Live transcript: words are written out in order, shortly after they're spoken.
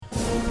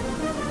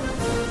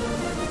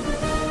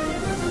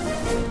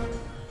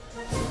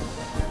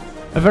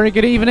A very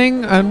good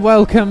evening and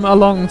welcome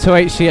along to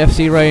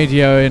HTFC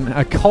Radio in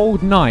a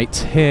cold night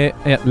here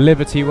at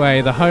Liberty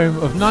Way, the home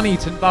of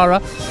Nuneaton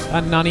Borough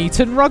and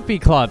Nuneaton Rugby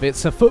Club.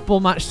 It's a football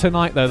match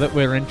tonight though that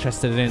we're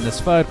interested in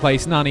as third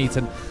place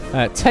Nuneaton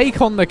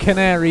take on the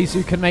Canaries,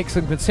 who can make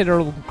some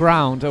considerable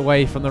ground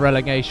away from the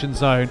relegation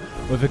zone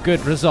with a good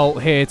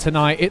result here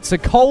tonight. It's a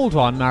cold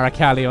one, Marek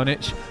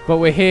Alionic, but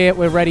we're here,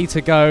 we're ready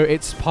to go.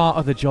 It's part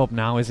of the job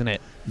now, isn't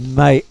it?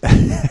 Mate,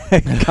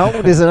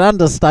 cold is an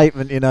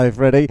understatement, you know,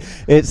 Freddie.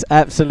 It's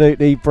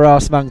absolutely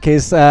brass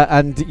monkeys,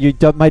 and you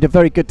made a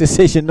very good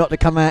decision not to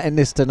come out in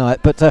this tonight.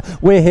 But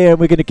we're here and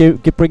we're going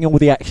to bring all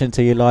the action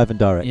to you live and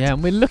direct. Yeah,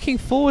 and we're looking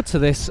forward to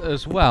this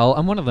as well.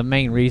 And one of the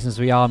main reasons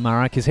we are,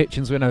 Marek, is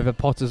Hitchin's win over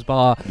Potter's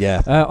Bar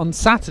on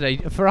Saturday.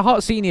 For a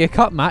Heart Senior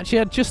Cup match, he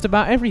had just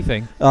about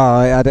everything.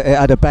 Oh, it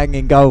had a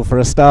banging goal for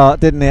a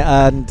start, didn't it?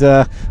 And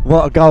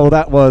what a goal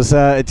that was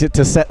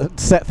to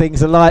set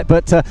things alight.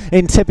 But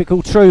in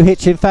typical true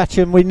Hitchin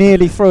fashion, we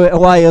nearly threw it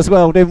away as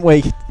well, didn't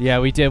we? Yeah,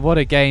 we did. What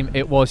a game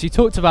it was. You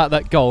talked about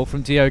that goal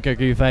from Diogo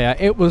Gouveia.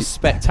 It was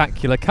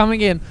spectacular.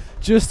 Coming in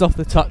just off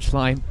the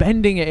touchline,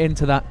 bending it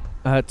into that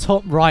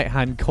top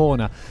right-hand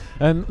corner.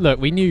 And look,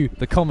 we knew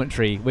the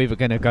commentary, we were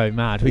going to go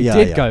mad. We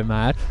did go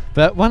mad.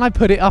 But when I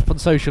put it up on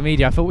social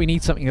media, I thought we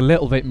need something a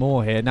little bit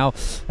more here. Now,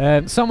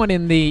 someone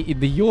in the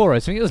Euros, I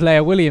think it was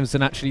Leah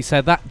Williamson, actually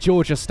said that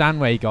Georgia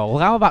Stanway goal.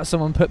 How about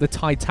someone put the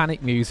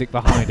Titanic music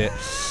behind it?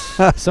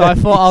 So I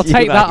thought I'll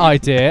take that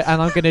idea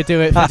and I'm going to do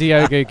it for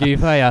Diogo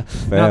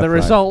Gouveia. Now, the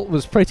result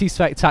was pretty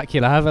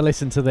spectacular. Have a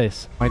listen to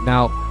this. Right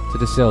now to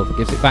De Silva,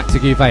 gives it back to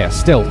Gouveia.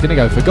 Still going to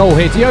go for goal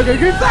here. Diogo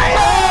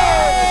Gouveia!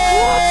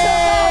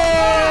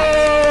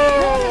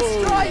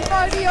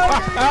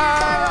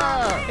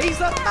 He's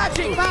the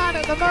magic man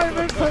at the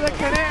moment for the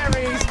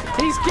Canaries.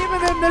 He's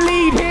given them the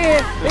lead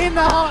here in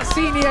the Heart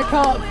Senior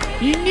Cup.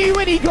 You knew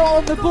when he got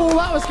on the ball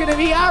that was going to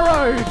be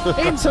arrowed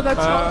into the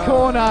top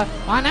corner,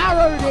 and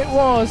arrowed it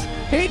was.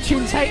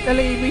 Hitchin take the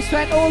lead. We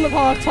spent all of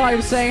half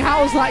time saying,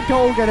 how's that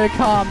goal going to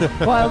come?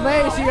 Well,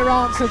 there's your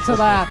answer to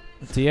that.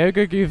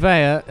 Diogo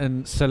Gouveia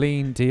and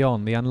Celine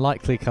Dion, the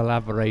unlikely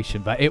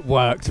collaboration, but it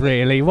worked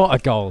really. What a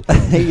goal!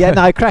 Yeah,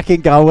 no,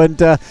 cracking goal, and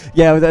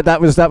that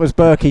was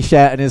Berkey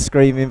shouting and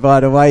screaming. By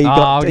the way, he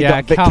got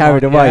a bit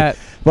carried away. Yeah.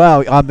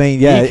 Well, I mean,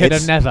 yeah, he could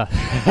have never.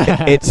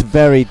 It's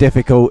very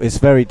difficult. It's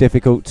very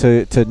difficult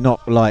to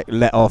not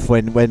let off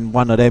when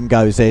one of them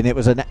goes in. It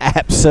was an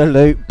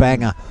absolute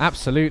banger.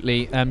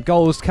 Absolutely.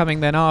 Goals coming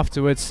then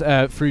afterwards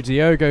through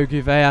Diogo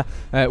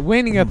Gouveia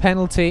winning a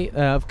penalty.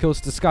 Of course,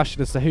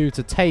 discussion as to who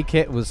to take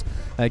it was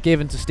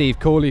given to Steve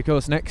Corley. Of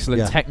course, an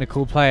excellent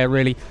technical player.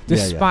 Really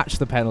dispatched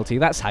the penalty.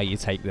 That's how you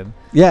take them.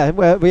 Yeah,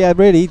 well, yeah,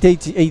 really,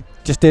 he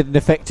just did an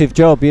effective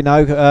job. You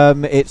know,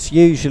 it's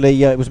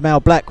usually it was Mal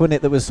Black, wasn't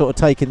it, that was sort of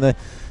taking the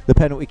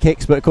penalty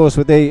kicks, but of course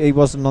he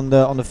wasn't on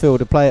the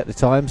field of play at the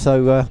time,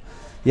 so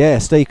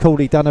Steve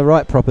Cooley done a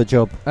right proper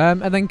job.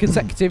 And then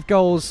consecutive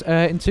goals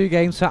in 2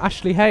 games for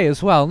Ashley Hay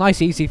as well. Nice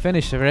easy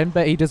finish for him,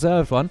 but he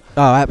deserved one.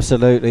 Oh,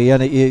 absolutely,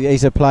 and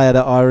he's a player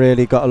that I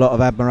really got a lot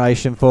of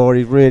admiration for.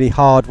 He's really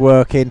hard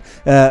working.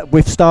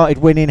 We've started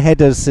winning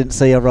headers since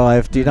he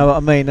arrived, do you know what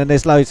I mean? And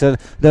there's loads of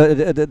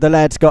the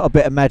lad's got a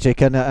bit of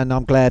magic, and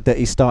I'm glad that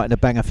he's starting to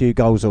bang a few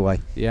goals away.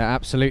 Yeah,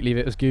 absolutely.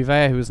 It was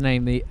Gouveia who was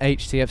named the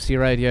HTFC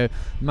Radio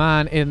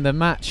man in the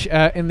match.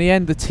 In the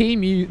end, the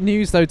team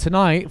news though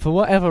tonight, for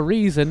whatever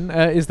reason,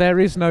 there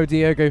is no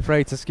Diogo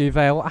Freitas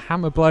Gouveia. What a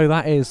hammer blow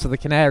that is to the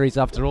Canaries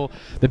after all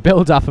the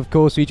build-up, of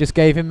course, we just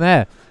gave him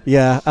there.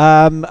 Yeah,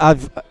 I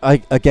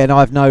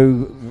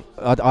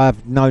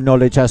have no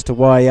knowledge as to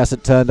why he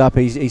hasn't turned up.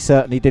 He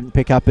certainly didn't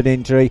pick up an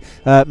injury.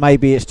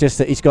 Maybe it's just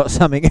that he's got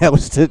something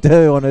else to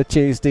do on a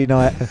Tuesday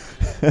night.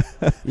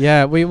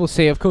 Yeah, we will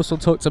see. Of course, we'll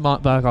talk to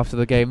Mark Berg after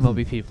the game. There'll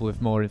be people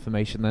with more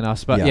information than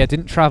us. But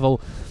didn't travel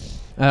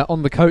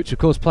on the coach. Of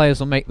course, players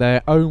will make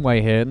their own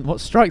way here. And what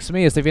strikes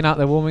me is they've been out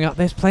there warming up.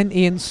 There's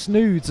plenty in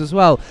snoods as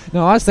well.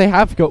 Now, as they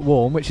have got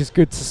warm, which is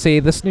good to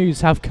see, the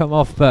snoods have come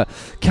off, but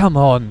come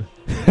on.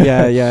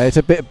 yeah, it's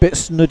a bit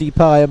snuddy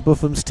pie and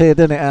Bufham's tid,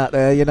 isn't it, out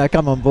there? You know,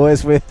 come on,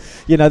 boys. We've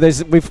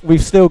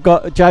still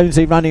got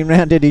Jonesy running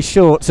around in his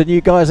shorts, and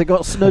you guys have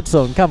got snuds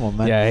on. Come on,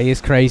 man. Yeah, he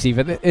is crazy.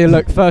 But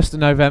look, 1st of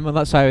November.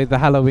 That's why the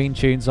Halloween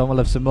tunes on. We'll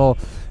have some more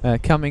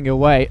coming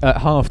away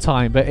at half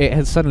time. But it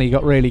has suddenly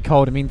got really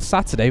cold. I mean,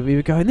 Saturday we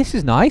were going, this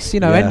is nice.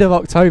 You know, end of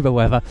October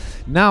weather.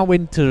 Now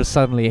winter has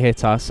suddenly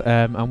hit us,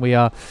 and we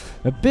are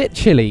a bit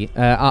chilly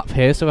up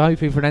here. So we're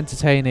hoping for an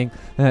entertaining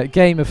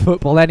game of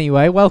football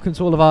anyway. Welcome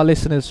to all of our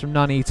listeners from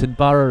Nuneaton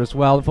Borough as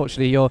well.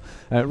 Unfortunately, your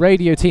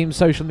radio team,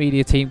 social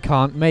media team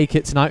can't make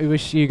it tonight. We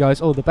wish you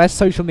guys all the best.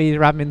 Social media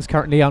admin's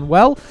currently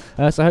unwell,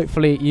 so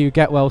hopefully you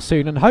get well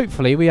soon, and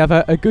hopefully we have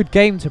a good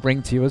game to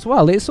bring to you as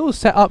well. It's all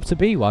set up to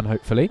be one,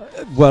 hopefully.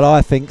 Well,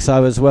 I think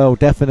so as well,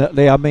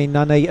 definitely. I mean,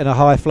 Nuneaton are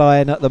high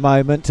flying at the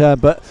moment,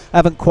 but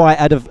haven't quite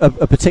had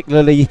a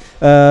particularly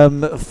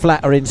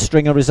flattering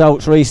string of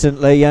results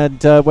recently,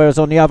 and whereas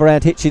on the other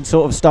hand, Hitchin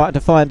sort of starting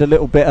to find a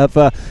little bit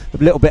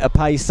of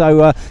pace.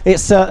 So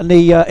it's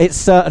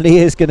certainly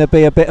is going to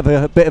be a bit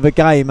of a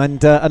game,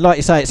 and like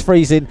you say, it's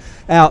freezing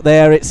out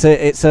there.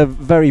 It's a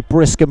very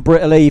brisk and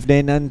brittle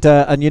evening, and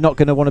you're not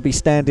going to want to be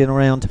standing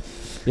around.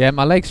 Yeah,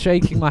 my leg's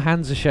shaking, my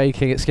hands are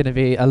shaking. It's going to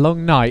be a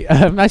long night.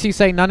 As you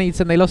say,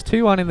 Nuneaton, they lost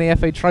 2-1 in the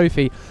FA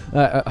Trophy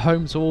at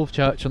home to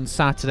Wolfchurch on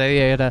Saturday.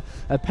 They had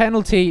a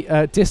penalty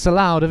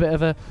disallowed, a bit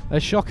of a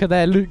shocker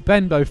there. Luke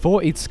Benbow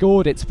thought he'd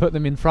scored it to put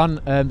them in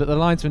front, but the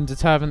linesman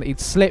determined that he'd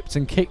slipped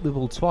and kicked the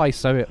ball twice,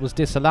 so it was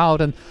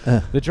disallowed. And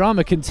the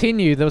drama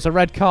continued. There was a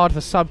red card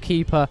for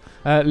sub-keeper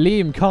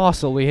Liam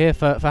Castle, we hear,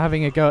 for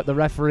having a go at the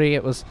referee.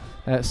 It was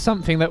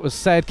something that was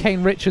said.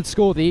 Kane Richards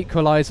scored the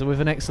equaliser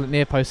with an excellent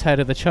near-post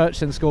header. The Church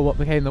then scored what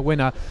became the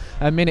winner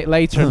a minute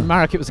later. And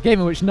Marek, it was a game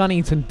in which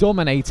Nuneaton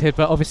dominated,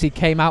 but obviously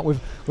came out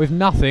with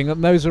nothing,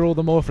 and those are all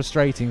the more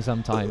frustrating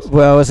sometimes.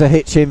 Well, as a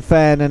Hitchin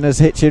fan and as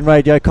Hitchin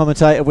radio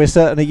commentator, we're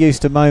certainly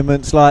used to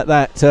moments like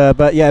that.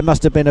 But yeah, it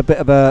must have been a bit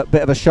of a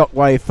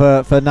shockwave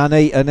for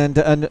Nuneaton.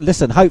 And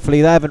listen,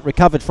 hopefully they haven't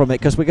recovered from it,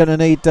 because we're going to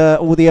need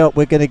all the help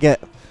we're going to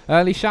get.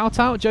 Early shout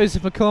out,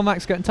 Joseph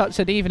McCormack's got in touch,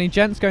 said evening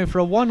gents, going for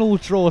a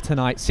 1-1 draw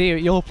tonight. See you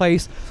at your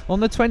place on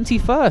the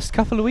 21st,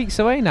 couple of weeks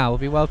away now. We'll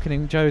be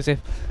welcoming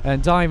Joseph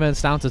and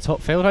Diamonds down to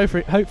Topfield,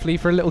 hopefully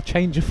for a little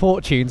change of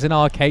fortunes in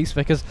our case,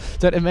 because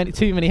don't have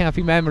too many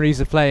happy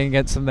memories of playing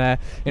against them there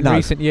in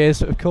recent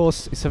years. But of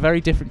course, it's a very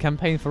different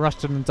campaign for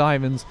Rushton and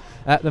Diamonds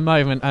at the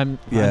moment, and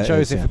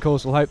Joseph of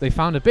course will hope they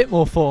found a bit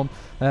more form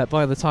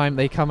by the time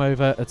they come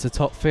over to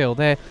Topfield.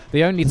 They're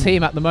the only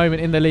team at the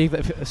moment in the league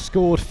that have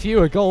scored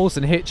fewer goals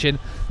than Hitchin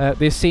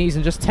this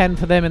season, just 10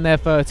 for them in their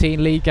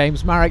 13 league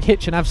games. Marek,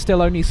 Hitchin have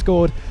still only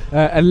scored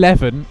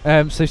 11,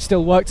 so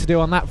still work to do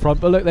on that front,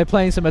 but look, they're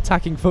playing some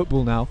attacking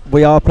football now.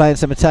 We are playing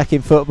some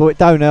attacking football. It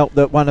don't help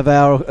that one of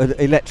our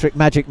electric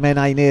magic men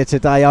ain't here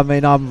today. I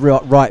mean, I'm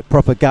right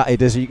proper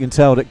gutted, as you can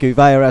tell, that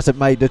Gouveia hasn't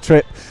made the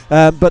trip,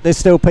 but there's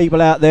still people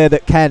out there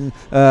that can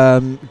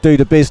do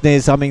the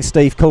business. I mean,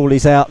 Steve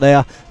Cooley's out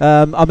there.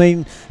 I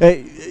mean,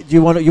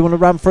 you want to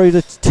run through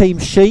the team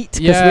sheet,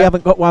 because we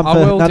haven't got one for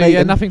Nuneaton. I will do.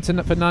 Yeah, nothing for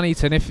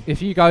Nuneaton.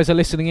 If you guys are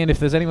listening in, if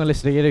there's anyone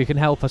listening in who can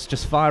help us,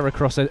 just fire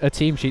across a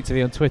team sheet to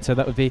me on Twitter.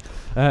 That would be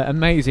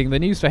amazing. The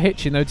news for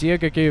Hitchin, though,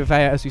 Diogo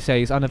Gouveia, as we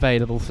say, is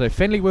unavailable. So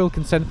Finlay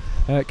Wilkinson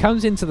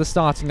comes into the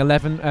starting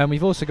 11.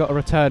 We've also got a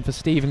return for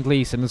Stephen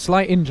Gleeson. A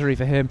slight injury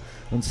for him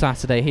on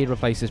Saturday. He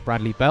replaces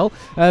Bradley Bell.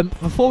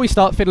 Before we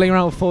start fiddling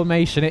around with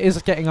formation, it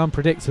is getting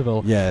unpredictable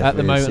at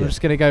the moment. I'm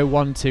just going to go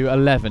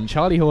 1-11.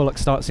 Charlie Horlock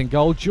starts in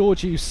goal.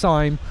 Georgiou,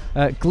 Syme,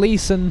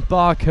 Gleeson,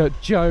 Barker,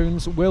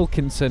 Jones,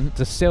 Wilkinson,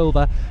 De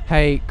Silva,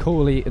 Hay,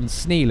 Cooley and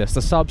Sneeless.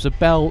 The subs are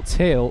Bell,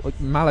 Till,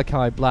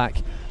 Malachi Black,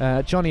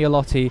 Johnny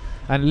Alotti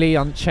and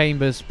Leon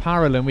Chambers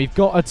Parolin. We've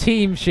got a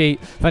team sheet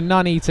for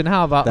Nuneaton.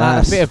 How about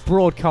that? A bit of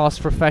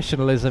broadcast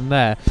professionalism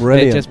there.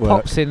 Brilliant. It just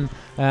pops in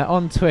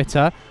on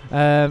Twitter.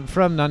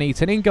 From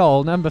Nuneaton. In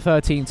goal, number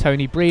 13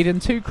 Tony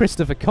Breeden, 2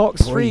 Christopher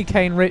Cox, 3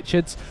 Kane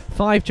Richards,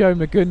 5 Joe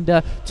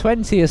Magunda,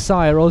 20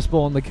 Isaiah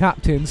Osborne the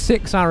captain,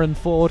 6 Aaron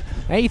Ford,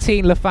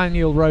 18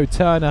 Nathaniel Rowe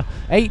Turner,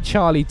 8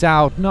 Charlie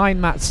Dowd,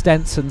 9 Matt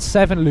Stenson,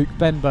 7 Luke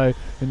Benbow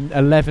and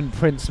 11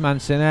 Prince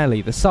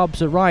Mancinelli. The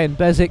subs are Ryan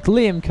Bezic,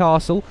 Liam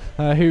Castle,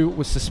 who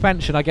was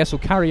suspension, I guess will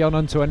carry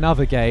on to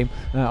another game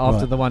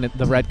after the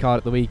red card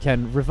at the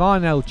weekend,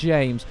 Rivanel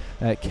James,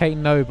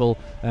 Kane Noble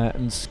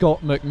and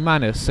Scott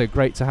McManus. So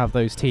great to have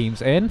those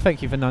teams in.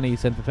 Thank you for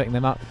Nuneaton for picking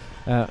them up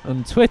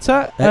on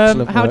Twitter.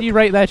 How do you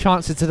rate their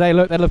chances today?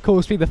 Look, they'll of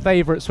course be the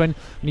favourites when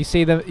you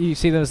see them. You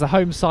see them as the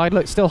home side.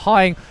 Look, still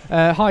high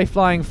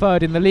flying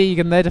third in the league,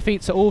 and their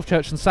defeat to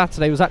Wolfchurch on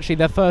Saturday was actually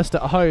their first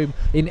at home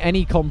in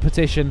any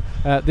competition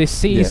this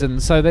season.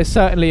 So they're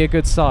certainly a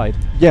good side.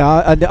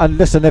 Yeah, and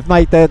listen, they've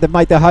made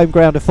their home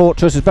ground a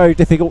fortress. It's very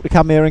difficult to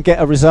come here and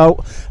get a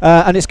result,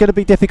 and it's going to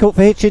be difficult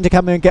for Hitchin to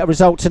come here and get a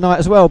result tonight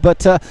as well.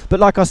 But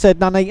like I said,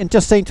 Nuneaton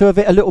just seem to have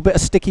hit a little bit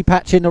of sticky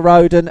patch in the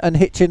road, and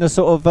Hitchin are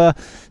sort of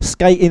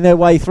skating their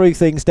way through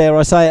things, dare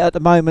I say, at the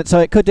moment. So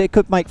it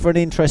could make for an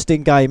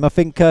interesting game. I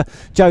think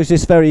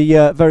Joseph's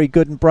very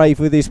good and brave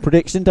with his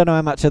prediction. Don't know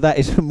how much of that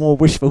is more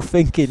wishful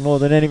thinking more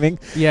than anything.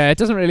 Yeah, it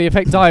doesn't really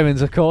affect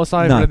Diamonds, of course,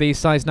 either of these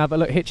sides now. But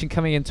look, Hitchin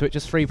coming into it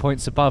just 3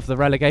 points above the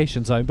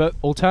relegation zone. But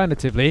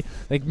alternatively,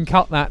 they can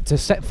cut that to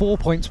set 4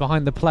 points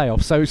behind the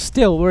playoffs. So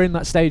still, we're in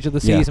that stage of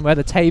the season where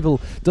the table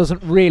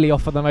doesn't really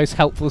offer the most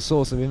helpful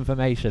source of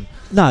information.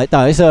 No,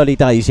 it's early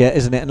days yet,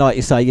 isn't it? And like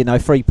you say,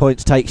 3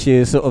 points takes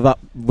you sort of up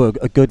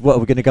a good. What are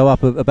we going to go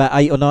up about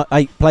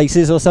 8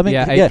 places or something?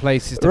 Yeah, 8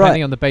 places,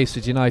 depending on the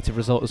Baseford United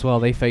result as well.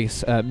 They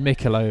face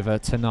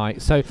Mickleover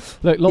tonight. So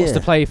look, lots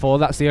to play for.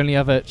 That's the only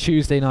other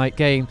Tuesday night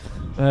game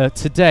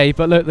today.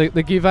 But look,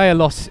 the Gouveia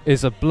loss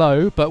is a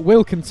blow, but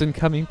Wilkinson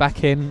coming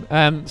back in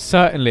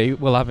certainly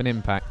will have an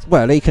impact.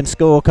 Well, he can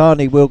score, can't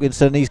he,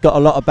 Wilkinson? He's got a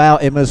lot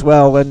about him as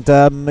well, and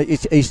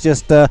he's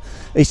just been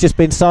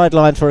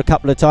sidelined for a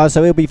couple of times,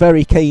 so he'll be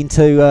very keen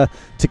to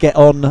get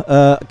on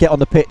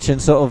the pitch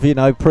and sort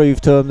of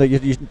prove to him that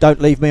you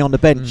don't leave me on the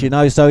bench,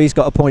 So he's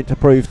got a point to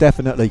prove,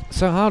 definitely.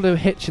 So how do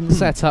Hitchin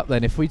set up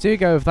then? If we do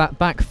go with that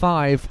back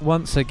five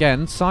once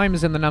again,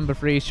 Simon's in the number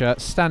 3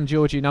 shirt, Stan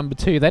Georgiou number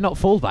 2. They're not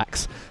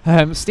fullbacks.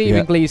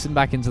 Stephen Gleeson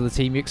back into the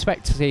team. You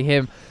expect to see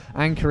him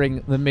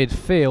anchoring the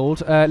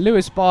midfield.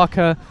 Lewis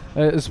Barker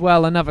as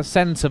well, another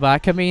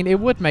centre-back. I mean, it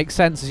would make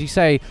sense, as you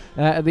say,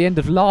 at the end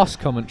of last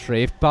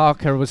commentary, if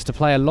Barker was to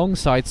play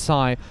alongside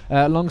Gleeson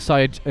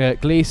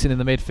in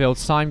the midfield,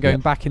 Syme going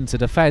back into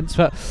defence.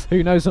 But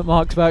who knows what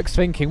Mark Burke's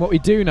thinking. What we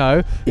do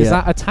know is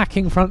that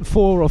attacking front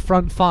 4 or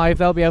front 5,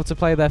 they'll be able to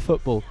play their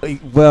football.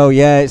 Well,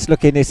 it's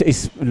looking,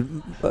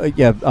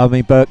 I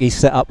mean, Burke's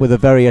set up with a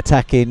very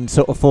attacking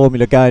sort of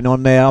formula going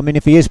on there. I mean,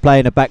 if he is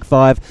playing a back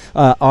 5,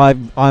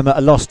 I'm at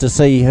a loss to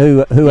see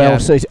who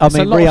else is. I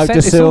mean, Rio da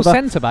Silva. It's all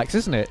centre backs,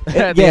 isn't it?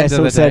 It's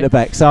all centre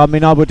backs. So I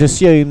mean, I would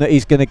assume that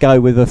he's going to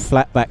go with a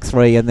flat back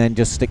 3 and then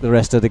just stick the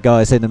rest of the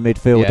guys in the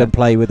midfield and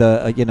play with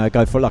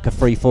go for like a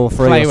 3-4-3.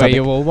 Play where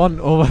you all want.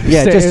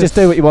 Just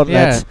do what you want,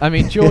 lads. I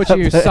mean,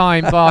 Georgiou,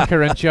 Syme,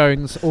 Barker, and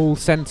Jones, all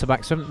centre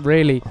backs. Haven't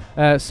really.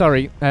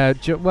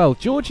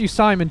 Georgiou,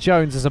 Syme, and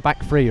Jones is a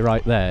back 3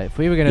 right there. If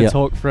we were going to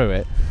talk through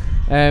it,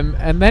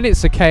 and then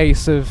it's a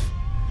case of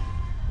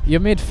your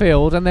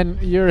midfield, and then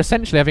you're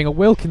essentially having a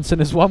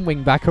Wilkinson as one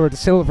wing back or a Da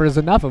Silva as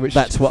another. Which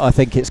that's what I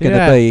think it's going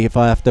to be. If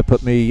I have to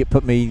put me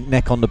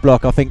neck on the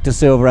block, I think Da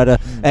Silva had an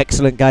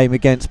excellent game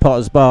against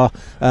Potter's Bar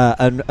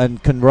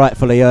and can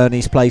rightfully earn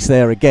his place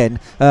there again.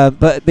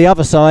 But the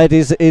other side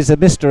is a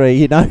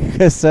mystery,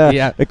 because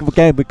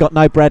again we've got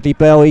no Bradley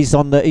Bell. He's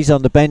on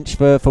the bench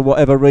for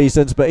whatever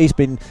reasons, but he's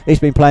been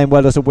playing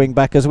well as a wing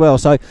back as well.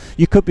 So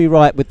you could be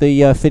right with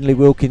the Finlay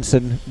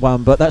Wilkinson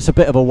one, but that's a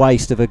bit of a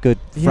waste of a good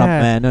front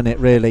man, isn't it?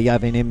 Really.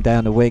 Having him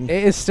down the wing.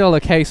 It is still a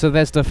case of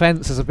there's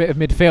defence as a bit of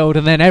midfield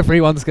and then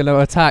everyone's going to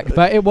attack,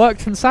 but it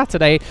worked on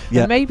Saturday,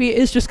 and maybe it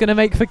is just going to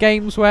make for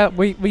games where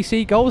we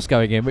see goals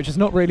going in, which has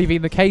not really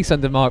been the case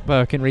under Mark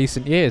Burke in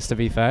recent years, to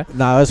be fair.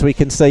 No, as we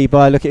can see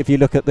if you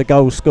look at the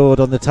goals scored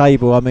on the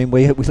table, I mean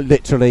we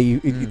literally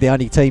the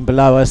only team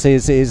below us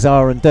is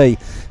R&D,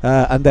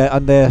 and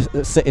they're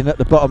sitting at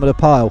the bottom of the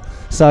pile,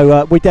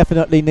 so we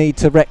definitely need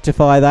to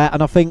rectify that,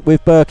 and I think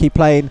with Burke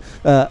playing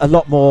a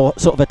lot more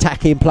sort of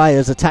attacking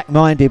players,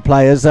 attack-minded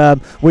players,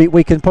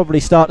 we can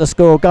probably start to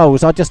score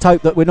goals. I just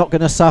hope that we're not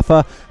going to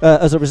suffer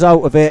as a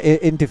result of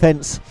it in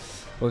defence.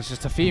 Well, there's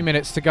just a few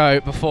minutes to go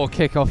before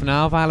kick-off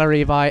now.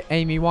 Valerie by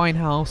Amy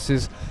Winehouse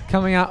is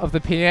coming out of the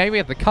PA. We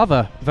had the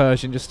cover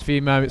version just a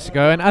few moments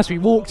ago, and as we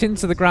walked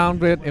into the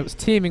ground, it was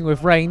teeming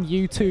with rain.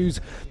 U2's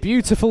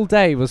Beautiful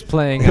Day was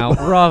playing out.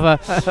 Rather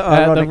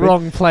the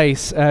wrong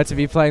place to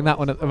be playing that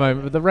one at the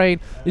moment. But the rain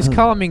is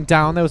calming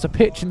down. There was a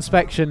pitch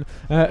inspection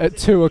at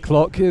 2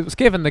 o'clock. It was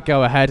given the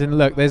go-ahead, and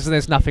look,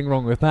 there's nothing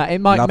wrong with that.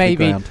 It might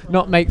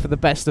not make for the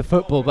best of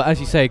football, but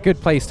as you say, a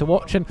good place to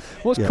watch. And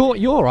what's caught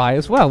your eye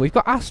as well, we've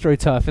got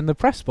AstroTurf in the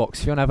press box.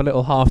 If you want to have a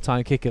little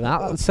half-time kick of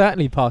that would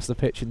certainly pass the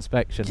pitch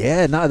inspection.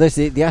 Yeah, no, the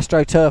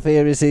AstroTurf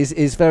here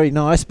is very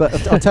nice,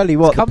 but I'll tell you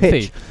what,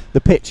 the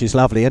pitch is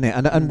lovely, isn't it?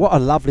 And what a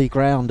lovely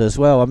ground as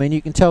well. I mean,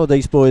 you can tell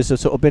these boys have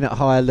sort of been at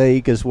higher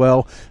league as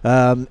well.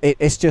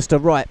 It's just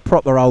a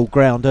proper old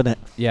ground, isn't it?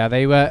 Yeah,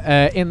 they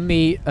were in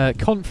the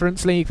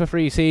Conference League for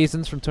 3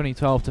 seasons from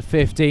 2012 to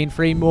 15.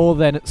 3 more,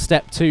 then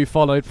Step 2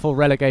 followed for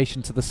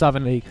relegation to the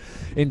Southern League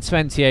in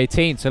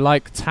 2018. So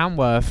like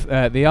Tamworth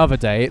the other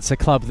day, it's a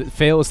club that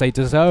feels they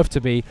deserve to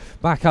be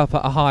back up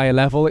at a higher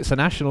level. It's a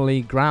National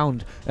League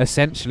ground,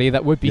 essentially,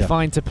 that would be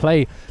fine to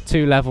play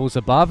 2 levels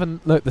above.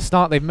 And look, the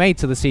start they've made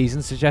to the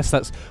season suggests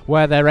that's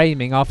where they're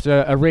aiming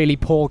after a really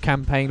poor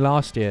campaign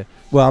last year.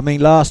 Well, I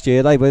mean, last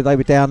year they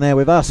were down there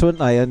with us, weren't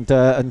they? And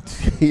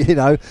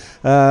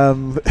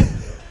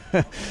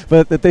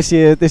but this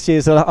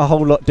year's a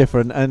whole lot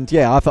different, and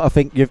I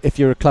think if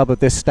you're a club of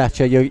this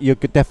stature, you're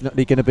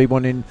definitely going to be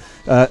wanting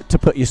to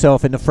put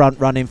yourself in the front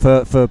running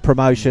for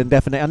promotion,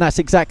 definitely, and that's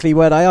exactly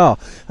where they are.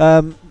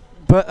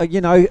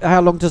 But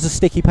how long does a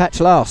sticky patch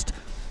last?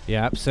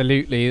 Yeah,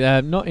 absolutely.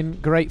 Not in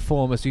great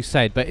form, as you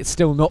said, but it's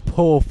still not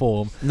poor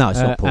form. No, it's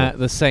not poor. At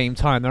the same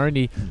time, their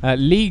only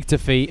league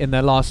defeat in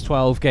their last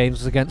 12 games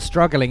was against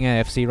struggling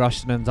AFC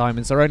Rushden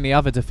Diamonds. Their only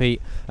other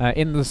defeat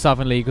in the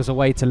Southern League was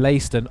away to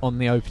Leiston on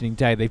the opening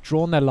day. They've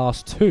drawn their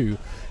last 2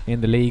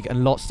 in the league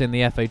and lost in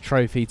the FA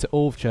Trophy to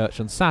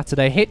Alvechurch on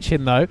Saturday.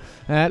 Hitchin, though,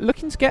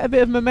 looking to get a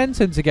bit of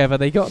momentum together.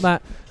 They got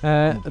that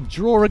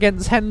draw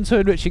against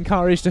Henton, which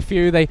encouraged a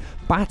few. They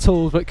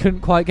battled but couldn't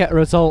quite get a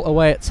result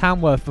away at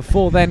Tamworth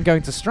before then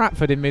going to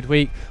Stratford in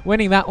midweek,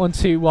 winning that one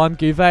 2-1,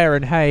 Gouveia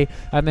and Hay,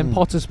 and then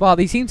Potter's Bar.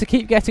 They seem to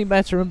keep getting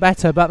better and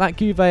better, but that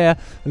Gouveia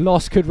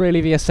loss could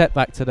really be a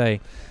setback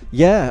today.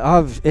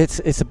 Yeah,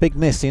 it's a big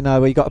miss. You know,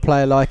 we got a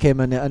player like him,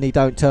 and he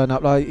don't turn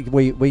up. Like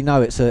we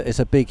know it's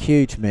a big,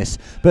 huge miss.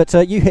 But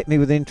you hit me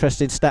with an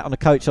interesting stat on the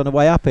coach on the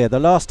way up here. The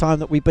last time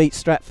that we beat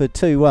Stratford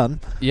 2-1.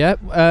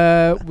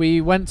 Yep,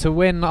 we went to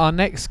win our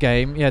next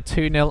game,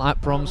 2-0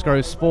 at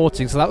Bromsgrove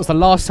Sporting. So that was the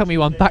last time we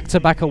won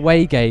back-to-back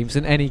away games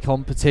in any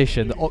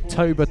competition,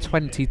 October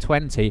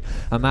 2020,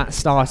 and that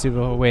started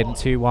with a win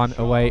 2-1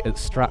 away at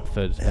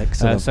Stratford.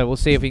 Excellent. So we'll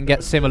see if we can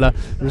get similar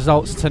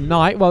results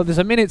tonight. Well, there's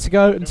a minute to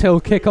go until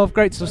kick-off.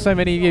 Great to have so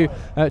many of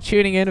you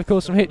tuning in, of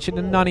course, from Hitchin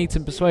and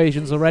Nuneaton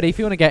Persuasions already. If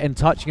you want to get in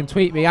touch, you can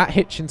tweet me at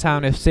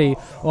Hitchintown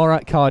FC or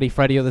at Cardi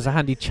Freddy, or there's a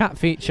handy chat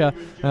feature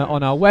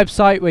on our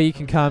website where you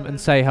can come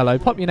and say hello.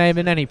 Pop your name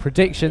in, any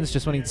predictions,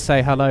 just wanting to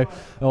say hello,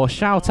 or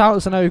shout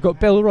outs. I know we've got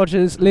Bill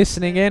Rogers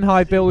listening in.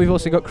 Hi, Bill. We've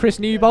also got Chris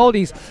Newbold.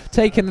 He's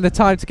taken the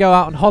time to go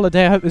out on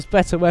holiday. I hope there's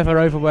better weather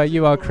over where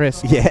you are,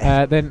 Chris,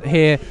 than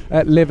here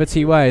at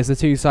Liberty Way as the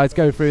two sides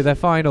go through their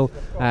final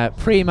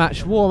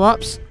pre-match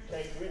warm-ups.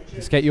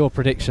 Let's get your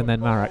prediction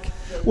then, Marek.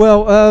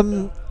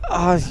 Well,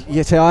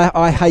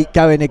 I hate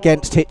going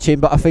against Hitchin,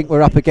 but I think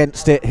we're up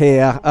against it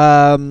here.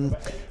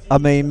 I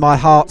mean, my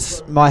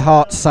heart's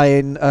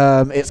saying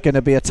it's going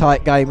to be a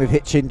tight game with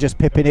Hitchin just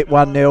pipping it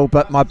 1-0,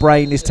 but my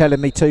brain is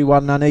telling me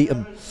 2-1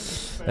 Nuneaton.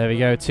 There we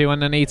go, 2-1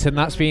 Nuneaton.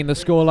 That's been the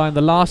scoreline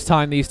the last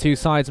time these two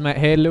sides met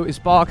here. Lewis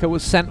Barker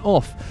was sent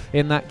off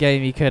in that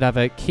game. He could have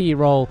a key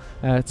role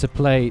to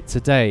play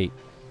today.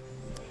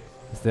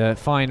 The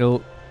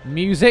final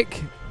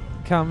music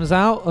comes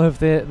out of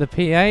the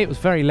PA. It was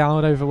very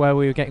loud over where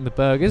we were getting the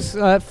burgers.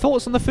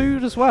 Thoughts on the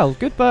food as well?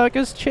 Good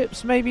burgers,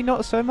 chips maybe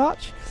not so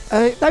much?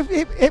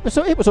 It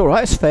was all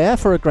right. It's fair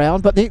for a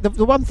ground, but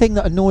the one thing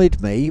that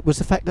annoyed me was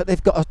the fact that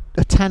they've got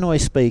a tannoy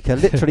speaker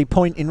literally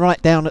pointing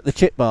right down at the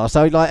chip bar.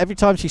 So like every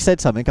time she said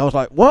something, I was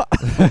like, "What?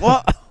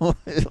 What?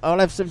 I'll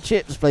have some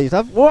chips, please."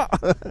 What?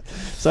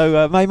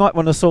 So they might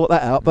want to sort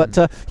that out. But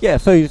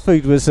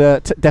food was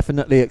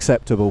definitely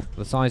acceptable.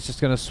 The side's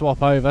just going to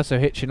swap over, so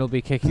Hitchin will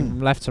be kicking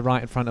from left to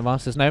right in front of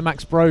us. There's no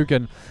Max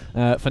Brogan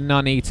for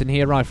Nuneaton.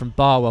 He arrived from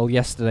Barwell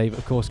yesterday, but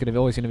of course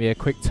always going to be a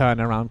quick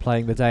turnaround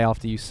playing the day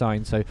after you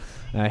sign. So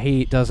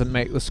he doesn't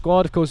make the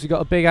squad. Of course, we've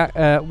got a big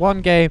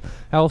one game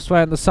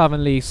elsewhere in the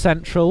Southern League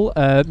Central.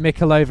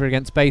 Michelova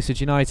against Bayside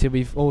United.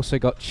 We've also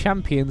got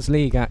Champions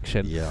League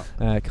action.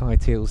 Kai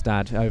Teal's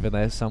dad over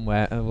there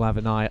somewhere will have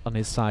an eye on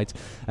his side.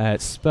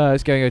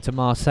 Spurs going over to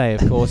Marseille,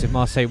 of course. If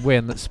Marseille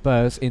win, that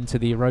Spurs into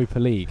the Europa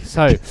League.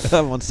 So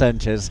come on,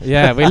 Sanchez.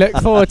 Yeah, we look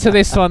forward to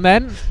this one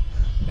then.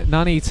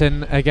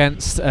 Nuneaton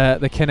against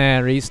the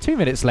Canaries. 2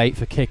 minutes late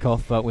for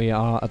kick-off, but we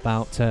are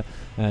about to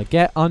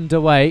get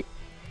underway.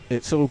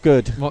 It's all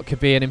good. What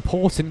could be an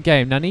important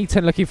game.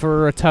 Nuneaton looking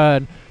for a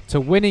return to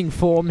winning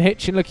form.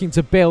 Hitchin looking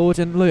to build.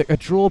 And look, a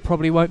draw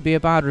probably won't be a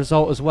bad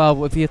result as well.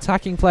 With the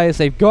attacking players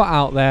they've got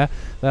out there,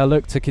 they'll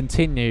look to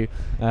continue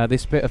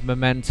this bit of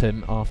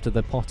momentum after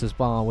the Potters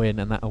Bar win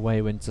and that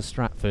away win to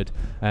Stratford.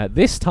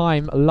 This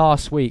time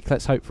last week,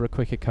 let's hope for a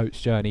quicker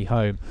coach journey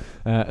home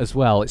as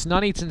well. It's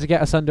Nuneaton to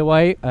get us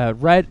underway.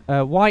 Red,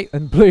 white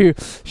and blue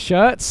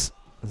shirts.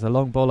 There's a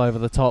long ball over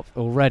the top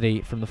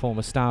already from the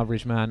former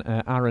Stourbridge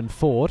man, Aaron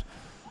Ford.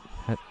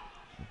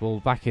 Ball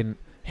back in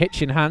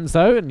Hitchin hands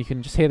though, and you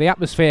can just hear the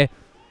atmosphere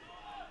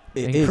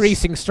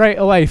increasing straight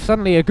away.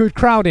 Suddenly a good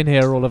crowd in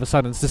here all of a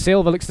sudden. De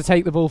Silva looks to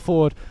take the ball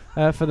forward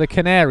for the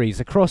Canaries.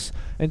 Across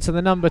into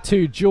the number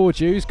 2, George,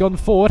 who's gone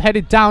forward,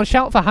 headed down.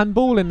 Shout for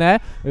handball in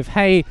there with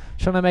Hay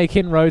trying to make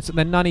inroads, and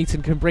then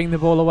Nuneaton can bring the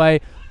ball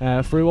away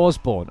through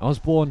Osborne.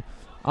 Osborne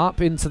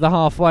up into the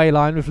halfway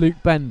line with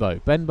Luke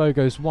Benbow. Benbow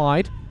goes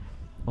wide.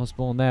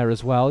 Osborne there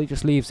as well. He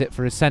just leaves it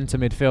for his centre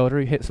midfielder who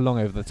hits along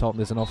over the top.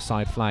 There's an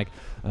offside flag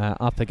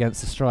up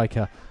against the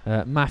striker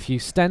Matthew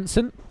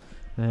Stenson,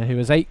 who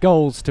has 8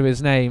 goals to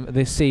his name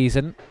this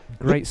season.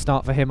 Great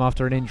start for him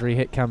after an injury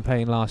hit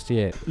campaign last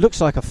year.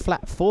 Looks like a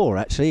flat 4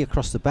 actually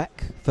across the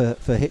back for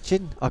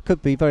Hitchin. I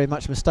could be very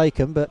much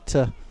mistaken, but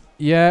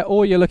yeah,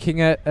 or you're looking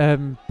at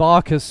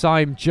Barker,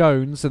 Syme,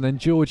 Jones, and then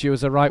Giorgio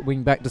as a right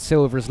wing back, De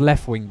Silva as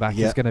left wing back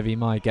is going to be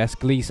my guess.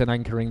 Gleeson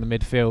anchoring the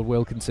midfield,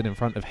 Wilkinson in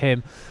front of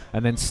him,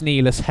 and then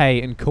Sneeless, Hay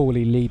and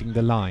Cooley leading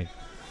the line.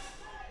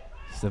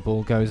 As the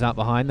ball goes out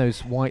behind,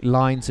 those white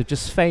lines have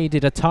just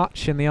faded a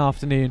touch in the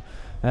afternoon.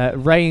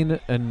 Rain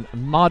and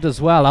mud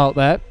as well out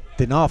there.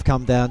 Didn't half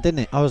come down, didn't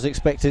it? I was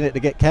expecting it to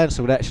get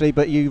cancelled actually,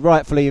 but you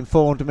rightfully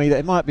informed me that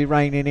it might be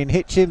raining in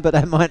Hitchin, but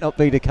that might not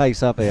be the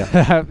case up here.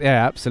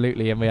 Yeah,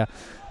 absolutely, and we are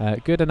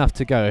good enough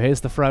to go. Here's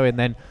the throw in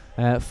then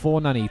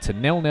for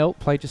Nuneaton. 0-0,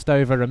 play just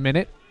over a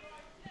minute.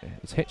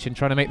 It's Hitchin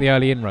trying to make the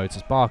early inroads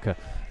as Barker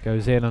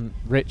goes in on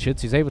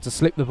Richards. He's able to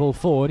slip the ball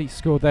forward. He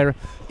scored their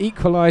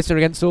equaliser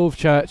against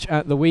Alvechurch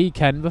at the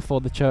weekend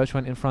before the Church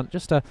went in front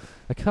just a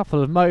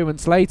couple of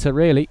moments later,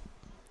 really.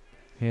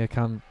 Here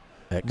come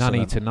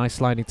Nuneaton. Nice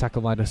sliding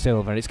tackle by De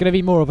Silva. And it's going to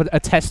be more of a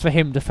test for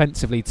him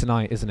defensively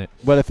tonight, isn't it?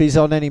 Well, if he's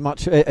on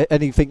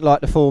anything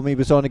like the form he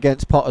was on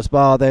against Potters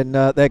Bar, then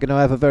they're going to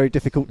have a very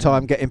difficult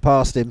time getting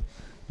past him.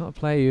 Not a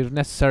player you've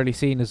necessarily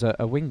seen as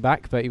a wing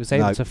back, but he was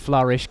able to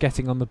flourish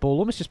getting on the ball,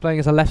 almost just playing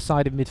as a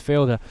left-sided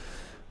midfielder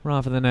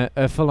rather than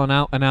a full-on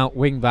out-and-out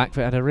wing-back,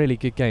 but had a really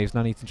good game.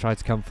 Nuneaton tried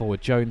to come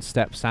forward. Jones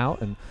steps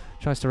out and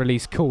tries to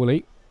release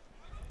Cooley.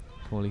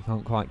 Cooley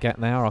can't quite get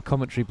there. Our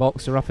commentary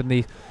box are up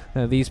in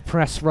these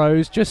press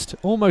rows, just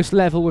almost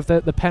level with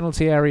the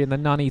penalty area in the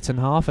Nuneaton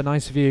half. A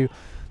nice view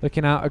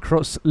looking out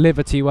across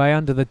Liberty Way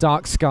under the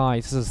dark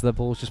skies as the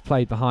ball's just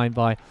played behind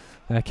by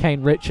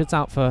Kane Richards,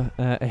 out for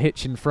a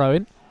Hitchin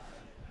throw-in.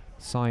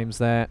 Symes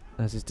there,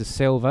 as is De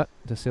Silva.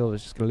 De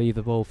Silva's just going to leave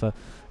the ball for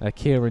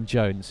Kieran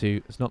Jones,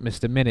 who has not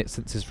missed a minute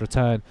since his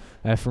return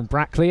from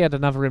Brackley. Had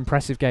another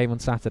impressive game on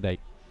Saturday.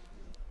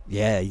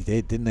 Yeah, he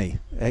did, didn't he?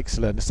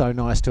 Excellent. So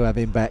nice to have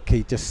him back.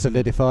 He just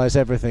solidifies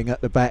everything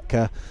at the back.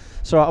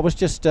 So I was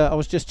just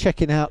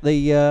checking out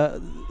the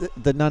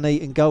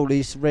Nuneaton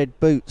goalie's red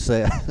boots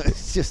there.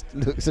 It just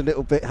looks a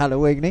little bit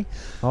Halloweeny.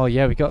 Oh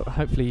yeah,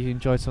 hopefully you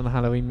enjoyed some of the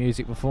Halloween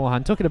music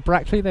beforehand. Talking to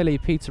Brackley, they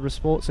lead Peterborough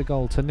Sports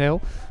 1-0.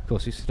 Of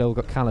course, we've still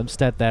got Callum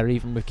Stead there,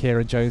 even with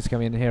Kieran Jones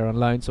coming in here on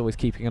loan, so always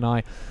keeping an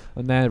eye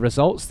on their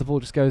results. The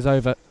ball just goes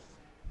over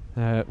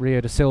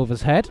Rio de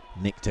Silva's head.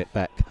 Nicked it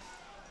back.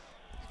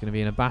 Going to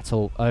be in a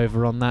battle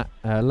over on that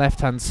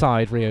left-hand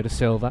side, Rio de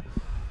Silva.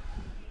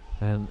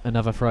 And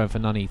another throw for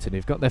Nuneaton,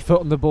 who've got their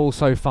foot on the ball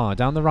so far.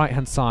 Down the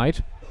right-hand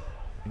side,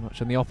 pretty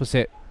much on the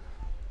opposite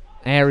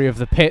area of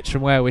the pitch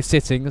from where we're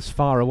sitting, as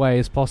far away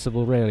as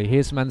possible, really.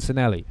 Here's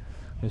Mancinelli,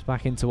 who's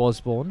back into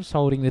Osborne, just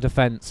holding the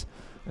defence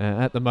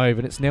at the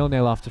moment. It's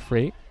 0-0 after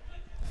 3.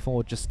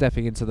 Ford just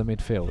stepping into the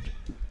midfield.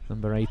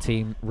 Number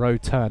 18, Roe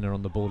Turner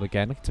on the ball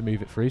again to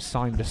move it through.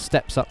 Syme just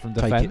steps up from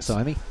defence. Take it,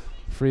 Simey.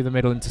 Through the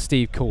middle into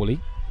Steve Cooley.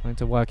 Trying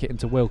to work it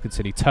into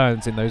Wilkinson. He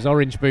turns in those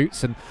orange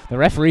boots and the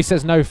referee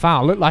says no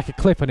foul. Looked like a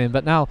clip on him,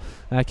 but now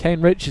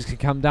Kane Richards can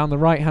come down the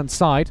right-hand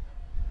side.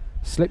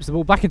 Slips the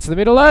ball back into the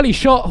middle. Early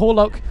shot.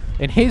 Horlock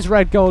in his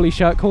red goalie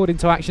shirt called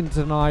into action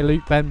to deny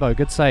Luke Benbow.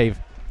 Good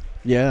save.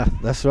 Yeah,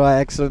 that's right.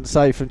 Excellent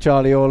save from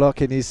Charlie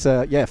Horlock in his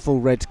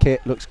full red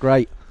kit. Looks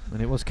great. And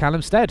it was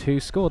Callum Stead who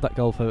scored that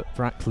goal for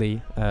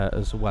Brackley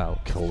as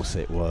well. Of course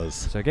it was.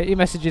 So get your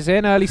messages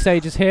in. Early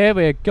stages here.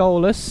 We're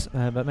goalless,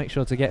 but make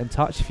sure to get in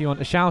touch if you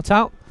want a shout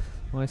out.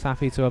 Always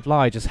happy to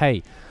oblige. As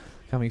Hay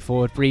coming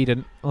forward,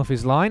 Breeden off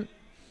his line.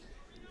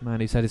 Man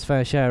who's had his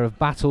fair share of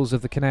battles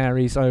of the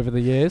Canaries over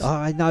the years. Oh,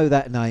 I know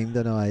that name,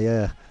 don't I?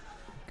 Yeah.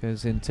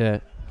 Goes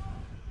into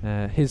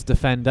his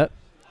defender.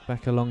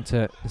 Back along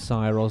to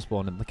Sire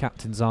Osborne and the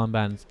captain's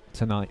armband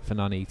tonight for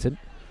Nuneaton.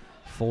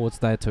 Forwards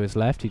there to his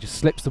left. He just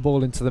slips the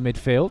ball into the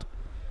midfield.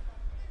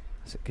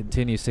 As it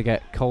continues to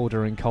get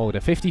colder and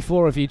colder.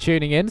 54 of you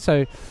tuning in,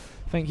 so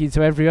thank you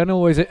to everyone.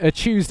 Always a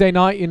Tuesday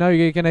night, you know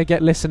you're going to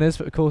get listeners,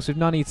 but of course with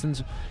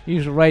Nuneaton's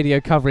usual radio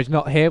coverage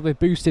not here, we're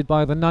boosted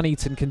by the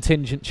Nuneaton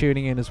contingent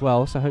tuning in as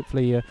well, so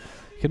hopefully you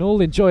can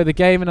all enjoy the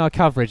game and our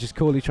coverage as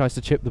Cooley tries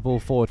to chip the ball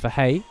forward for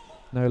Hay.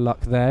 No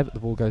luck there, but the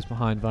ball goes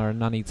behind via a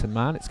Nuneaton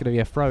man. It's going to be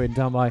a throw-in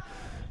done by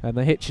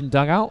the Hitchin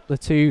dugout. The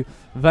two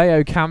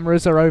Veo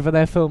cameras are over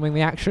there filming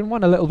the action,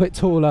 one a little bit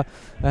taller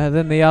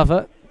than the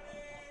other.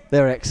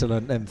 They're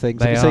excellent, them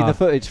things. They Have you seen the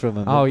footage from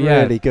them? Oh, They're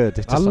yeah. Really good.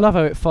 It's I love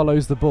how it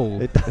follows the ball.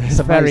 It's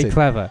very amazing.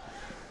 clever.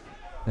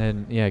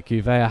 And yeah,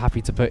 Gouveia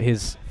happy to put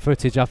his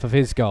footage up of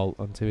his goal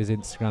onto his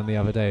Instagram the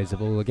other day as the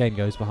ball again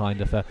goes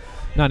behind her for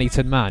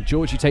Nuneaton man.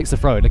 Georgie takes the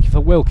throw, looking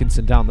for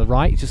Wilkinson down the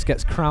right. He just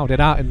gets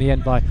crowded out in the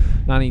end by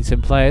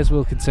Nuneaton players.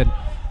 Wilkinson,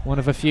 one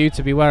of a few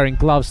to be wearing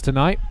gloves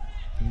tonight,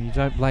 and you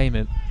don't blame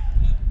him.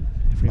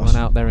 Everyone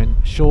out there in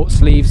short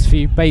sleeves,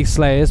 few base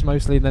layers,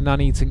 mostly in the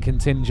Nuneaton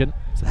contingent.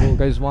 So the ball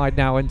goes wide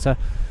now into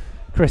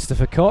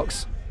Christopher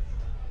Cox.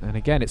 And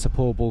again, it's a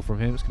poor ball from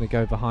him. It's going to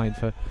go behind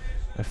for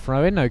a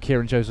throw-in. No,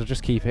 Kieran Jones will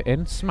just keep it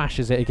in.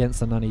 Smashes it against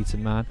the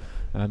Nuneaton man.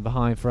 And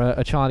behind for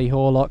a Charlie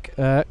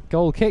Horlock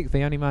goal kick.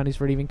 The only man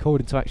who's really been called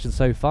into action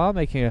so far.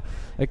 Making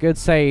a good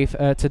save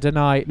to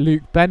deny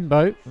Luke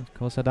Benbow. Of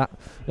course, had a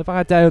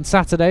bad day on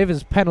Saturday with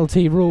his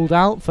penalty ruled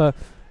out for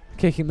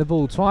kicking the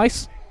ball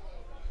twice.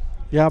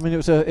 Yeah, I mean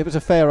it was a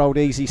fair old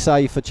easy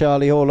save for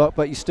Charlie Horlock,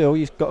 but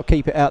you've got to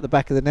keep it out the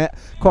back of the net.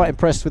 Quite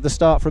impressed with the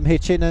start from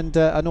Hitchin and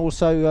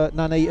also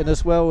Nuneaton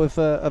as well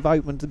have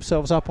opened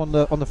themselves up on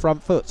the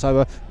front foot.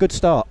 So a good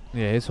start.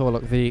 Yeah, here's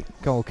Horlock the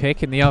goal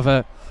kick in the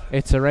other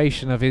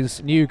iteration of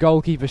his new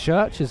goalkeeper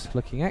shirt, which is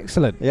looking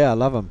excellent. Yeah, I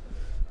love him.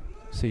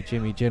 See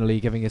Jimmy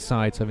Ginley giving his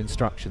side some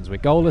instructions. We're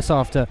goalless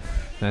after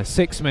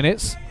 6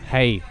 minutes.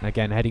 Hay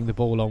again heading the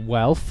ball on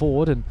well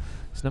forward, and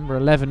it's number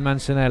 11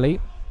 Mancinelli.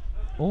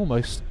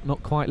 Almost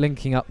not quite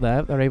linking up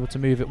there. They're able to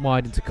move it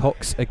wide into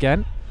Cox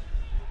again.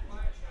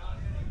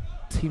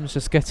 Teams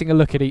just getting a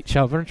look at each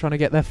other and trying to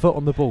get their foot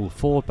on the ball.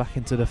 Forward back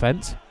into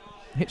defence.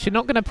 Hitchin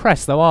not going to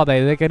press though, are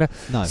they? They're going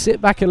to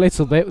sit back a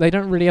little bit. They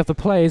don't really have the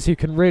players who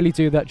can really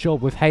do that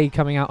job with Hay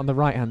coming out on the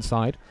right hand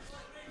side.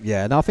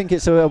 Yeah, and I think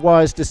it's a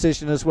wise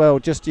decision as well.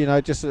 Just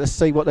let's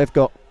see what they've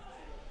got.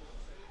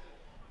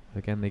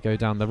 Again, they go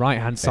down the right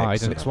hand side.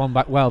 Excellent. And it's won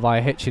back well by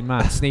a Hitchin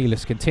man.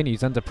 Sneeless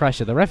continues under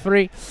pressure. The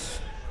referee,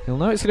 he'll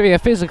know it's going to be a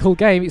physical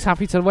game. He's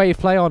happy to wave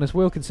play on as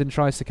Wilkinson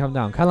tries to come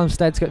down. Callum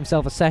Stead's got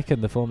himself a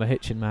second, the former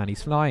Hitchin man.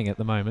 He's flying at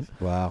the moment.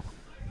 Wow.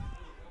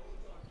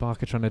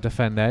 Barker trying to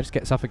defend there, just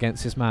gets up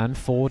against his man.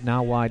 Ford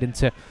now wide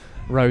into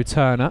Roe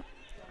Turner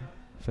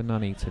for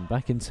Nuneaton.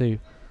 Back into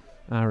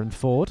Aaron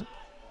Ford.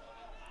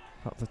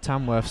 Up the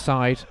Tamworth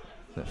side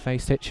that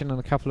faced Hitchin on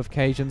a couple of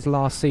occasions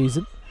last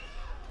season.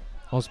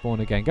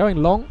 Osborne again going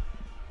long,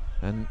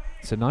 and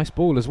it's a nice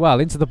ball as well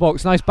into the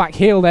box. Nice back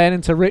heel then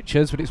into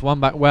Richards, but it's won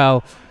back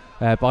well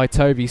by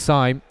Toby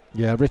Syme.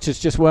 Yeah, Richards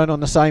just weren't on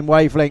the same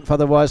wavelength,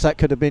 otherwise that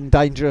could have been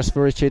dangerous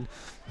for Hitchin.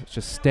 It's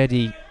just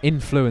steady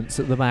influence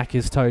at the back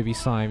is Toby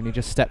Syme, and he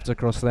just stepped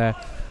across there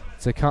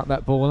to cut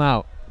that ball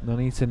out.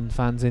 Nuneaton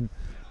fans in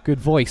good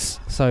voice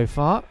so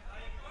far.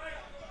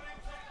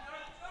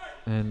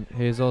 And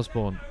here's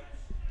Osborne.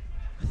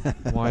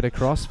 Wide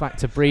across, back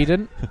to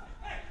Breeden.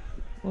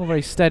 All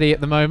very steady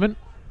at the moment.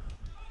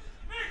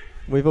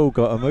 We've all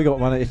got them. We've got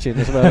one at Hitchin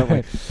as well,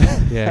 haven't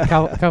we? Yeah,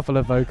 a couple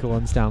of vocal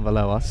ones down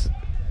below us.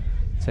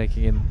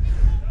 Taking in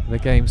the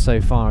game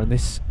so far in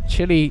this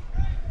chilly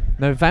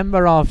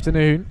November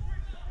afternoon.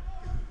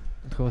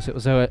 Of course, it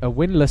was a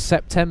winless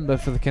September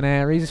for the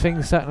Canaries.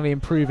 Things certainly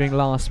improving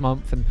last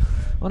month and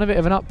on a bit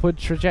of an upward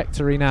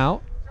trajectory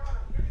now.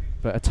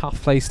 But a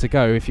tough place to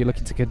go if you're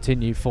looking to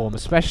continue form,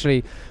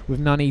 especially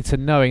with Nuneaton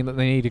knowing that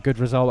they need a good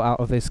result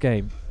out of this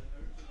game.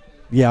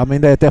 Yeah, I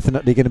mean, they're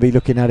definitely going to be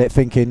looking at it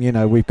thinking, you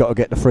know, we've got to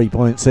get the 3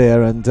 points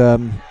here. And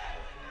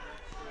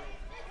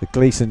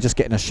Gleeson just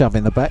getting a shove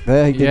in the back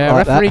there. He didn't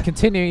like referee that.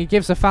 continuing. He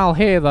gives a foul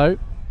here, though,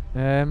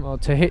 or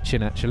to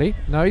Hitchin, actually.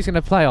 No, he's going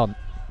to play on.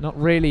 Not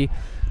really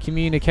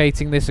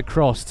communicating this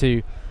across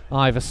to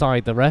either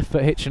side, the ref,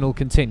 but Hitchin will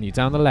continue.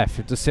 Down the left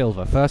with De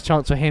Silva. First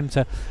chance for him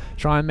to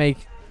try and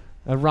make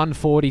a run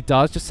forward. He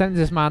does, just sends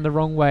his man the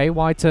wrong way,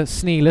 wide to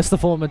Sneelis, the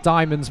former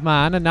Diamonds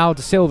man, and now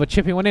De Silva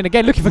chipping one in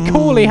again, looking for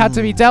Cooley, had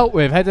to be dealt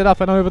with, headed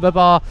up and over the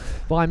bar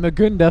by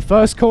Magunda.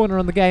 First corner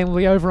on the game will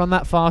be over on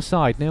that far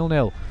side,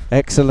 0-0.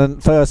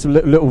 Excellent first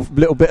little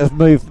bit of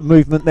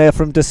movement there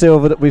from De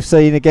Silva that we've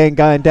seen again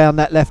going down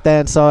that left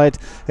hand side.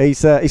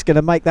 He's going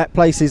to make that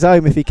place his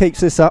home if he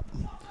keeps this up.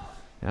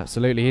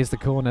 Absolutely. Here's the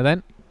corner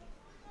then.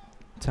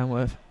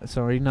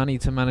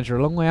 Nuneaton manager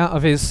a long way out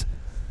of his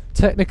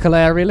technical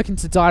area, looking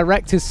to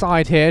direct his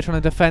side here, trying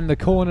to defend the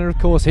corner. Of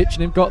course,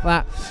 Hitchin have got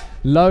that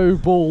low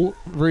ball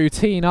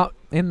routine up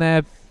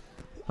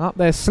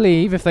their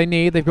sleeve if they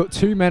need. They've got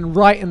two men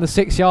right in the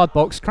 6-yard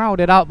box,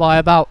 crowded out by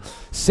about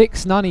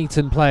 6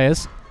 Nuneaton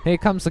players. Here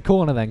comes the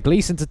corner then.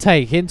 Gleeson to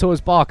take in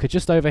towards Barker,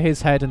 just over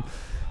his head, and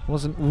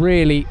wasn't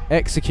really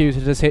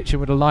executed as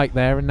Hitchin would have liked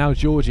there. And now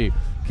Georgie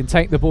can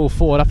take the ball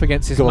forward up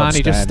against his man.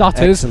 He just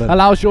stutters,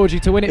 allows Georgie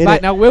to win it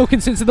back. Now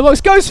Wilkinson's in the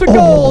box, goes for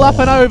goal, up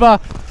and over.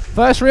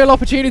 First real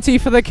opportunity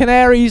for the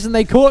Canaries, and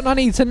they caught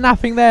Nuneaton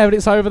napping there, but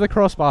it's over the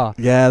crossbar.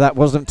 Yeah, that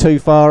wasn't too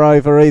far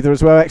over either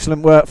as well.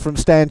 Excellent work from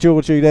Stan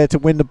Georgiou there to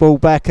win the ball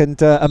back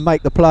and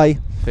make the play.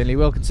 Finley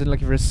Wilkinson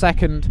looking for his his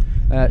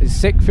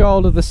 6th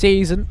goal of the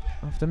season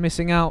after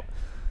missing out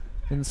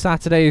in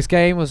Saturday's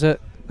game. Was a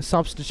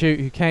substitute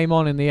who came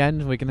on in the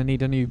end. We're going to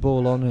need a new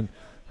ball on,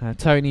 and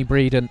Tony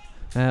Breeden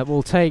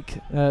will take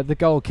the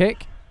goal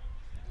kick.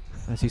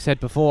 As you said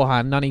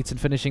beforehand, Nuneaton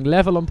finishing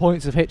level on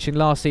points of Hitchin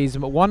last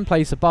season, but one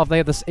place above. They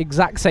had the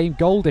exact same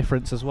goal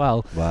difference as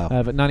well. Wow.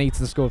 But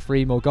Nuneaton scored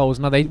 3 more goals.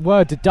 Now, they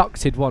were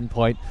deducted 1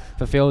 point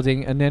for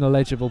fielding an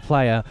ineligible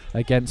player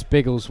against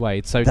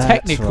Biggleswade. So that's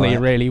technically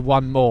really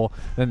 1 more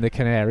than the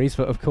Canaries.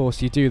 But, of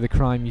course, you do the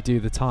crime, you do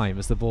the time,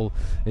 as the ball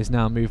is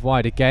now moved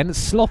wide again.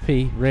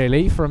 Sloppy,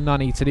 really, from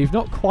Nuneaton, who've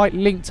not quite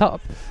linked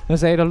up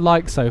as they'd have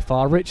liked so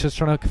far. Richards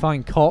trying to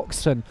find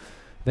Cox, and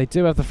they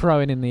do have the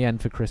throw-in in the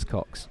end for Chris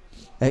Cox.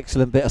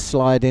 Excellent bit of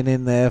sliding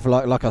in there, for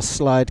like a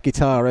slide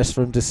guitarist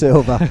from De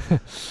Silva.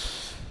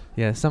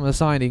 Yeah, some of the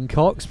signing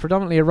Cox,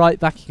 predominantly a right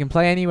back. He can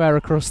play anywhere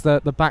across the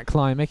back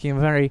line, making a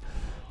very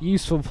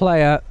useful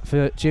player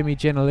for Jimmy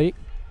Ginnerly.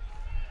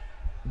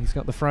 He's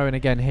got the throw in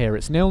again here.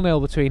 It's 0-0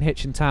 between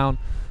Hitchin Town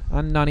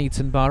and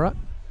Nuneaton Borough.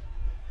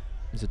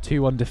 There's a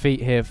 2-1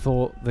 defeat here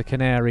for the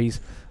Canaries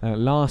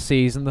last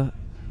season,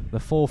 the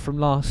 4th from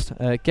last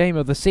game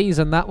of the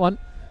season, that one.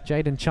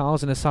 Jaden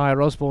Charles and Isaiah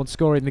Osborne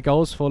scoring the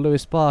goals for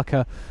Lewis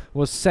Barker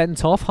was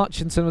sent off.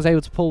 Hutchinson was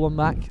able to pull one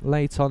back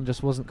late on,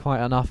 just wasn't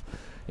quite enough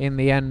in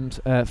the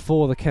end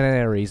for the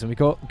Canaries. And we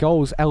got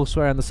goals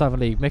elsewhere in the Southern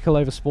League.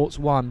 Mickle Sports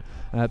 1,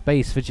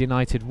 Baseford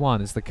United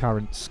 1 is the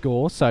current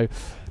score. So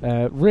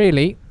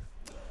really,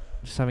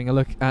 just having a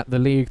look at the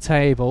league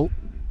table.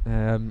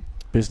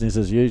 Business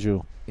as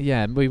usual.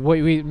 Yeah,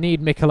 we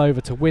need Mickle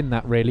to win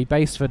that really.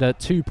 Baseford are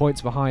 2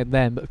 points behind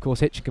them, but of course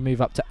Hitchin can move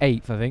up to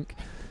 8th, I think.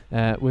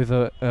 With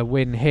a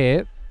win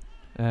here,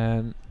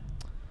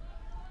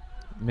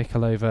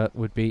 Mikalova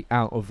would be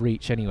out of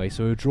reach anyway,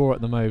 so a draw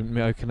at the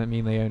moment can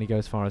mean they only go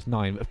as far as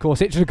 9. But of course,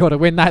 Hitchin have got to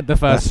win that in the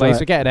first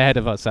place. We're getting ahead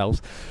of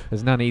ourselves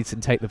as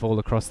Nuneaton take the ball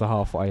across the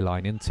halfway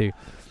line into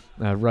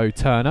Roe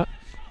Turner.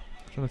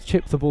 Trying to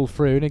chip the ball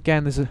through, and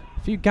again there's a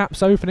few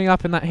gaps opening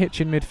up in that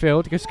Hitchin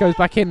midfield. Just goes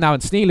back in now,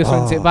 and Sneeless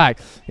wins it back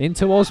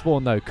into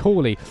Osborne though.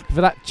 Cooley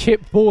for that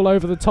chip ball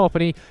over the top,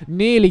 and he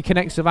nearly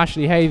connects with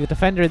Ashley Hay. The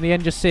defender in the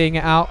end just seeing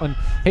it out, and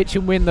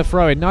Hitchin win the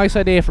throw in. Nice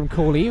idea from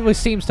Cooley. He always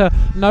seems to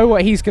know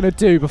what he's going to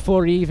do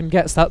before he even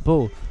gets that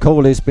ball.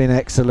 Cooley's been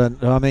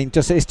excellent. I mean,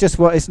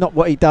 it's not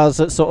what he does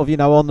that's sort of,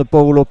 on the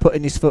ball or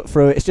putting his foot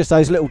through it. It's just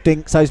those little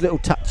dinks, those little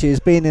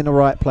touches, being in the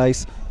right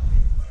place.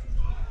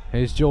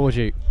 Here's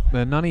Georgiou.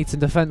 The Nuneaton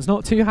defence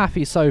not too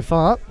happy so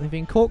far. They've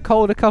been caught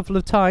cold a couple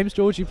of times.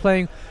 Georgiou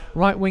playing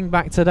right wing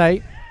back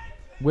today.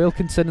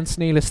 Wilkinson and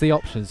Sneeless the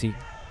options. He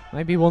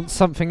maybe wants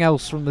something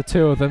else from the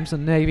two of them,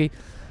 and maybe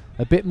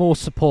a bit more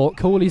support.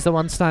 Cooley's the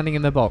one standing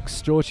in the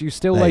box. Georgiou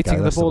still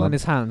waiting the ball in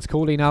his hands.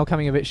 Cooley now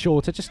coming a bit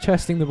shorter, just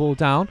chesting the ball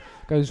down.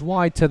 Goes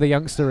wide to the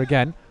youngster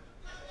again.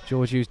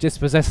 Georgiou's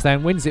dispossessed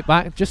then, wins it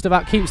back, just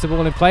about keeps the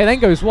ball in play, then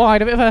goes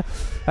wide. A bit of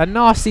a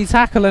nasty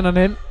tackling on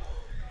him,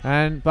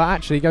 but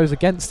actually goes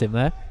against him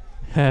there.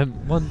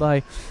 Won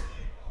by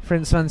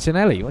Prince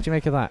Mancinelli. What do you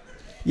make of that?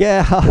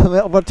 Yeah,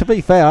 well, to be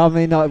fair, I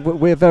mean,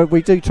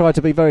 we do try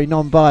to be very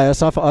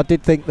non-biased. I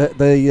did think that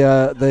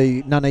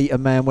the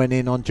Nuneaton man went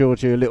in on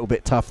Georgiou a little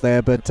bit tough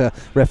there, but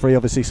referee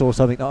obviously saw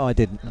something that I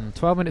didn't.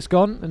 12 minutes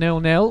gone,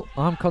 0-0.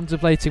 I'm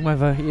contemplating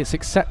whether it's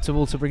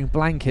acceptable to bring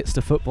blankets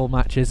to football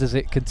matches as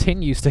it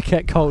continues to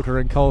get colder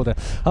and colder.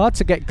 Hard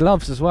to get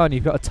gloves as well, and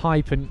you've got to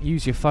type and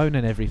use your phone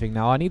and everything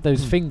now. I need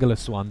those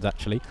fingerless ones,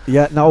 actually.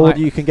 Yeah, no, or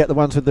you can get the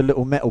ones with the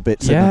little metal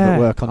bits in them that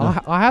work on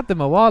them. I had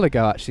them a while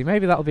ago, actually.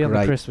 Maybe that'll be on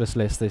the Christmas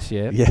list this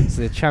year. Yes.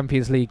 The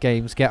Champions League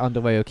games get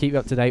underway. We'll keep you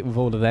up to date with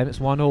all of them. It's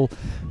 1-1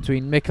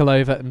 between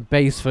Micklehove and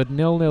Basford.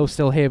 0-0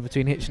 still here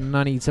between Hitchin and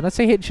Nuneaton. I'd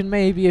say Hitchin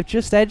maybe have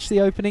just edged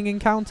the opening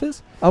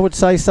encounters. I would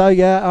say so,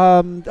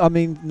 yeah. I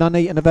mean,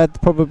 Nuneaton have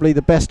had probably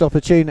the best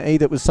opportunity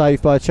that was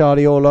saved by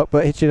Charlie Orlock,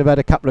 but Hitchin have had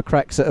a couple of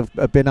cracks that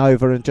have been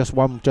over and just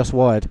one just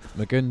wide.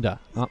 Magunda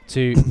up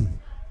to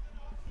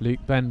Luke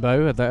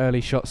Benbow at the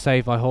early shot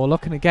saved by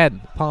Horlock, and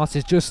again pass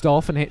is just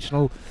off, and Hitchin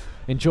will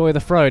enjoy the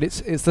throw. It's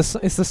the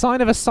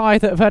sign of a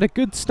side that have had a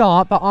good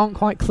start but aren't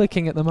quite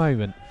clicking at the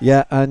moment.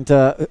 Yeah, and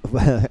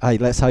hey,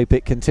 let's hope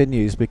it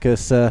continues,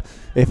 because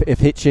if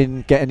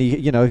Hitchin get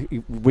any,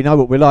 we know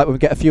what we're like when we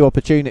get a few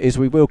opportunities,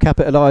 we will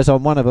capitalise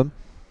on one of them.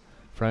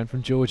 Thrown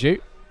from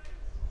Georgiou.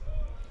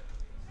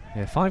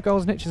 Yeah, 5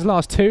 goals in Hitchin's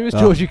last 2 as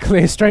Georgiou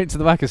clears straight to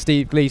the back of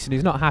Steve Gleeson,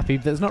 who's not happy.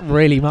 There's not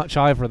really much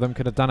either of them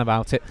could have done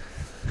about it,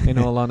 in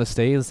all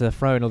honesty, as the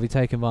throw-in will be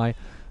taken by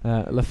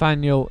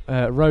Nathaniel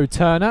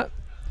Rowe-Turner.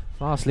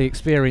 Vastly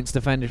experienced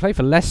defender. Played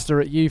for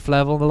Leicester at youth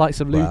level, the likes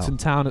of Luton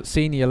Town at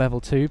senior level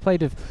too.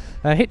 Played with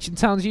Hitchin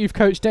Town's youth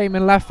coach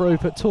Damon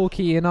Lathrope at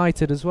Torquay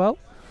United as well.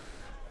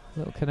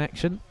 Little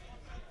connection.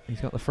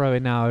 He's got the throw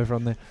in now over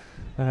on the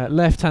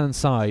left-hand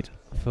side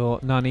for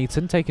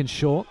Nuneaton. Taken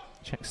short.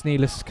 Check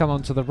Sneeless come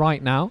on to the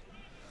right now.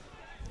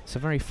 It's a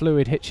very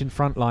fluid Hitchin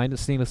front line, and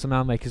Sneeless will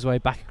now make his way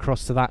back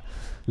across to that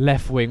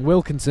left wing.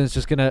 Wilkinson's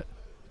just going to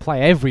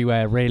play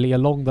everywhere really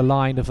along the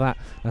line of that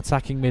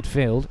attacking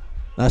midfield.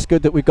 That's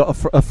good that we've got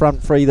a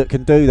front three that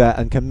can do that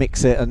and can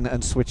mix it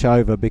and switch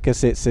over,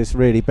 because it's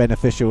really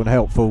beneficial and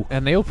helpful.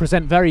 And they all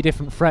present very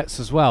different threats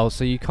as well,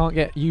 so you can't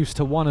get used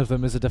to one of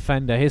them as a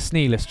defender. Here's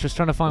Sneeless just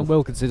trying to find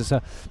Wilkinson. It's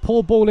a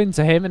poor ball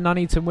into him, and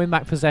Nuneaton win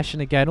back possession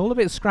again. All a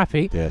bit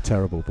scrappy. Yeah,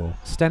 terrible ball.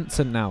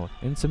 Stenson now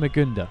into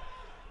Magunda.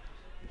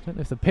 I don't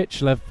know if the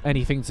pitch will have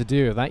anything to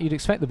do with that. You'd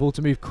expect the ball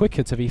to move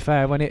quicker, to be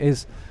fair, when it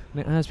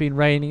has been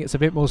raining. It's a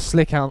bit more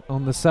slick out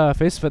on the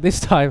surface, but this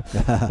time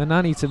the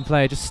Nuneaton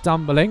player just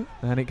stumbling,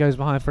 and it goes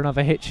behind for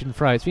another Hitchin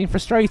throw. It's been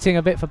frustrating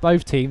a bit for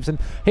both teams, and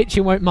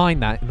Hitchin won't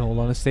mind that, in all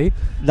honesty.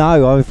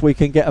 No, if we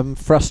can get them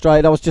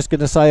frustrated. I was just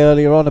going to say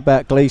earlier on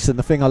about Gleeson,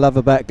 the thing I love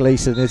about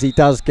Gleeson is he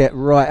does get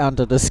right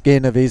under the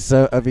skin of his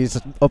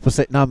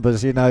opposite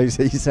numbers.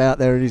 He's out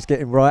there and he's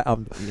getting right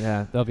under.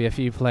 Yeah, there'll be a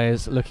few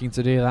players looking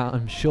to do that,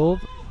 I'm sure,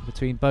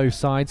 between both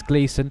sides.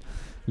 Gleeson,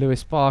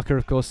 Lewis Barker,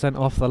 of course, sent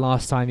off the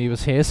last time he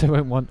was here, so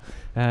won't want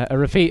a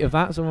repeat of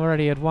that. So we've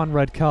already had 1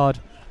 red card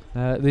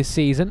this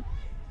season.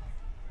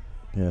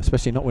 Yeah,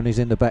 especially not when he's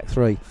in the back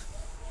 3.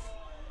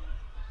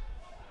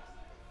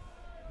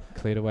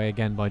 Cleared away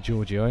again by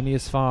Georgiou, only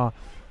as far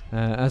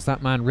as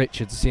that man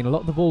Richards. Seen a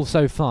lot of the ball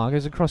so far.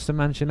 Goes across to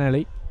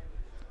Mancinelli.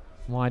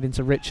 Wide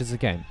into Richards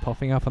again,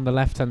 popping up on the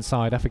left-hand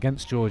side up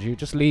against Georgiou.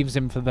 Just leaves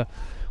him for the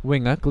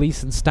winger.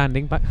 Gleeson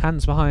standing back,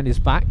 hands behind his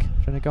back,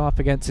 trying to go up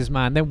against his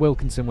man. Then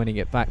Wilkinson winning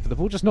it back, but the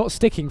ball just not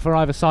sticking for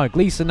either side.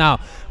 Gleeson now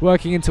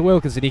working into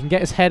Wilkinson. He can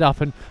get his head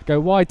up and go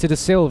wide to De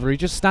Silva. He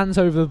just stands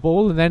over the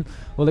ball and then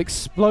will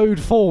explode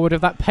forward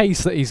of that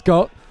pace that he's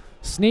got.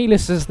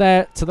 Sneeless is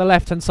there to the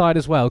left-hand side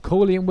as well.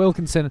 Cooley and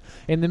Wilkinson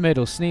in the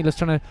middle. Sneeless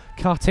trying to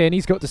cut in.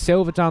 He's got De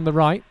Silva down the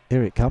right.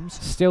 Here it comes.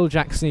 Still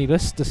Jack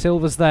Sneeless. De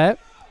Silva's there.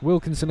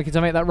 Wilkinson looking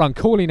to make that run.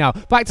 Cooley now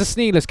back to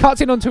Sneeless,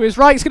 cuts in onto his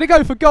right. He's going to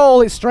go for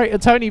goal. It's straight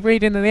at Tony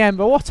Breeden in the end,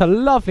 but what a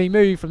lovely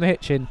move from the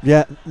Hitchin.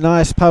 Yeah,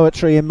 nice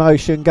poetry in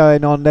motion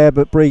going on there,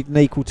 but Breeden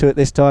equal to it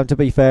this time. To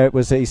be fair,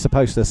 he's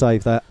supposed to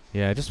save that.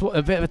 Yeah, just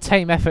a bit of a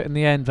tame effort in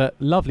the end, but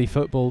lovely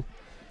football.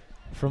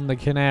 from the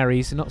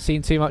Canaries. Not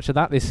seen too much of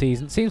that this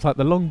season. Seems like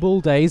the long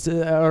ball days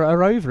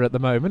are over at the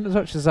moment, as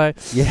much as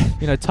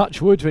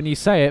touch wood when you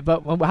say it.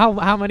 But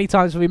how many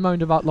times have we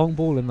moaned about long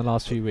ball in the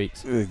last few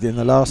weeks? In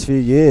the last few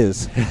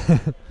years.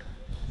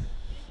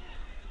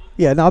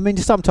 Yeah, no, I mean,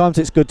 sometimes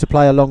it's good to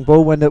play a long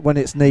ball when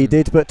it's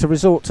needed, but to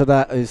resort to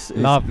that is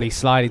lovely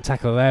sliding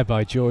tackle there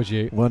by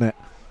Georgiou. Wasn't it?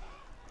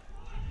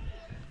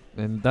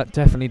 And that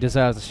definitely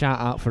deserves a shout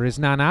out for his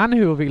Nanan,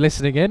 who will be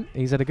listening in.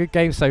 He's had a good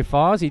game so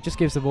far as he just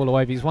gives the ball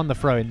away. He's won the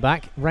throw-in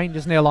back.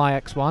 Rangers 0,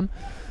 Ajax 1.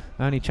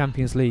 Only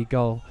Champions League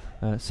goal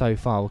so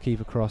far. We'll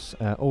keep across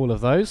all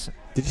of those.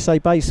 Did you say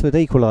Baseford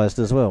equalised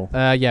as well?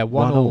 Yeah,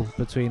 1-1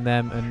 between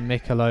them and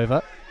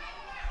Mikolova.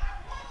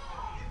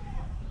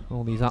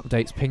 All these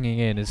updates pinging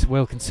in as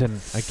Wilkinson.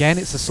 Again,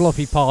 it's a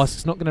sloppy pass.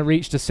 It's not going to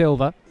reach to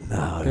Silva.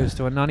 No. Goes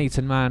to a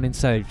Nuneaton man in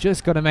save.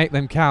 Just got to make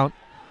them count.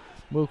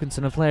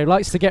 Wilkinson, a player who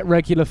likes to get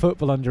regular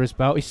football under his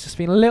belt. He's just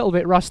been a little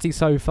bit rusty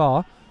so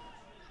far.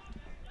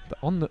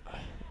 But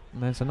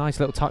there's a nice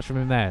little touch from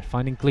him there,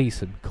 finding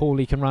Gleeson.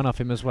 Corley can run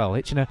off him as well.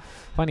 Hitchin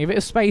finding a bit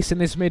of space in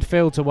this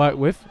midfield to work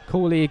with.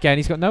 Corley again,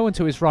 he's got no one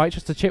to his right,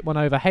 just to chip one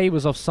over. Hay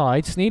was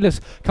offside. Sneeless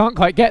can't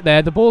quite get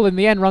there. The ball in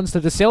the end runs to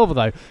De Silva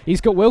though.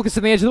 He's got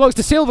Wilkinson on the edge of the box.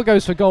 De Silva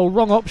goes for goal.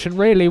 Wrong option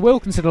really.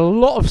 Wilkinson had a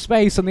lot of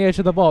space on the edge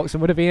of the box and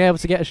would have been able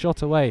to get a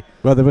shot away.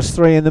 Well, there was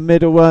 3 in the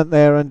middle, weren't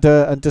there? And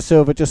De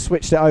Silva just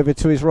switched it over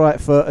to his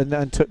right foot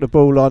and took the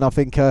ball on. I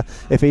think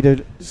if he'd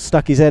have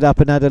stuck his head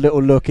up and had a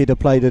little look, he'd have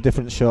played a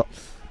different shot.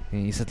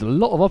 He's had a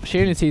lot of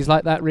opportunities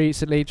like that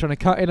recently, trying to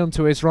cut in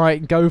onto his right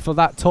and go for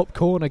that top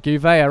corner,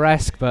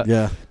 Gouveia-esque, but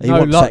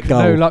no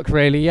luck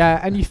really. Yeah,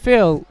 and you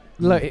feel,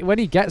 look, when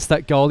he gets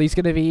that goal, he's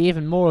going to be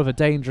even more of a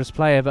dangerous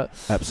player. But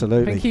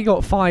absolutely, I think he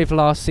got 5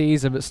 last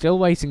season, but still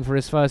waiting for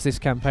his first this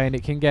campaign.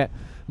 It can get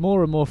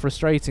more and more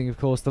frustrating, of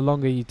course, the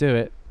longer you do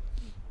it.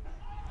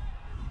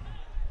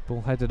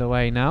 Ball headed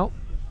away now,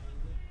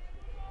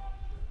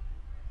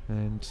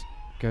 and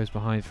goes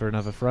behind for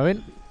another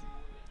throw-in.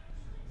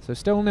 So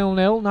still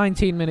 0-0,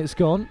 19 minutes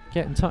gone.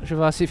 Get in touch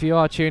with us if you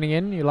are tuning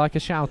in. You like a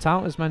shout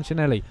out as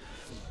Mancinelli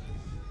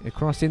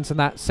across into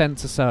that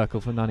centre circle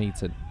for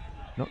Nuneaton.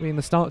 Not being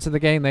the start to the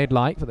game they'd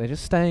like, but they're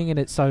just staying in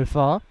it so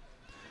far.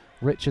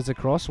 Richards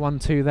across,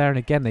 1-2 there, and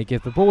again they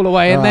give the ball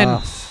away, and then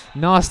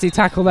nasty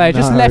tackle there.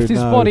 Just left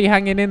his body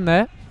hanging in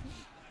there.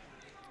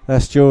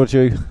 That's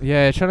Georgiou.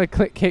 Yeah, trying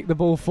to kick the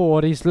ball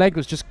forward. His leg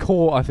was just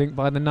caught, I think,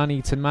 by the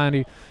Nuneaton man,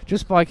 who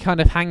just by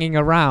kind of hanging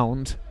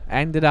around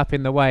ended up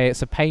in the way.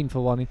 It's a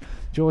painful one.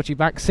 Georgie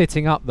back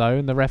sitting up though,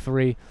 and the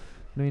referee,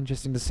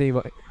 interesting to see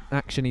what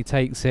action he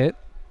takes here.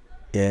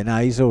 Yeah, no,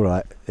 he's all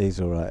right.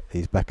 He's all right.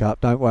 He's back up.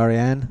 Don't worry,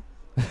 Anne.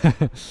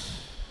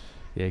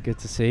 Yeah, good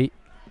to see.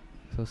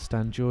 So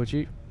Stan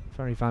Georgiou,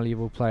 very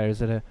valuable player.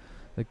 He's had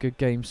a good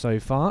game so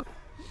far.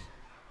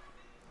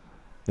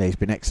 Yeah, he's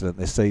been excellent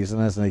this season,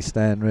 hasn't he,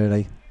 Stan,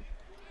 really?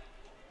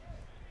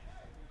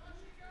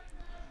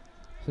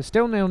 So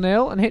still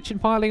 0-0, and Hitchin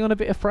piling on a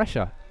bit of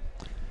pressure.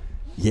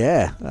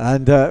 Yeah,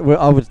 and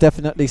I would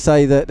definitely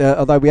say that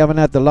although we haven't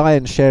had the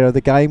lion's share of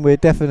the game, we've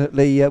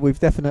definitely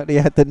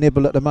had the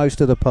nibble at the most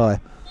of the pie.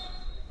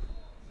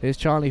 Here's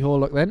Charlie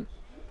Horlock then.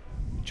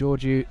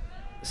 Georgiou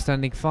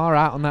standing far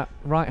out on that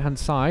right-hand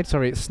side.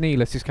 Sorry, it's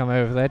Sneeless who's come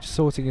over there, just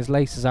sorting his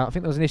laces out. I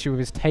think there was an issue with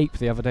his tape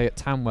the other day at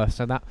Tamworth,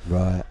 so that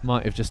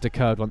might have just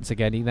occurred once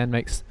again. He then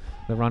makes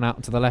the run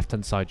out to the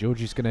left-hand side.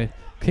 Georgiou's going to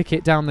kick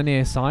it down the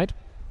near side.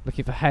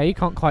 Looking for Hay,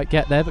 can't quite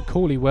get there, but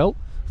Corley will.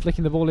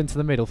 Flicking the ball into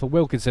the middle for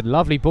Wilkinson.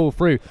 Lovely ball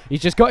through.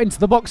 He's just got into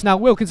the box now.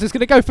 Wilkinson's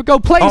going to go for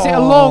goal. Plays it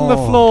along the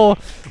floor.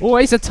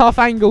 Always a tough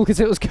angle because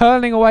it was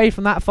curling away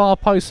from that far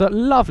post. So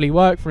lovely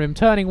work for him,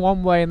 turning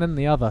one way and then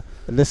the other.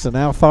 Listen,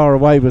 how far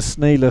away was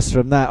Sneeless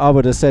from that? I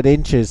would have said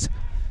inches.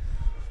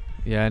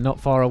 Yeah, not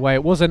far away.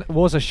 It was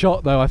a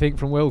shot though, I think,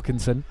 from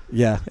Wilkinson.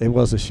 Yeah, it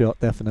was a shot,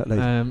 definitely.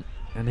 And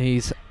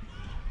he's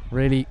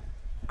really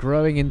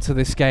growing into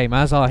this game,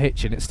 as are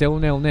Hitchin. It's still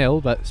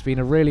 0-0, but it's been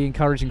a really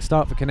encouraging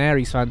start for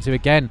Canaries fans, who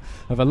again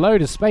have a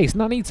load of space.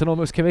 Nuneaton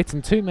almost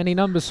committing too many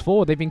numbers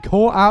forward. They've been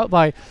caught out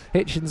by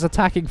Hitchin's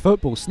attacking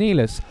football.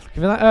 Sneeless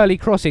giving that early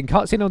crossing,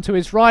 cuts in onto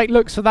his right,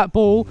 looks for that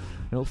ball.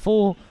 It'll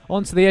fall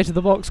onto the edge of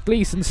the box.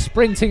 Gleeson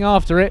sprinting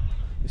after it.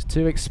 There's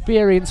 2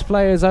 experienced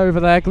players over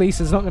there.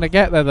 Gleeson's not going to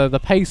get there though. The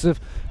pace of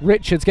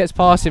Richards gets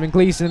past him, and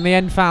Gleeson in the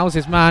end fouls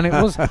his man. It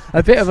was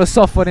a bit of a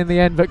soft one in the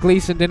end, but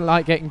Gleeson didn't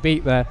like getting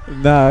beat there.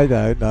 No,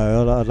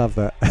 I love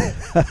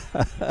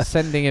that.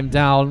 Sending him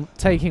down,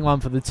 taking one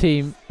for the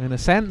team in a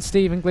sense,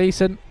 Stephen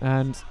Gleeson,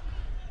 and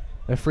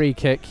a free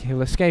kick.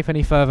 He'll escape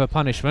any further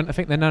punishment. I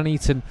think the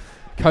Nuneaton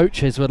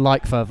coaches would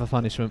like further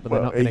punishment, but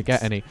they're not going to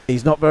get any.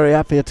 He's not very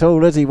happy at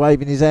all, is he?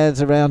 Waving his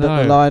hands around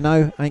at the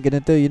lino. Ain't going to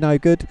do you no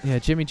good. Yeah,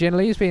 Jimmy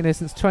Ginley's been here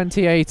since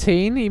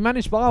 2018. He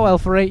managed Barwell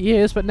for 8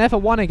 years, but never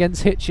won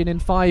against Hitchin in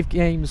 5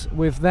 games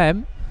with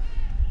them.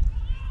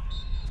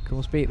 Of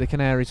course, beat the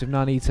Canaries of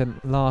Nuneaton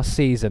last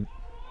season.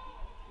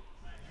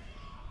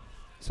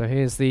 So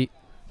here's the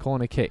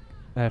corner kick,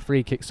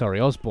 free kick,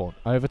 Osborne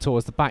over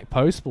towards the back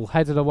post. Ball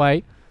headed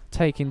away,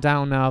 taken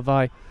down now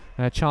by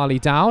Charlie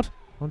Dowd.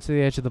 onto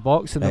the edge of the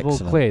box, and the ball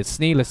Excellent. clears.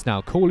 Sneeless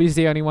now. Cooley's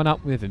the only one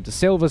up with him. De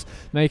Silva's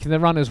making the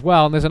run as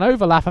well, and there's an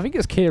overlap. I think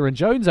it's Kieran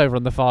Jones over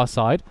on the far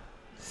side.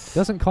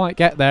 Doesn't quite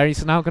get there.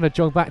 He's now going to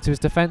jog back to his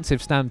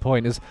defensive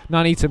standpoint as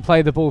Nuneaton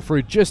play the ball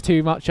through just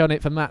too much on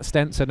it for Matt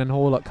Stenson, and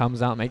Horlock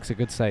comes out, makes a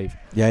good save.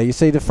 Yeah, you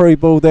see the through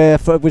ball there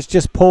was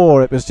just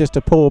poor. It was just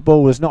a poor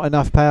ball. There's not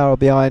enough power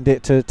behind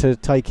it to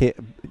take it,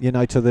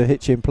 to the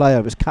Hitchin player.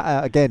 It was cut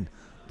out again.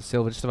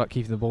 Silva just about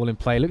keeping the ball in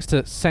play. Looks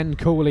to send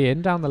Cooley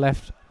in down the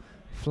left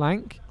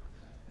flank,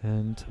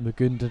 and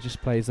Magunda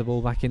just plays the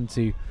ball back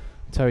into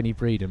Tony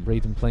Breeden.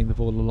 Breeden playing the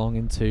ball along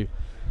into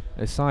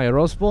Isaiah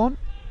Osborne.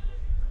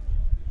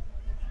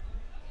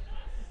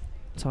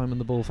 Time on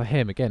the ball for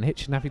him. Again,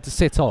 Hitchin having to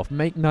sit off,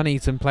 make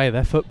Nuneaton play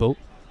their football.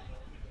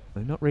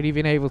 They've not really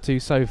been able to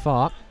so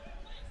far.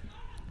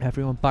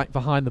 Everyone back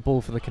behind the ball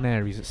for the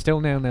Canaries. It's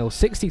still 0-0.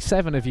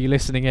 67 of you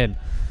listening in,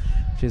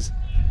 which is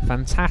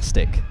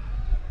fantastic.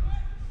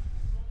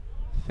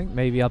 I think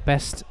maybe our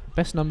best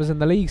numbers in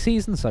the league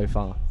season so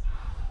far.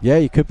 Yeah,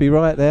 you could be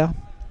right there.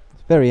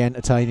 Very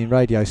entertaining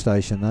radio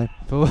station, though.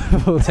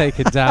 Ball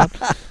taken down.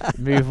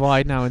 Move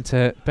wide now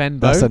into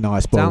Benbow. That's a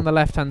nice ball. Down the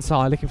left-hand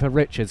side, looking for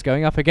Richards.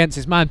 Going up against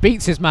his man.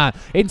 Beats his man.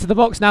 Into the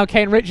box now,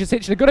 Kane Richards.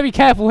 Hitchin, got to be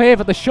careful here,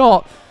 but the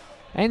shot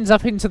ends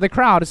up into the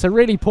crowd. It's a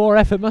really poor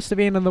effort. Must have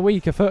been on the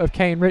weaker foot of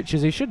Kane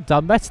Richards. He should have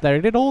done better there.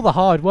 He did all the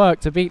hard work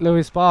to beat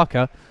Lewis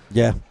Barker.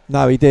 Yeah,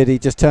 no, he did. He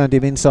just turned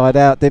him inside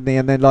out, didn't he?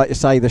 And then, like you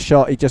say, the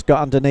shot, he just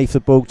got underneath the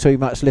ball too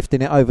much,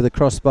 lifting it over the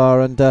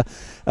crossbar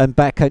and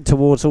back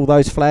towards all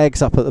those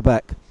flags up at the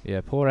back. Yeah,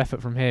 poor effort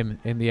from him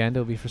in the end.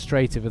 He'll be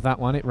frustrated with that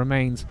one. It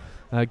remains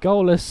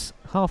goalless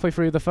halfway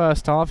through the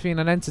first half. Been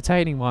an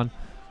entertaining one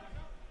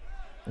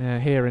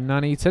here in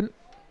Nuneaton.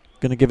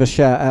 Going to give a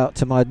shout out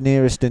to my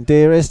nearest and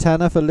dearest,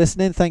 Hannah, for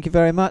listening. Thank you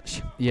very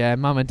much. Yeah,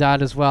 Mum and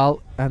Dad as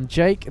well. And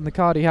Jake in the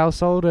Cardi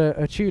household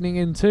are tuning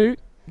in too.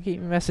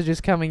 Keep your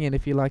messages coming in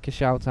if you like a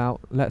shout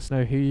out. Let us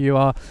know who you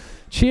are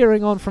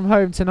cheering on from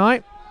home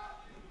tonight.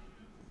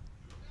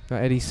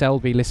 Got Eddie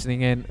Selby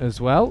listening in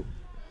as well.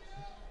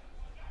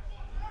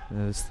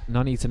 As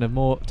Nuneaton have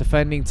more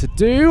defending to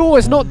do. Oh,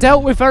 it's not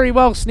dealt with very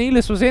well.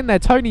 Sneeless was in there.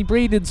 Tony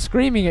Breeden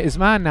screaming at his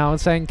man now and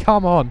saying,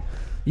 come on.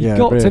 You've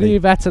got to do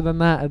better than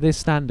that at this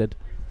standard.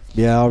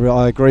 Yeah,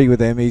 I agree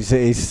with him. He's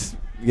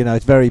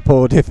it's very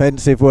poor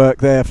defensive work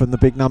there from the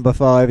big number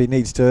 5. He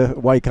needs to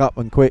wake up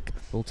and quick.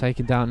 Ball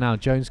taken down now.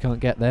 Jones can't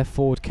get there.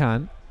 Ford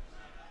can.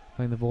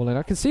 Playing the ball in.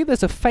 I can see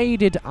there's a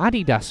faded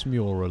Adidas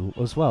mural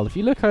as well. If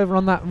you look over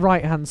on that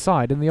right-hand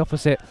side in the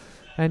opposite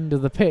end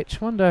of the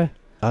pitch, wonder...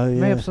 Oh,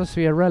 yeah. May have supposed to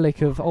be a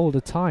relic of older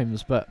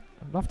times, but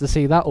I'd love to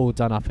see that all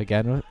done up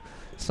again. A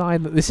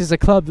sign that this is a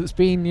club that's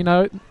been,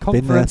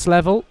 conference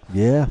level.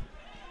 Yeah.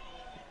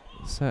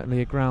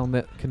 Certainly a ground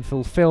that can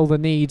fulfil the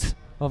needs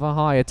of a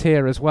higher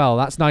tier as well.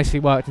 That's nicely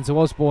worked into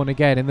Osborne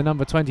again in the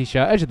number 20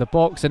 shirt, edge of the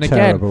box, and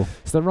Terrible. Again,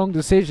 it's the wrong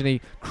decision.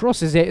 He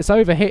crosses it, it's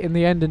overhit in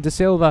the end, and De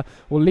Silva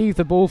will leave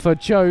the ball for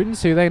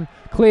Jones, who then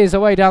clears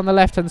away down the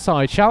left-hand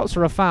side. Shouts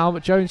for a foul,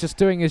 but Jones just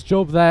doing his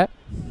job there.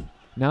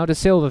 Now De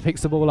Silva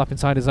picks the ball up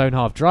inside his own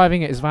half,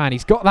 driving at his van.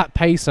 He's got that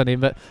pace on him,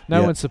 but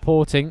no one's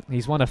supporting.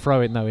 He's won a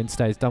throw-in, though,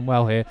 instead. He's done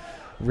well here.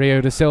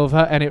 Rio De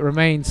Silva, and it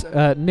remains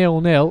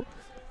 0-0.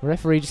 The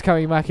referee just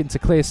coming back in to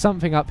clear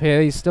something up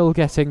here. He's still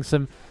getting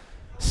some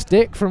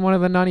stick from one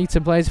of the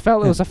Nuneaton players.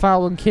 Felt there was a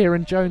foul and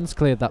Kieran Jones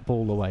cleared that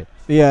ball away.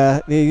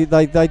 Yeah,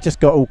 they just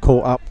got all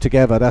caught up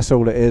together. That's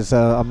all it is.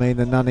 The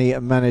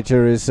Nuneaton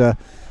manager is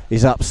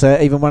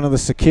upset. Even one of the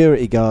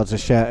security guards are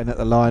shouting at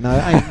the line.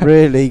 Ain't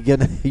really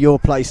your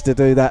place to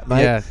do that,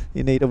 mate. Yeah.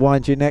 You need to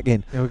wind your neck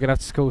in. Yeah, we're going to have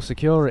to call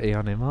security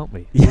on him, aren't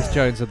we? Here's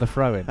Jones at the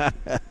throw-in.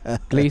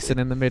 Gleeson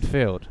in the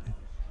midfield.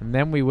 And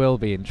then we will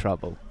be in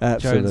trouble.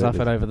 Absolutely. Jones up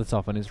and over the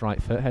top on his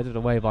right foot, headed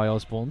away by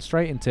Osborne,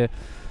 straight into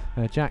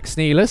Jack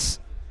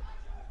Sneeless.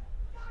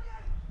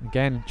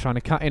 Again, trying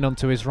to cut in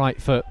onto his right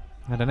foot.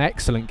 Had an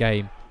excellent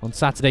game on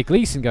Saturday.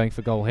 Gleeson going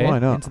for goal here. Why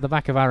not? Into the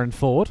back of Aaron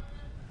Ford.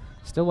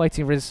 Still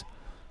waiting for his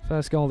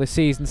first goal this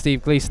season,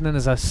 Steve Gleeson. Then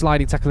there's a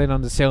sliding tackle in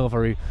on De Silva,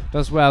 who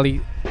does well. He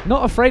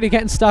not afraid of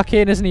getting stuck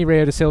in, isn't he,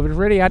 Rio De Silva?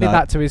 Really added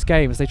that to his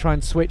game as they try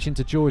and switch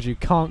into George, who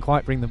can't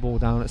quite bring the ball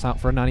down. It's out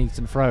for a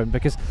Nuneaton throw-in,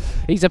 because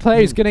he's a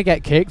player who's going to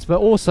get kicked, but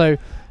also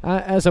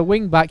as a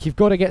wing-back, you've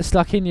got to get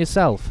stuck in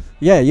yourself.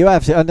 Yeah, you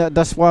have to, and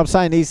that's why I'm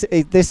saying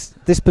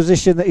this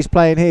position that he's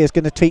playing here is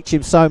going to teach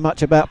him so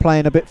much about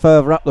playing a bit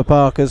further up the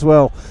park as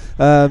well.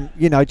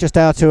 Just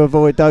how to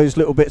avoid those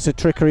little bits of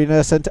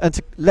trickeriness and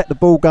to let the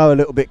ball go a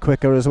little bit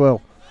quicker as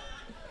well.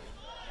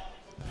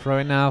 Throw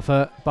in now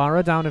for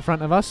Borough down in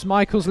front of us.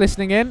 Michael's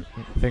listening in.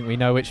 I think we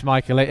know which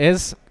Michael it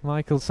is.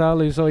 Michael Searle,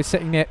 who's always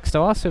sitting next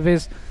to us with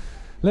his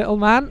little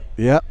man.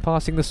 Yep.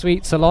 Passing the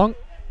sweets along.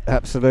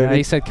 Absolutely.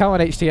 He said, come on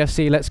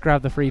HTFC, let's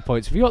grab the 3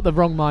 points. If you got the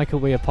wrong Michael,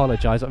 we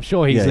apologise. I'm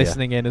sure he's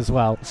listening in as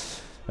well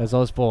as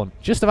Osborne.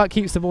 Just about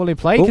keeps the ball in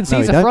play.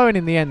 Concedes a throw-in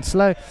in the end.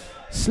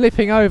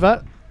 Slipping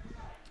over.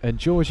 And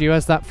Giorgio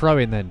has that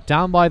throw-in then.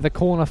 Down by the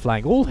corner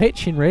flank. All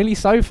Hitchin really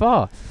so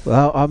far.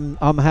 Well,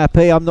 I'm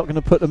happy. I'm not going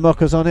to put the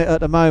mockers on it at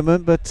the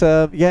moment. But,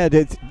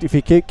 if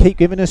you keep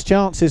giving us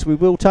chances, we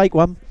will take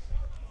one.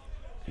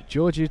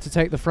 Georgiou to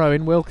take the throw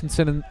in.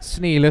 Wilkinson and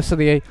Sneeless are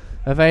the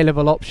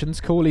available options.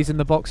 Cooley's in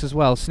the box as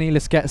well.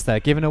 Sneeless gets there,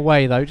 given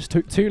away though, just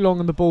took too long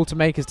on the ball to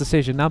make his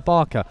decision. Now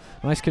Barker,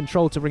 nice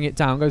control to bring it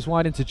down, goes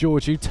wide into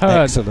Georgiou,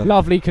 turns,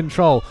 lovely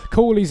control.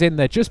 Cooley's in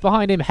there, just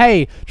behind him.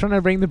 Hay trying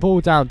to bring the ball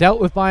down,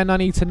 dealt with by a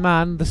Nuneaton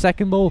man. The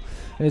second ball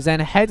is then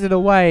headed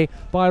away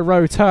by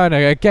Rowe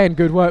Turner. Again,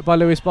 good work by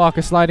Lewis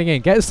Barker sliding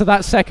in, gets to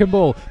that second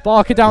ball.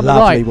 Barker down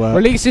Lovely the right, work.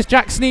 releases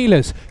Jack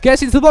Sneeless,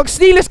 gets into the box.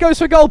 Sneeless goes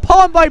for goal,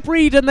 palmed by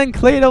Breed and then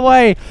cleared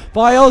away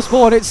by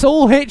Osborne. It's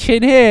all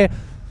Hitchin here,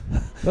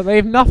 but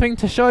they've nothing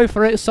to show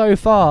for it so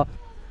far.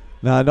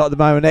 No, not at the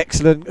moment.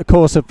 Excellent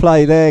course of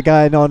play there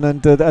going on,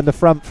 and the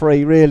front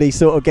three really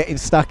sort of getting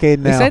stuck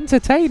in now. It's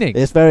entertaining.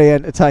 It's very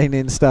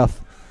entertaining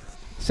stuff.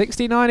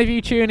 69 of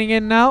you tuning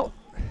in now.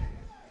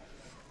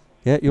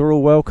 Yeah, you're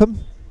all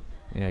welcome.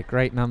 Yeah,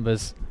 great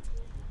numbers.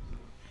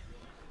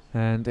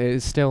 And it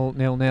is still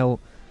 0-0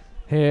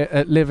 here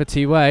at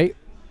Liberty Way.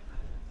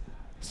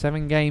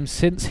 7 games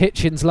since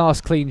Hitchin's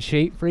last clean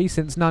sheet, 3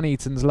 since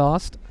Nuneaton's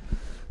last.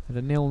 And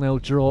a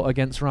 0-0 draw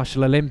against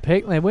Rushall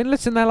Olympic. They're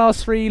winless in their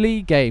last 3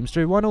 league games.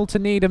 Drew 1-1 to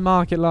Needham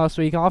Market last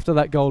week after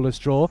that goalless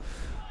draw.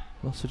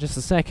 Also just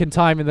the second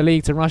time in the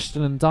league to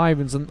Rushton and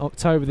Diamonds on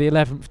October the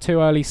 11th.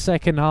 2 early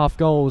second half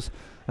goals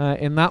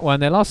in that one.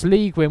 Their last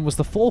league win was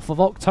the 4th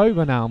of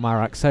October now,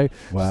 Marak. So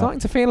starting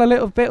to feel a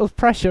little bit of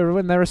pressure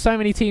when there are so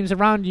many teams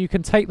around you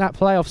can take that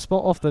playoff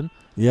spot off them.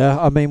 Yeah,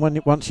 I mean,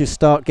 once you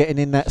start getting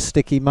in that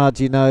sticky mud,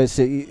 you know,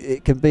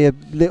 it can be a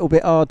little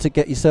bit hard to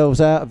get yourselves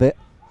out of it.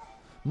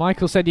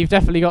 Michael said you've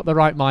definitely got the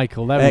right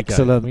Michael. There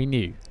Excellent. We go. We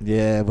knew.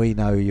 Yeah, we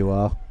know who you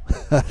are.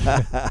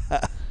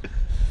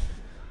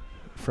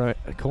 For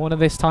a corner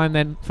this time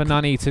then for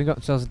Nuneaton. Got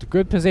themselves into a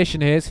good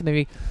position here. It's going to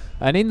be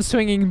an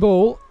in-swinging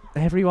ball.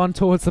 Everyone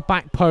towards the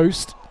back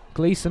post.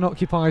 Gleeson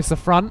occupies the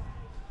front.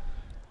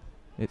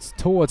 It's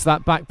towards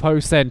that back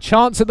post then.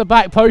 Chance at the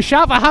back post.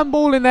 Shout for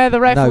handball in there. The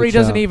referee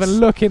doesn't even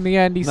look in the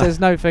end. He says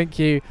no thank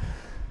you.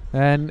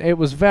 And it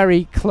was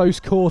very close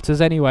quarters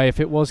anyway if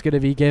it was going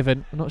to be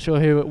given. I'm not sure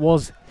who it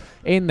was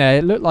in there.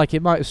 It looked like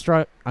it might have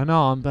struck an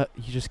arm, but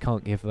you just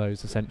can't give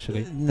those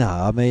essentially. No,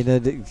 I mean,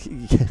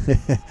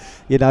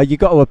 you know, you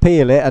got to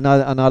appeal it, and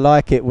I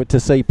like it to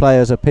see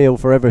players appeal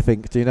for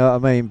everything. Do you know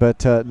what I mean?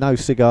 But no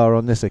cigar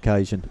on this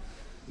occasion.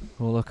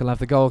 Well, look, I'll have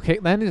the goal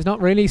kick then. He's not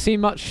really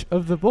seen much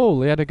of the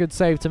ball. He had a good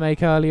save to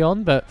make early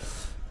on, but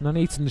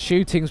Nuneaton's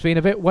shooting's been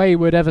a bit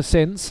wayward ever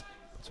since.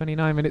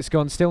 29 minutes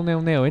gone, still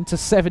 0-0. Into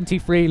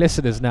 73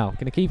 listeners now.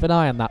 Going to keep an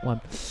eye on that one.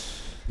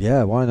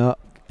 Yeah, why not?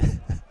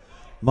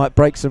 Might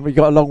break some. We've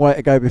got a long way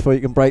to go before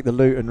you can break the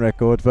Luton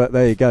record, but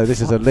there you go.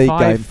 This is a league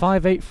game.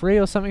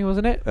 5-8-3 or something,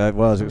 wasn't it? It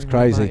was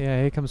crazy. Like,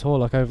 yeah, here comes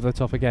Horlock over the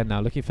top again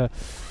now, looking for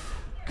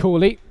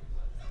Cooley.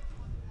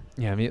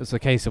 Yeah, I mean, it was a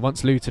case of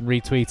once Luton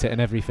retweet it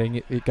and everything,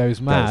 it goes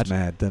mad. Goes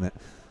mad, doesn't it?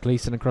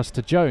 Gleeson across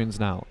to Jones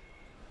now.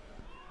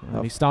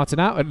 He's starting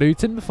out at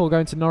Luton before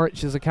going to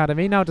Norwich's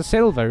academy. Now De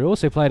Silva, who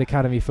also played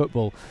academy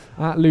football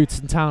at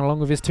Luton Town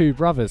along with his 2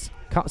 brothers.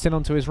 Cuts in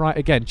onto his right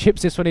again.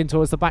 Chips this one in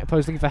towards the back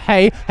post looking for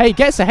Hay. Hay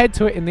gets ahead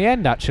to it in the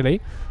end actually.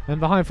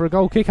 And behind for a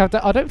goal kick. I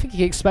don't think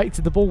he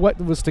expected the ball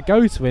was to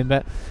go to him,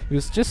 but he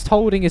was just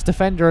holding his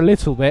defender a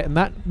little bit, and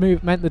that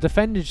move meant the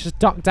defender just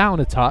ducked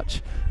down a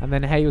touch, and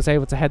then Hay was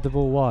able to head the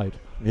ball wide.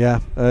 Yeah,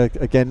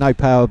 again, no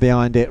power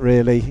behind it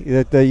really.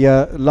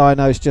 The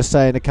Lino's just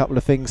saying a couple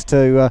of things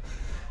to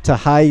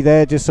Hay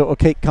there, just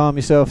sort of calm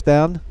yourself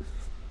down.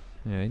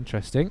 Yeah,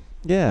 interesting.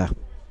 Yeah.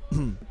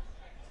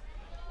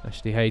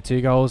 Ashley Hay,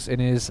 2 goals in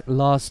his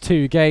last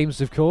 2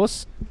 games, of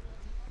course.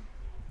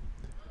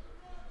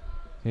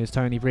 Here's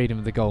Tony Breeden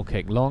with the goal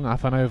kick. Long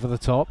up and over the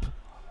top.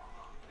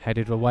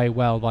 Headed away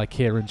well by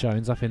Kieran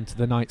Jones up into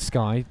the night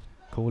sky.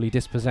 Cooley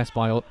dispossessed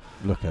by look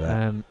at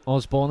that.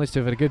 Osborne. These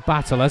two have had a good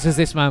battle, as is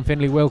this man,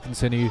 Finley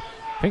Wilkinson, who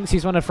thinks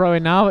he's won a throw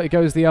in now. It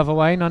goes the other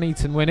way.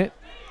 Nuneaton win it.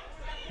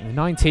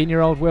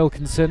 19-year-old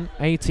Wilkinson,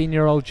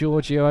 18-year-old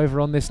Georgiou over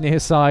on this near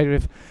side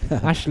with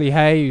Ashley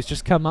Hay, who's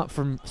just come up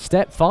from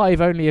step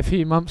 5 only a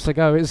few months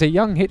ago. It's a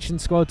young Hitchin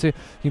squad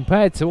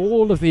compared to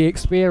all of the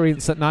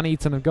experience that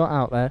Nuneaton have got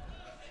out there.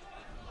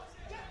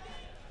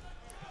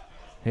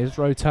 Here's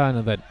Rowe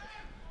Turner then.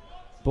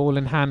 Ball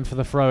in hand for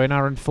the throw-in.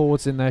 Aaron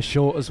Ford's in there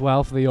short as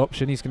well for the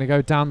option. He's going to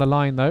go down the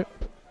line though.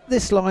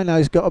 This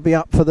lino's got to be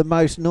up for the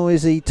most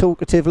noisy,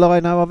 talkative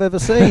lino I've ever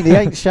seen. He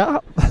ain't shut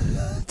up.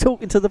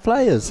 Talking to the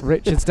players.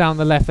 Richards down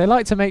the left. They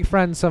like to make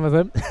friends, some of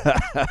them.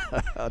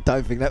 I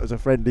don't think that was a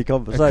friendly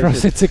conversation.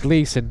 Across it to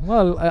Gleeson.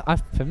 Well,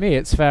 for me,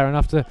 it's fair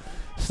enough to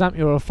stamp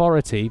your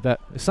authority, but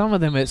some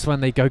of them, it's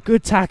when they go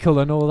good tackle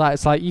and all that.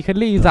 It's like you can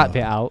leave that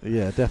bit out.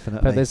 Yeah,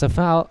 definitely. But there's a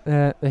foul.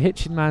 The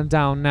Hitchin man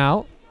down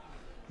now.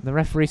 The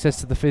referee says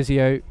to the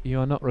physio, "You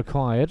are not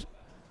required."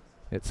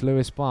 It's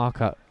Lewis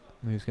Barker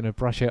who's going to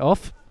brush it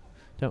off.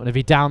 Don't want to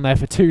be down there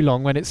for too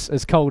long when it's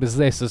as cold as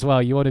this as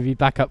well. You want to be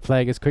back up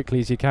playing as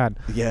quickly as you can.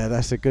 Yeah,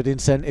 that's a good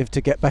incentive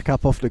to get back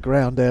up off the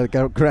ground there.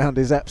 The ground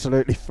is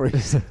absolutely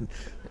freezing.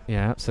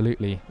 Yeah,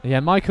 absolutely. Yeah,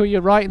 Michael,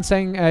 you're right in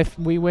saying if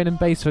we win and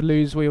Baseford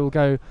lose, we will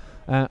go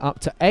up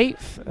to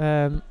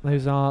 8th.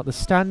 Those are the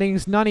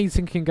standings.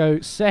 Nuneaton can go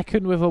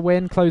second with a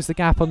win, close the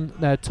gap on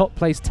top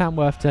place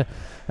Tamworth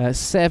to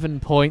 7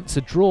 points.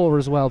 A draw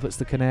as well puts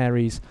the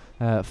Canaries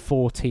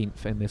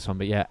 14th in this one,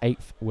 but yeah,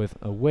 8th with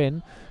a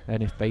win.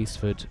 And if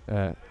Basford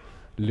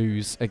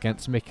lose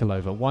against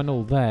Mickleover,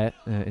 1-1 there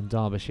in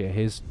Derbyshire.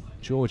 Here's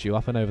Georgiou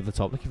up and over the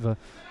top, looking for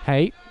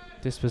Hay.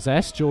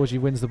 Dispossessed. Georgie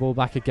wins the ball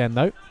back again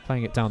though,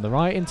 playing it down the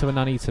right into a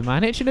Nuneaton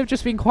man. Hitchin have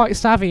just been quite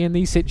savvy in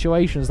these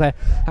situations. They're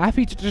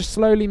happy to just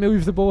slowly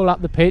move the ball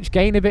up the pitch,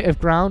 gain a bit of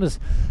ground as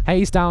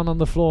Hayes down on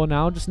the floor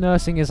now, just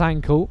nursing his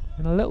ankle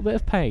in a little bit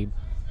of pain.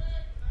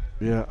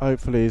 Yeah,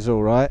 hopefully he's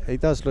all right. He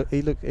does look.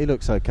 He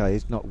looks okay.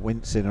 He's not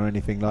wincing or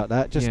anything like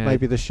that. Just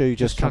maybe the shoe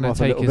just come off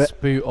a little bit. Trying to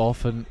take his boot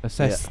off and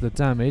assess the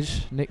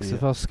damage. Nick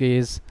Savosky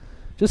is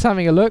just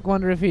having a look,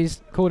 wonder if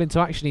he's called into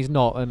action. He's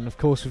not, and of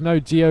course with no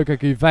Diogo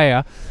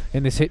Gouveia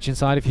in this Hitchin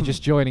side, if you're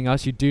just joining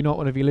us, you do not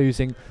want to be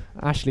losing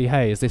Ashley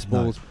Hay as this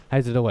ball's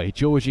headed away.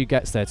 Georgie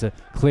gets there to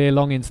clear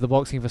long into the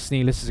boxing for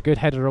Sneeless. It's a good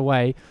header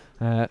away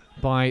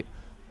by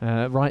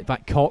right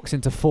back Cox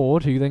into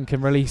Ford, who then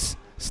can release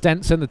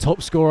Stenson, the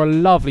top scorer.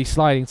 Lovely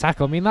sliding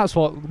tackle. I mean, that's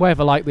what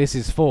weather like this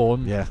is for,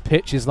 and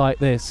pitches like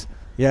this.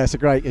 Yeah, it's a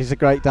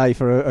great day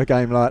for a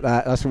game like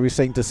that. That's what we've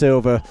seen to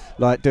Silver,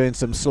 like doing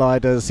some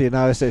sliders,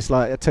 so it's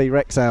like a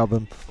T-Rex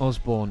album.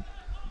 Osborne.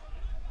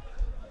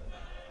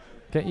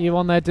 Get you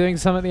on there doing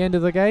some at the end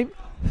of the game?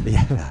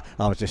 Yeah,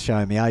 I was just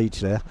showing my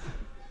age there.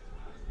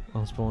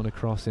 Osborne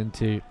across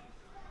into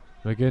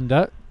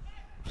Magunda,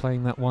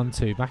 playing that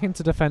 1-2. Back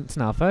into defence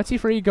now.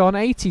 33 gone,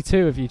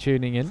 82 of you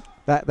tuning in.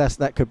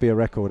 That could be a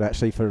record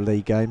actually for a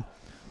league game.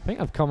 I think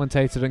I've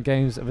commentated on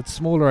games with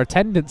smaller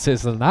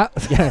attendances than that.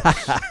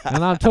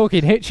 And I'm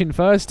talking Hitchin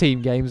first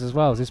team games as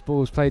well. As this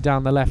ball's played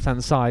down the left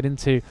hand side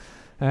into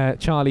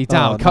Charlie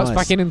Down. Cuts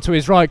back into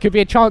his right. Could be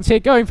a chance here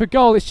going for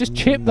goal. It's just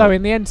chipped though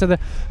in the end to the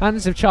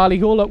hands of Charlie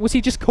Horlock. Was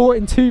he just caught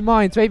in two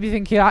minds? Maybe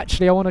thinking,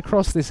 actually, I want to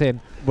cross this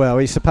in. Well,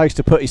 he's supposed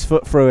to put his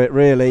foot through it,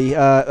 really.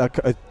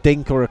 A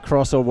dink or a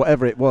cross or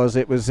whatever it was.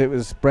 It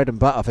was bread and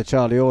butter for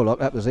Charlie Horlock.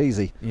 That was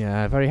easy.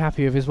 Yeah, very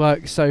happy with his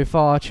work so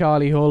far.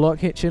 Charlie Horlock.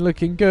 Hitchin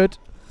looking good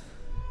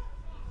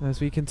as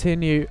we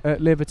continue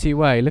at Liberty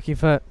Way. Looking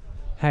for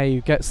Hay,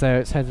 who gets there.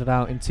 It's headed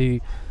out into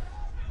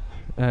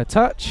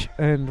touch,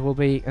 and will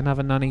be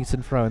another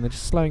Nuneaton throw. And they're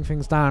just slowing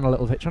things down a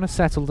little bit, trying to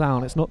settle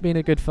down. It's not been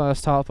a good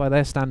first half by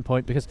their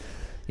standpoint, because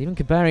even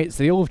comparing it to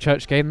the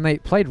Aldchurch game, and they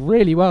played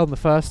really well in the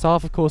first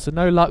half, of course, and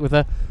no luck with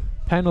a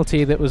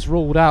penalty that was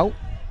ruled out.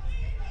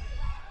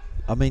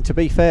 I mean, to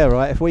be fair,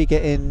 right, if we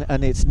get in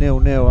and it's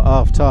 0-0 at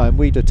half time,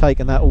 we'd have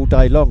taken that all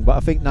day long. But I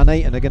think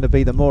Nuneaton are going to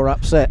be the more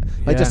upset.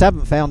 They just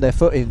haven't found their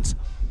footings.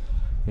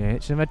 Yeah,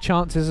 Hitchin have had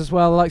chances as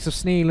well. The likes of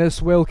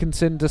Sneeless,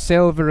 Wilkinson, De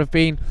Silva have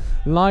been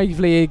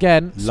lively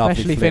again,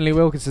 especially Finlay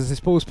Wilkinson. This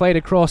ball's played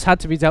across, had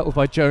to be dealt with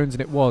by Jones,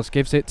 and it was.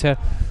 Gives it to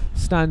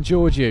Stan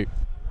Georgiou.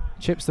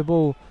 Chips the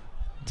ball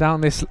down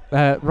this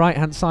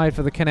right-hand side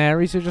for the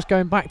Canaries, who are just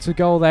going back to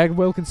goal there.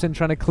 Wilkinson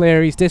trying to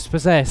clear, he's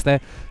dispossessed there.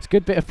 It's a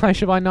good bit of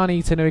pressure by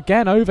Nuneaton, who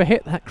again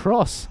overhit that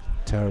cross.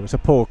 Terrible. It's a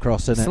poor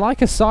cross, isn't it? It's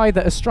like a side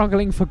that are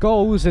struggling for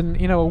goals and,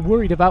 are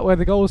worried about where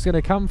the goal's going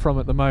to come from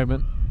at the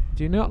moment.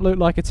 Do not look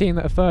like a team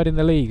that are third in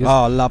the league.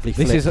 Oh, lovely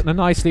flick. This is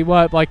nicely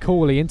worked by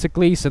Cooley into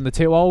Gleeson, the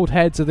two old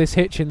heads of this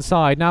Hitchin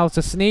side. Now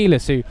to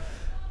Sneeless, who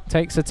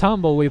takes a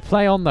tumble. We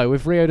play on though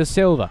with Rio De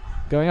Silva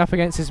going up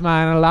against his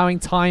man and allowing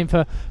time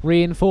for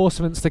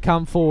reinforcements to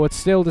come forward.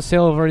 Still De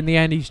Silva in the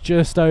end, he's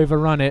just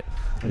overrun it,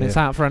 and it's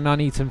out for a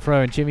Nuneaton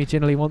throw. And Jimmy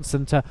Ginnerly wants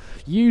them to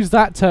use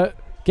that to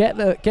get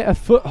a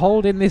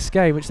foothold in this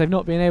game, which they've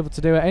not been able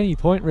to do at any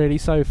point really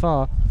so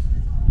far.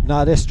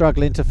 No, they're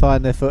struggling to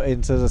find their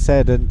footings, as I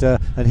said,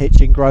 and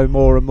Hitchin grow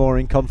more and more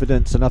in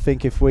confidence. And I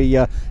think if we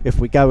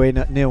go in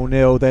at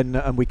 0-0, then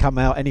and we come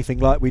out anything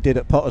like we did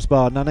at Potter's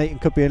Bar, Nuneaton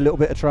could be in a little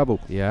bit of trouble.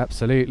 Yeah,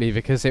 absolutely,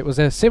 because it was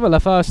a similar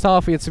first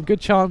half. We had some good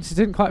chances,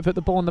 didn't quite put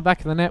the ball in the back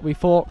of the net. We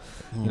thought,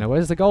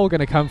 where's the goal going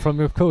to come from?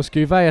 Of course,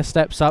 Gouveia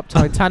steps up,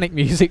 Titanic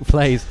music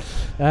plays.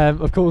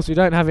 Of course, we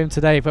don't have him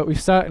today, but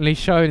we've certainly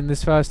shown in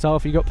this first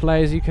half you've got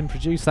players who can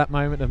produce that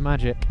moment of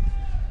magic.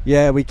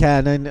 Yeah, we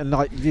can, and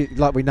like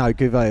we know,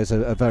 Gouveia is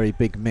a very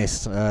big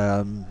miss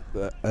at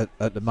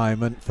the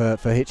moment for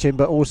Hitchin,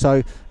 but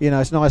also,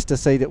 it's nice to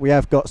see that we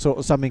have got sort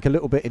of something a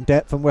little bit in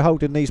depth, and we're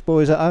holding these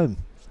boys at home.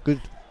 Good.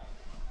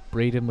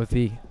 Breeden with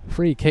the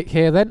free kick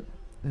here then,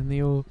 in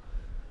the all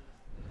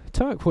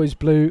turquoise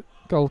blue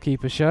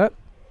goalkeeper shirt.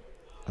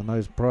 And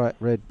those bright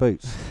red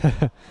boots.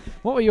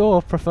 What were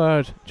your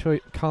preferred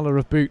colour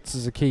of boots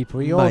as a keeper?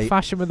 Were you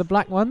old-fashioned with the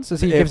black ones,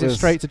 as he gives it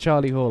straight to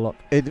Charlie Horlock?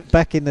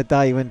 Back in the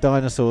day when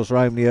dinosaurs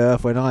roamed the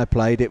earth, when I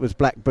played, it was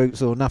black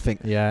boots or nothing.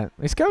 Yeah,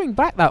 it's going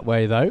back that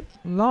way though.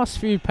 The last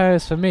few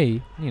pairs for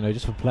me,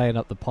 just for playing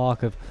up the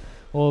park, have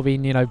all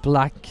been,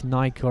 black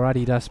Nike or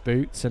Adidas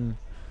boots, and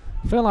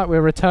I feel like we're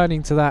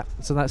returning to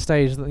that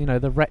stage,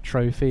 the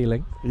retro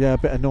feeling. Yeah, a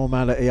bit of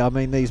normality. I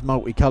mean, these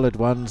multicoloured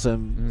ones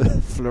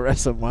and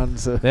fluorescent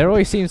ones. There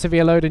always seems to be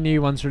a load of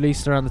new ones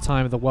released around the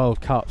time of the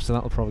World Cup, so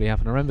that'll probably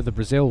happen. I remember the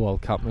Brazil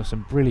World Cup, there were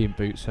some brilliant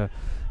boots for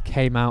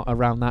came out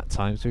around that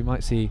time. So we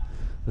might see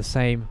the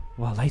same,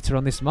 well, later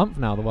on this month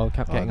now, the World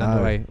Cup getting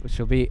underway, which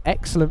will be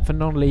excellent for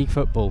non-league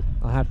football,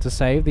 I have to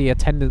say. The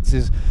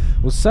attendances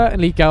will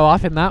certainly go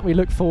up in that. We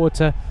look forward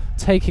to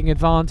taking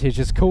advantage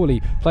as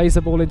Cooley plays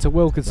the ball into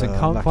Wilkinson,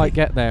 can't quite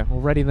get there.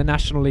 Already the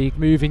National League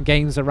moving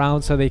games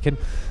around so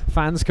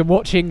fans can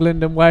watch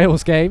England and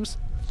Wales games.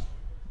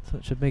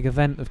 Such a big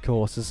event, of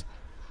course, as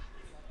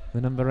the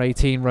number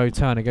 18 road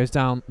turner goes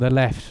down the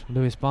left.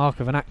 Lewis Barker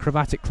with an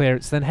acrobatic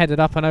clearance, then headed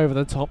up and over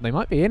the top. They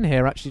might be in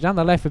here actually, down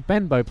the left with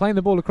Benbow playing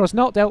the ball across,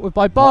 not dealt with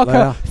by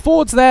Barker.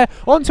 Ford's there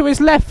onto his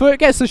left foot,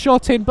 gets the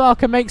shot in.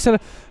 Barker makes a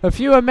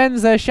few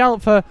amends there.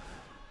 Shout for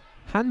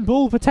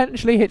handball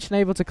potentially. Hitchin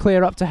able to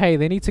clear up to Hay.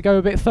 They need to go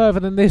a bit further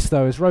than this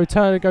though, as road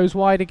turner goes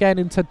wide again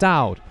into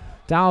Dowd.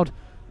 Dowd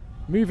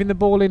moving the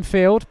ball in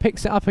field,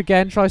 picks it up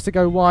again, tries to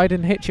go wide,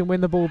 and Hitchin win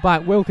the ball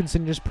back.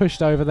 Wilkinson just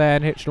pushed over there,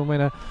 and Hitchin will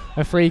win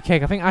a free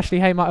kick. I think Ashley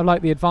Hay might have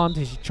liked the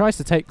advantage. He tries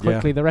to take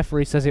quickly. The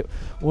referee says it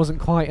wasn't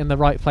quite in the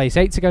right place.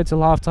 8 to go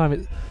till half time.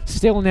 It's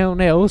still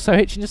 0-0, so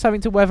Hitchin just having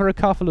to weather a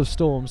couple of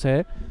storms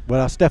here. Well,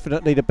 that's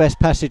definitely the best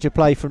passage of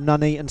play from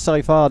Nuneaton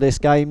so far this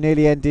game.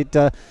 Nearly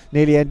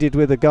ended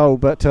with a goal,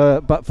 but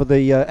for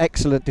the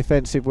excellent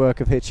defensive work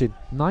of Hitchin.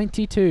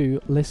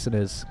 92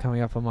 listeners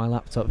coming up on my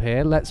laptop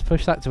here. Let's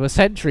push that to a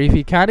century if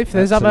you can. If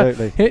there's other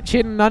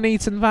Hitchin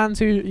Nuneaton fans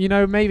who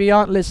maybe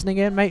aren't listening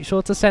in, make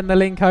sure to send the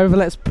link over.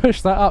 Let's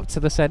push that up to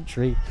the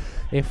century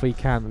if we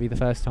can. It'll be the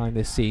first time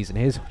this season.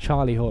 Here's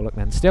Charlie Horlock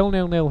then. Still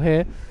 0-0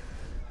 here.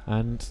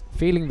 And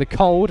feeling the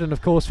cold, and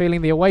of course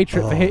feeling the away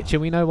trip for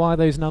Hitchin. We know why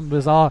those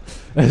numbers are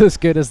as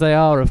good as they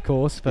are, of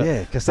course. But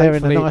yeah, because they're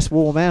in a nice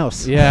warm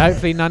house. Yeah,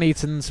 hopefully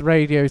Nuneaton's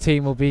radio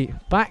team will be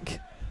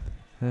back.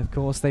 And of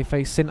course they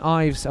face St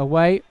Ives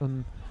away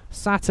on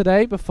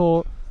Saturday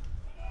before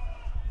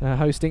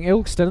hosting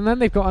Ilkeston, and then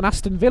they've got an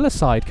Aston Villa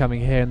side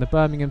coming here in the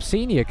Birmingham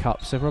Senior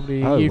Cup, so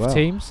probably a youth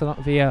team. So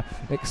that'll be an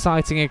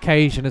exciting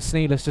occasion as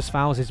Sneelis just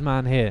fouls his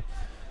man here.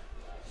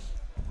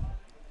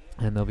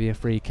 And there'll be a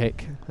free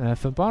kick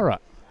for Borough.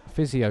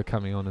 Physio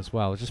coming on as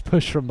well. Just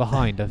push from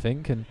behind, I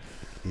think. And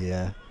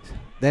yeah,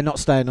 they're not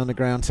staying on the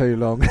ground too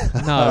long.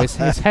 No, his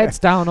head's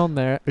down on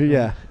there.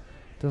 Yeah,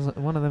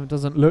 one of them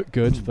doesn't look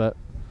good, but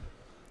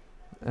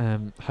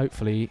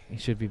hopefully he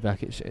should be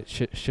back. It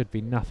should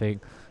be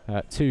nothing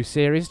too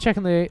serious.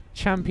 Checking the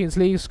Champions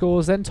League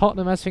scores then.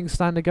 Tottenham, as things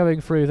stand, are going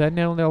through. They're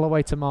 0-0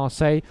 away to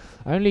Marseille.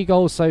 Only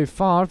goals so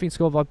far have been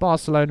scored by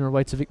Barcelona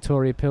away to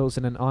Victoria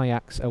Pilsen and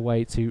Ajax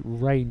away to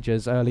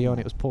Rangers. Early on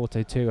it was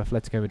Porto 2,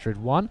 Atletico Madrid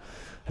 1.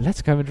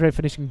 Atletico Madrid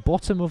finishing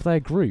bottom of their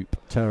group.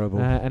 Terrible.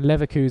 And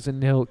Leverkusen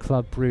 0,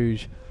 Club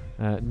Brugge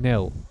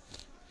 0.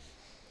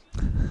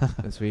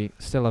 As we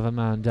still have a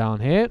man down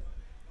here.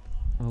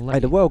 Hey,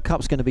 the World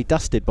Cup's going to be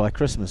dusted by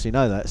Christmas, you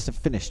know that. It's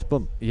finished,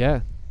 boom.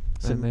 Yeah.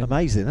 It's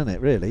amazing, isn't it,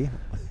 really?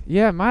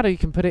 Yeah, mad you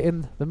can put it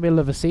in the middle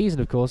of a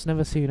season, of course.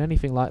 Never seen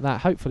anything like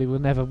that. Hopefully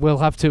we'll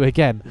have to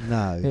again.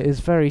 No. It is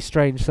very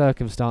strange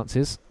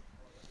circumstances.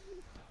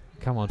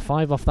 Come on,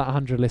 5 off that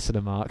 100 listener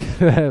mark.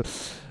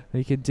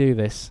 We can do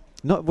this.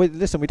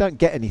 Listen, we don't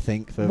get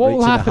anything for what reaching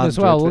will happen 100,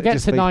 to we'll get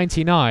to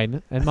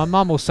 99 and my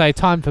mum will say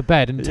time for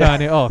bed and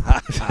turn it off.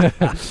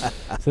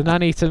 So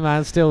Nuneaton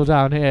man still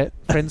down here.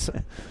 Prince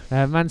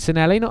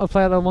Mancinelli, not a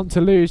player they'll want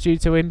to lose due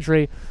to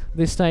injury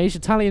this stage.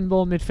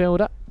 Italian-born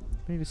midfielder.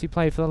 Previously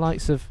played for the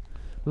likes of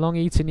Long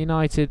Eaton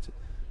United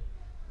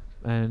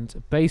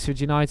and Baseford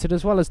United,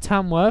 as well as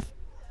Tamworth.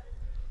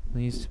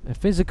 He's a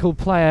physical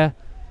player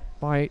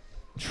by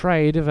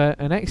trade of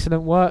an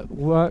excellent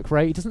work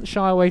rate. He doesn't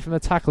shy away from the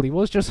tackle. He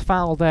was just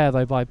fouled there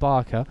though by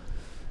Barker,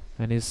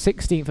 and his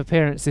 16th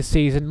appearance this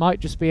season might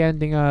just be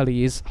ending early.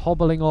 He's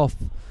hobbling off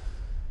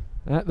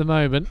at the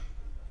moment.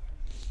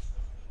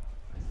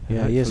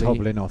 Yeah, he is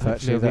hobbling off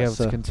actually. He'll be able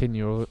to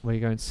continue, or we're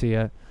going to see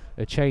a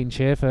change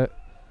here for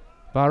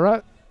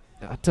Borough.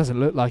 It doesn't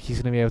look like he's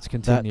going to be able to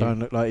continue. That don't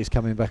look like he's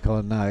coming back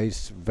on now.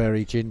 He's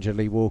very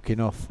gingerly walking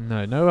off.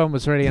 No one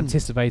was really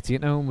anticipating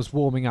it. No one was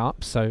warming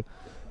up, so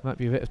might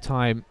be a bit of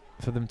time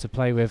for them to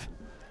play with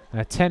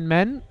 10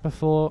 men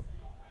before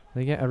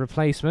they get a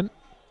replacement.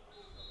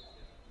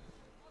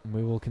 And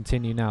we will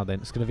continue now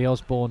then. It's going to be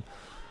Osborne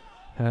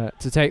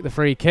to take the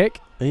free kick.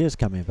 He is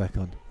coming back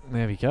on.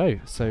 There we go.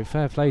 So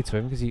fair play to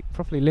him, because he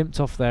properly limped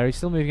off there. He's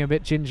still moving a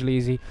bit gingerly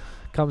as he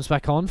comes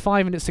back on.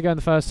 5 minutes to go in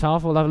the first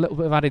half. We'll have a little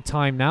bit of added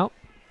time now.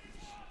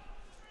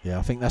 Yeah,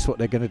 I think that's what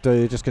they're going to do.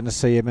 They're just going to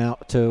see him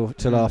out till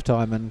half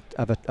time and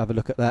have a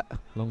look at that.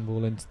 Long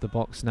ball into the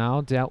box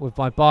now, dealt with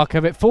by Barker.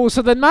 A bit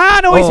forced than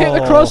man. He's hit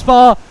the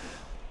crossbar.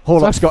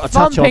 Horlock's got a touch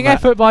on that. Thumping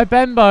effort by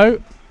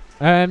Benbow.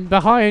 And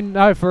behind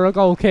for a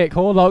goal kick.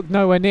 Horlock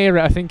nowhere near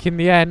it, I think, in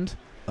the end.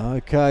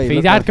 Okay. If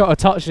he had got a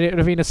touch on it, it would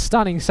have been a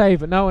stunning save,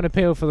 but no one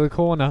appealed for the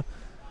corner.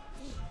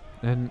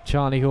 And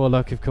Charlie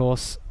Horlock, of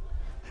course,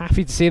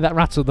 happy to see that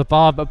rattle the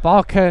bar. But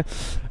Barker,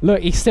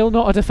 look, he's still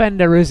not a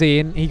defender, is he?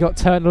 And he got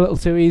turned a little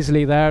too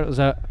easily there. It was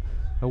a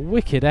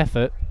wicked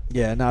effort.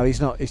 Yeah, no, he's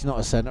not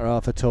a centre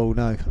half at all,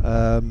 no.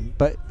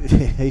 But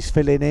he's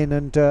filling in,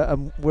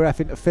 and we're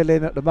having to fill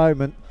in at the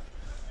moment.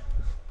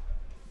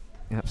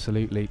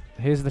 Absolutely.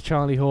 Here's the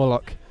Charlie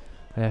Horlock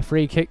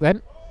free kick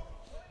then.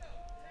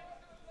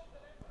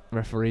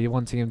 Referee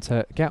wanting him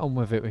to get on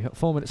with it. We've got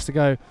 4 minutes to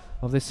go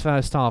of this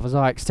first half as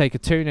Ajax take a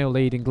 2-0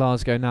 lead in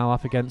Glasgow now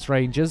up against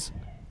Rangers.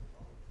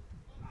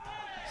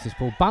 This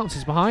ball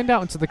bounces behind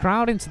out into the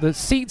crowd, into the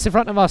seats in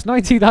front of us.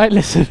 99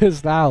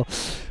 listeners now.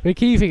 We're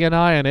keeping an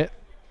eye on it.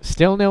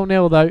 Still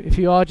 0-0 though, if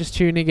you are just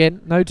tuning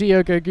in. No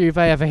Diogo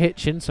Gouveia for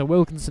Hitchin, so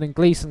Wilkinson and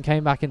Gleeson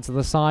came back into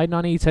the side.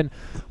 Nuneaton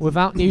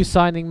without new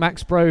signing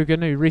Max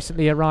Brogan, who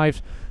recently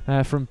arrived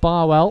from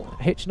Barwell.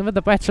 Hitchin have had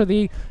the better of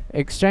the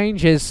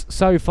exchanges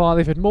so far.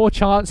 They've had more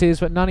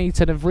chances, but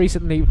Nuneaton have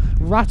recently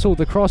rattled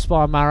the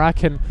crossbar,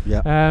 Marak.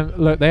 And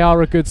look, they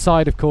are a good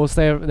side, of course.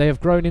 They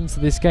have grown into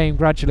this game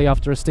gradually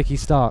after a sticky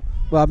start.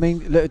 Well, I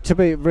mean, to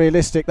be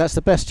realistic, that's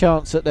the best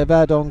chance that they've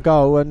had on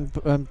goal, and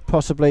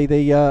possibly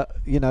the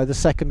the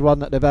second one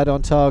that they've had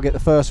on target. The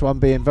first one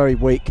being very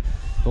weak.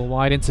 Ball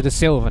wide into De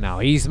Silva now.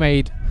 He's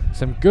made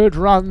some good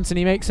runs, and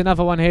he makes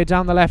another one here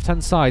down the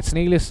left-hand side.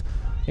 Sneelis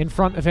in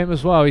front of him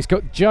as well. He's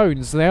got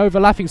Jones, the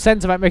overlapping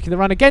centre-back, making the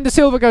run. Again, De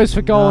Silva goes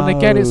for goal, and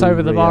again it's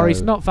over the bar.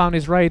 He's not found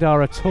his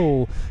radar at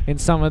all in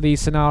some of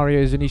these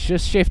scenarios, and he's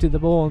just shifted the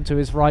ball onto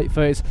his right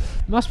foot. It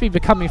must be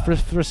becoming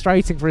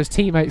frustrating for his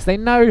teammates. They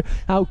know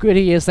how good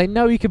he is. They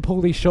know he can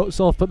pull these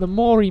shots off, but the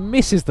more he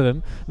misses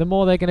them, the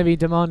more they're going to be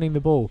demanding the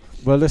ball.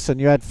 Well, listen,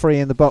 you had 3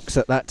 in the box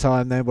at that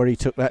time then where he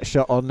took that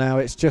shot on. Now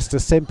it's just a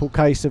simple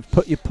case of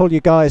pull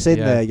your guys in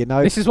there, you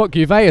know. This is what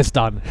Gouveia's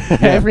done.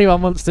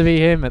 Everyone wants to be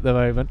him at the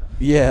moment.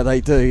 Yeah,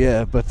 they do,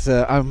 yeah, but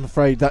I'm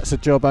afraid that's a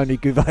job only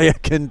Gouveia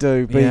can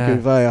do,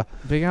 Gouveia.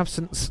 Big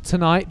absence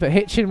tonight, but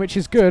Hitchin, which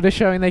is good, are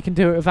showing they can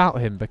do it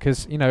without him,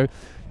 because, you know,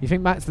 you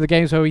think back to the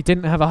games where we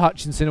didn't have a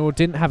Hutchinson or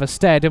didn't have a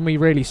Stead and we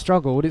really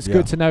struggled. It's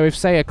good to know if,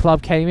 say, a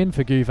club came in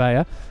for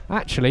Gouveia,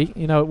 actually,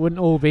 you know, it wouldn't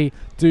all be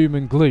doom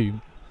and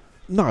gloom.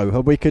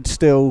 No, we can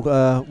still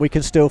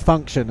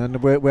function,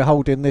 and we're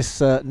holding this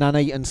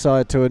Nuneaton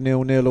side to a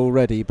 0-0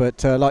 already,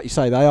 but like you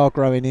say, they are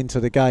growing into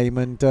the game,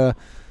 and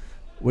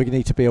we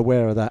need to be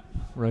aware of that.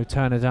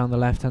 Turner down the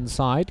left-hand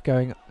side,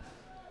 going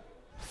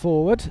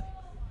forward.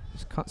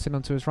 Just cuts in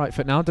onto his right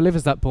foot now,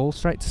 delivers that ball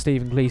straight to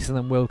Stephen Gleeson,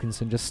 and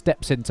Wilkinson just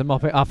steps in to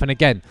mop it up. And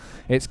again,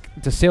 it's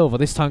De Silva,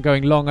 this time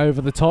going long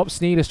over the top.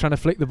 Sneelis trying to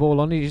flick the ball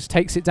on. He just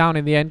takes it down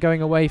in the end,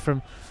 going away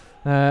from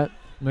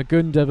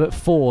Magunda, but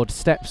Ford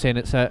steps in.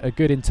 It's a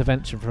good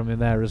intervention from him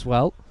there as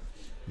well.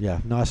 Yeah,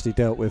 nicely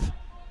dealt with.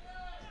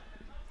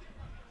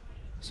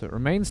 So it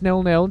remains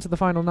 0-0 into the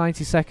final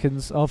 90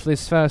 seconds of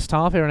this first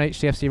half here on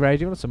HDFC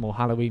Radio. And some more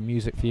Halloween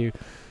music for you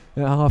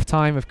at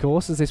half-time, of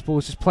course, as this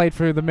ball's just played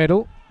through the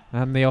middle.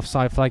 And the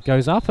offside flag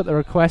goes up at the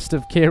request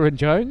of Kieran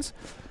Jones.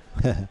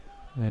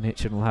 And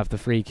Hitchin will have the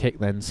free kick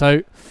then.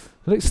 So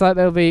looks like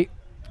there'll be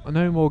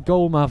no more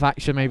goal mouth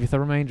action maybe for the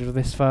remainder of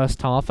this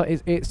first half.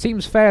 It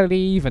seems fairly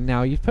even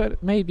now. You've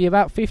put maybe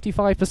about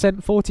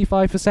 55%,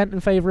 45% in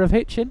favour of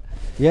Hitchin.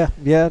 Yeah,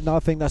 no, I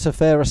think that's a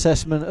fair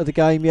assessment of the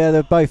game. Yeah,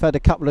 they've both had a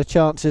couple of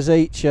chances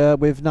each,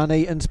 with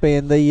Nuneaton's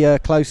being the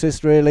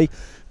closest really.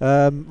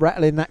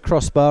 Rattling that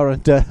crossbar,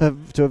 and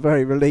to a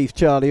very relieved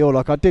Charlie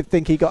Horlock. I did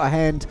think he got a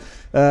hand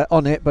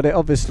on it, but it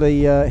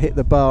obviously hit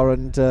the bar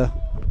and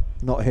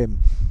not him.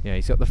 Yeah,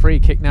 he's got the free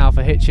kick now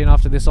for Hitchin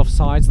after this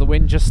offsides. The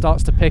wind just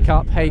starts to pick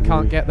up. Hay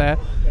can't get there.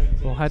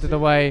 Well, headed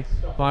away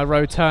by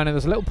Turner.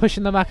 There's a little push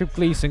in the back of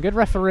Gleeson. Good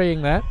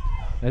refereeing there.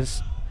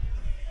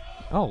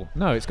 Oh,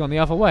 no, it's gone the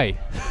other way.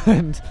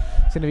 And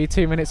it's going to be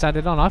 2 minutes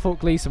added on. I thought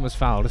Gleeson was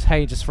fouled as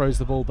Hay just throws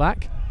the ball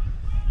back.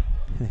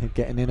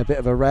 Getting in a bit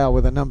of a row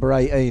with a number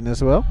 18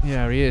 as well.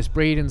 Yeah, he is.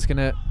 Breeden's going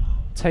to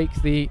take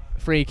the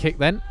free kick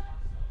then.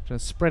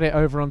 Just spread it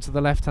over onto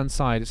the left-hand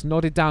side. It's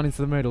nodded down into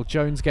the middle.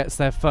 Jones gets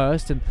there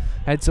first and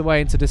heads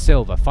away into De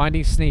Silva,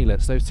 finding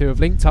Sneelis. Those two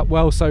have linked up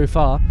well so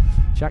far.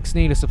 Jack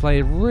Sneelis, a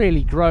player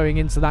really growing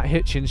into that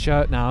Hitchin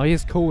shirt now.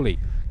 Here's Cooley.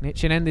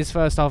 Hitchin end his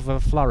first half of a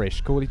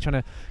flourish. Cooley trying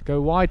to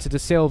go wide to De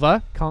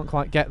Silva. Can't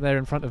quite get there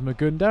in front of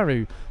Magunda,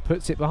 who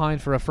puts it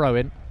behind for a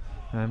throw-in.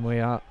 And we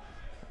are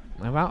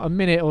about a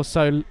minute or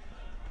so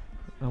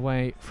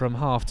away from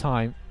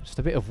half-time. Just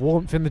a bit of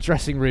warmth in the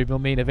dressing room will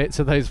mean a bit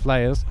to those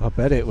players. I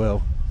bet it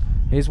will.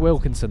 Here's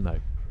Wilkinson though.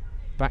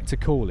 Back to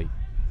Cooley.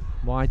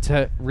 Wide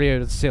to Rio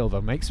De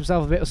Silva. Makes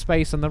himself a bit of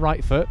space on the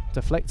right foot.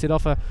 Deflected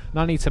off a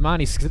Nuneaton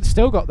man. He's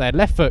still got there.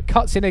 Left foot.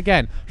 Cuts in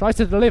again. Tries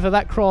to deliver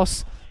that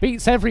cross.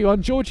 Beats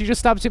everyone. Georgie just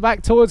stabs it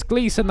back towards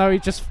Gleeson though. He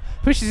just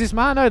pushes his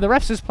man. Oh, the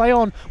refs just play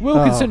on.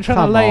 Wilkinson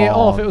trying to lay it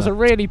off. It was a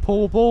really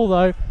poor ball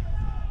though.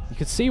 You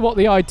could see what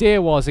the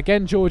idea was.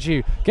 Again,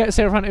 Georgiou gets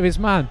in front of his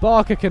man.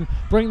 Barker can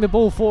bring the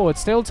ball forward.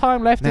 Still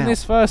time left in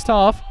this first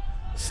half.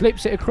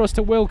 Slips it across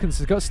to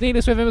Wilkinson. Got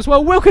Sneeders with him as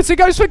well. Wilkinson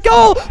goes for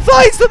goal.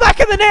 Finds the back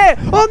of the net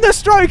on the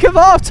stroke of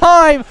half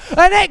time.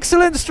 An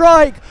excellent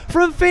strike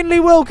from Finley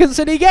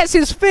Wilkinson. He gets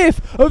his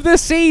 5th of the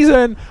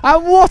season.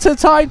 And what a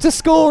time to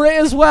score it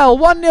as well.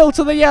 1-0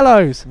 to the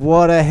Yellows.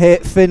 What a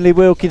hit, Finley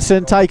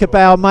Wilkinson. Take a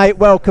bow, mate.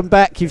 Welcome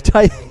back. You've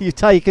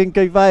taken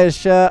Gouvea's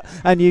shirt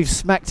and you've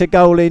smacked a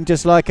goal in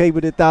just like he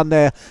would have done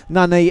there.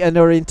 Nuneaton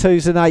are in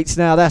 2s and 8s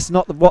now. That's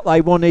not what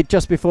they wanted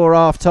just before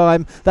half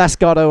time. That's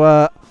got to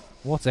hurt.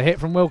 What a hit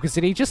from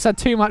Wilkinson. He just had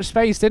too much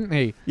space, didn't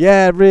he?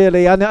 Yeah,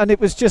 really. And it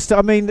was just,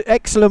 I mean,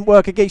 excellent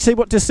work again. You see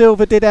what De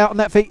Silva did out on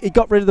that feet? He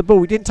got rid of the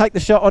ball. He didn't take the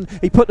shot on.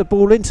 He put the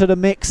ball into the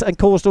mix and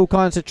caused all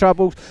kinds of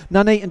troubles.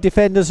 Nuneaton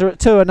defenders are at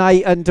 2 and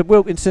 8, and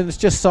Wilkinson's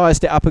just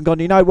sized it up and gone,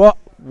 you know what?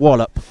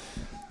 Wallop.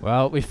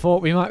 Well, we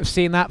thought we might have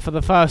seen that for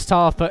the first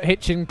half, but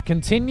Hitchin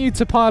continued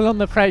to pile on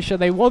the pressure.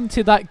 They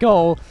wanted that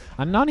goal,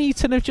 and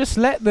Nuneaton have just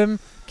let them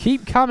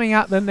keep coming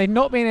at them. They've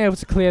not been able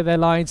to clear their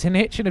lines, and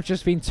Hitchin have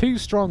just been too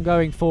strong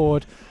going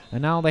forward,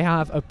 and now they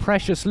have a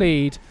precious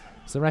lead.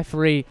 As the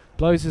referee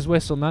blows his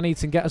whistle,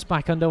 Nuneaton get us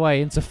back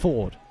underway into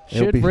Ford.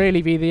 Should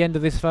really be the end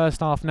of this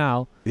first half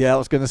now. Yeah, I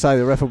was going to say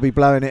the ref will be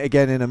blowing it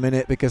again in a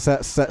minute because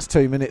that's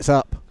 2 minutes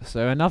up.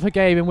 So another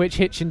game in which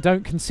Hitchin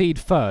don't concede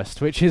first,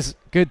 which is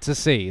good to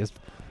see as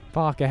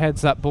Parker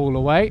heads that ball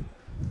away.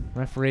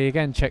 Referee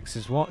again checks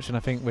his watch, and I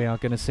think we are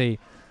going to see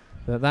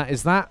that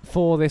is that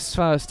for this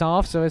first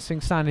half. So as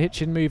things stand,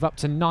 Hitchin move up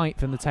to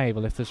 9th in the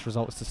table. If this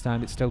result is to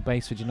stand, it's still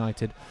Baseford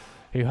United,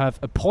 who have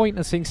a point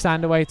as things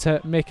stand away to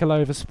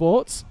Mickleover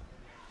Sports.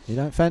 You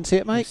don't fancy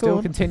it, mate?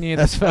 Still continuing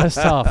this first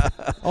half.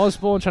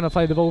 Osborne trying to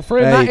play the ball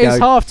through. And that is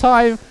half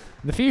time.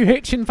 The few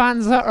Hitchin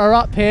fans that are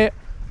up here,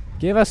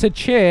 give us a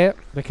cheer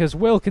because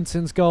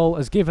Wilkinson's goal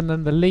has given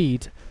them the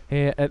lead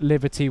here at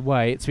Liberty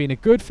Way. It's been a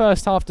good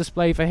first half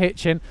display for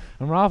Hitchin,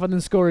 and rather than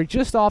scoring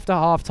just after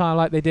half time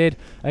like they did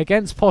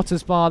against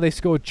Potters Bar, they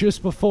scored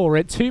just before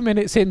it. 2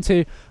 minutes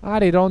into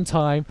added on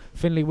time,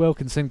 Finley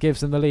Wilkinson gives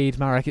them the lead.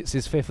 Marek, it's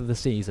his 5th of the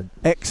season.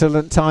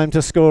 Excellent time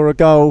to score a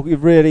goal. It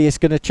really is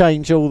going to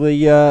change all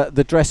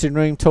the dressing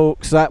room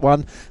talks, that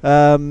one.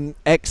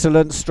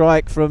 Excellent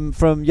strike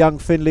from young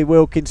Finley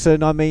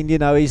Wilkinson. I mean, you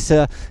know, he's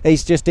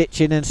just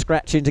itching and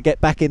scratching to get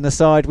back in the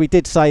side. We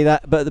did say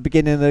that, but at the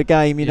beginning of the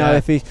game, you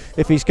know,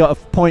 if he's got a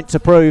point to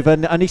prove,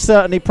 and he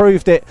certainly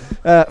proved it,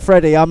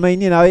 Freddie. I mean,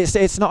 you know,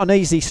 it's not an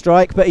easy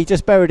strike, but he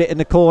just buried it in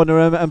the corner,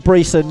 and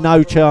Breeson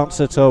no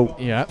chance at all.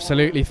 Yeah,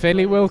 absolutely.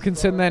 Finley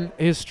Wilkinson then,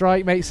 his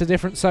strike makes a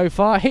difference so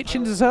far.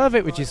 Hitchin deserve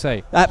it, would you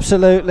say?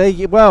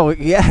 Absolutely. Well,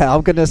 yeah,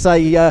 I'm going to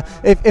say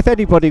if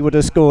anybody would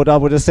have scored, I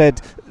would have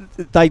said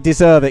they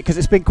deserve it because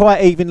it's been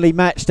quite evenly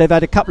matched. They've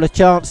had a couple of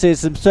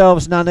chances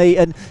themselves,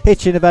 Nuneaton.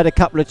 Hitchin have had a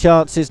couple of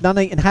chances.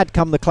 Nuneaton had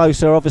come the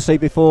closer, obviously,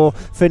 before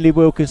Finley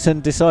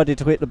Wilkinson decided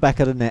to hit the back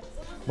of the net.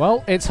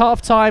 Well, it's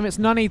half time. It's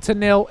Nuneaton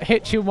 0,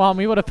 Hitchin 1.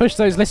 We want to push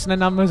those listener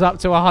numbers up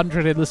to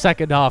 100 in the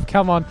second half.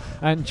 Come on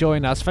and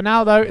join us. For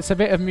now, though, it's a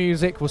bit of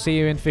music. We'll see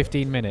you in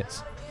 15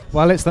 minutes.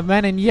 Well, it's the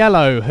men in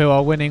yellow who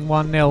are winning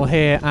 1-0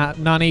 here at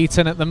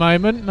Nuneaton at the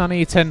moment.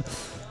 Nuneaton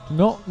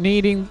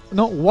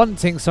not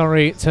wanting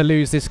to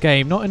lose this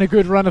game. Not in a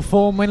good run of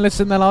form, winless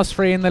in their last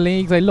 3 in the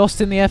league. They lost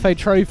in the FA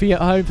Trophy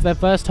at home for their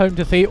first home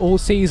defeat all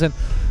season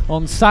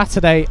on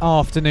Saturday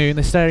afternoon.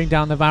 They're staring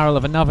down the barrel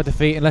of another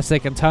defeat unless they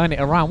can turn it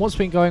around. What's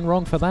been going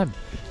wrong for them?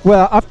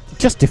 Well,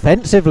 just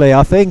defensively,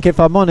 I think, if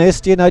I'm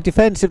honest, you know,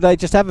 defensively they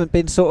just haven't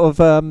been sort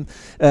of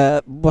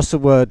what's the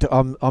word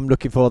I'm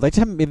looking for? They just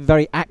haven't been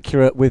very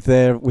accurate with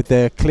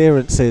their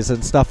clearances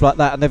and stuff like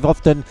that, and they've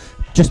often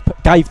just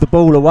gave the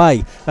ball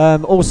away.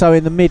 Also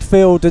in the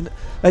midfield, and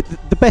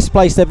the best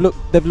place they've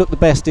looked the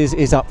best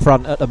is up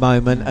front at the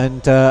moment,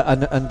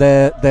 and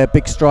their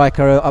big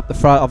striker up the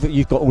front.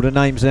 You've got all the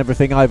names and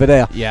everything over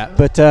there. Yeah.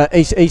 But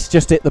he's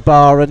just hit the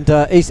bar, and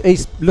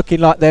he's looking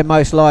like their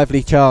most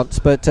lively chance.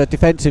 But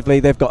defensively,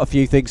 they've got a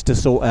few things to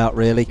sort out,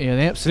 really. Yeah,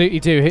 they absolutely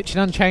do. Hitchin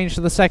unchanged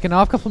for the second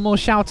half. A couple more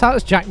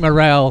shout-outs. Jack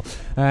Morrell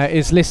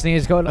is listening.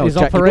 He's got his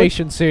Jack,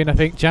 operation soon, I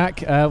think,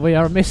 Jack. We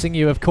are missing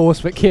you, of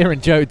course, but Kieran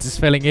Jones is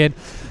filling in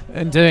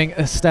and doing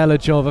a stellar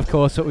job, of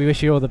course. But we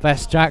wish you all the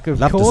best, Jack.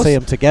 Love to see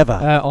them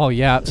together. Oh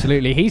yeah,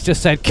 absolutely. He's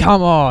just said,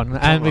 "Come on!"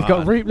 And we've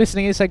got Roop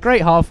listening. He said,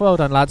 "Great half, well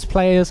done, lads,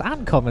 players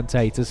and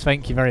commentators.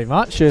 Thank you very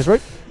much." Cheers,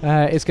 Roop.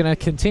 It's going to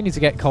continue to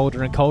get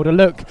colder and colder.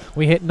 Look,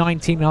 we hit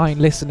 99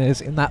 listeners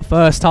in that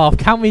first half.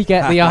 Can we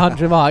get the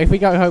 100 mark? If we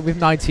go home with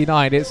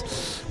 99,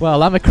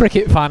 I'm a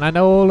cricket fan. I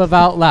know all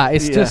about that.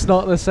 It's just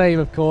not the same,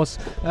 of course.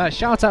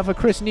 Shout out for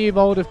Chris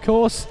Newbold, of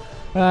course.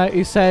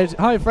 Who said,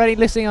 "Hi Freddie,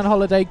 listening on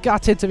holiday,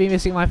 gutted to be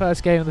missing my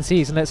first game of the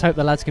season. Let's hope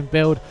the lads can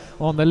build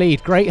on the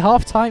lead. Great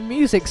half-time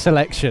music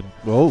selection."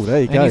 Oh,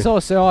 there you go. And he's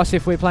also asked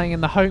if we're playing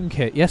in the home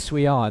kit. Yes,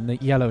 we are, in the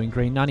yellow and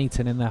green.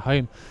 Nuneaton in their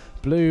home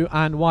blue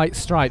and white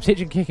stripes.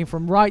 Hitchin kicking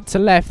from right to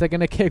left. They're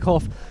going to kick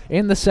off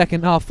in the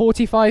second half.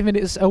 45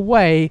 minutes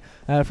away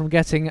from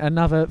getting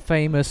another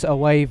famous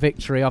away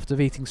victory after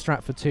beating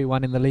Stratford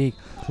 2-1 in the league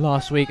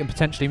last week, and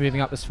potentially moving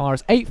up as far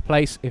as 8th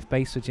place if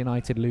Baseford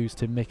United lose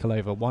to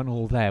Mickleover.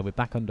 1-1 there. We're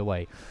back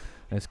underway.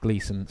 There's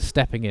Gleeson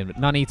stepping in. But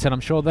Nuneaton,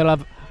 I'm sure they'll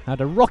have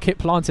had a rocket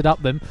planted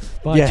up them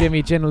by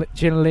Jimmy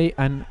Ginley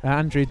and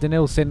Andrew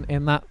Denilson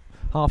in that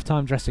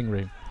half-time dressing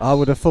room. I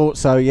would have thought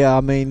so, yeah.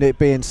 I mean, it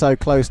being so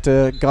close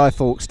to Guy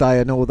Fawkes Day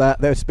and all that,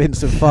 there's been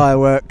some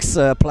fireworks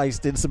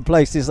placed in some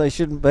places they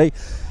shouldn't be.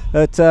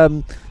 But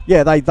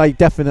they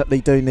definitely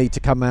do need to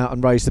come out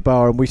and raise the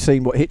bar, and we've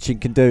seen what Hitchin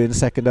can do in the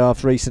second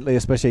half recently,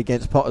 especially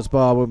against Potter's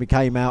Bar when we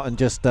came out and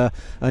just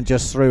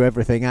threw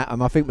everything at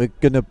them. I think we're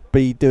going to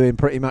be doing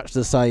pretty much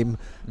the same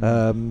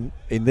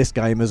in this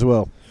game as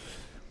well.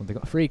 Well, they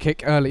got a free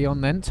kick early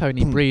on then.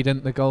 Tony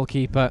Breeden, the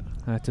goalkeeper,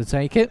 to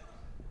take it.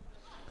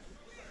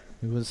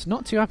 Who was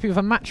not too happy with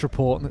a match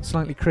report that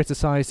slightly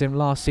criticised him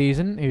last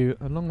season, who,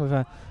 along with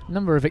a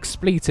number of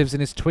expletives in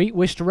his tweet,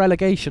 wished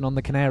relegation on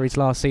the Canaries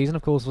last season.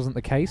 Of course, wasn't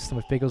the case,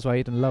 with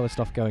Biggleswade and lower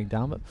stuff going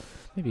down, but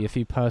maybe a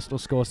few personal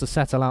scores to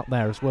settle out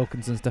there as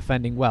Wilkinson's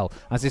defending well.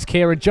 As is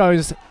Kieran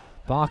Jones.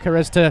 Barker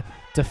has to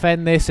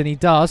defend this, and he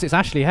does. It's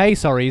Ashley Hay,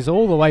 he's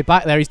all the way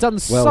back there. He's done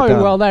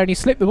well there, and he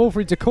slipped the ball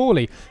through to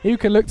Corley, who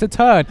can look to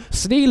turn.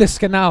 Sneelis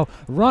can now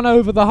run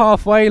over the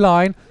halfway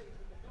line.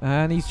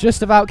 And he's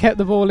just about kept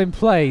the ball in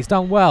play. He's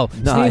done well.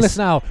 Nice. Sneelis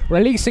now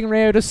releasing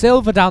Rio Da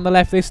Silva down the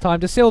left this time.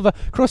 Da Silva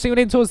crossing it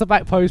in towards the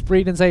back post.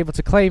 Breeden's able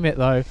to claim it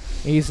though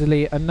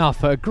easily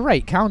enough. A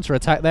great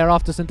counter-attack there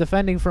after some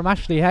defending from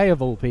Ashley Hay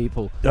of all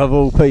people.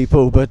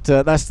 But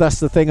that's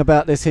the thing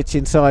about this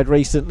Hitchin side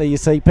recently. You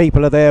see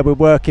people are there, we're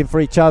working for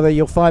each other.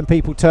 You'll find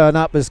people turn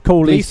up as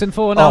Corley. Gleeson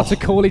forward now to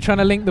Corley, trying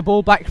to link the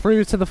ball back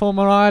through to the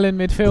former Ireland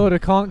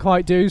midfielder. Can't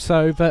quite do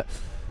so, but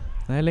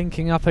they're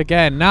linking up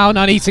again. Now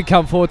Nuneaton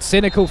come forward.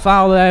 Cynical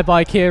foul there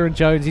by Kieran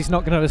Jones. He's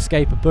not going to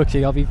escape a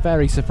booking. I'll be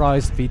very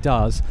surprised if he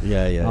does.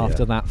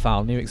 After that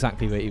foul. Knew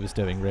exactly what he was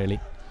doing,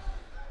 really.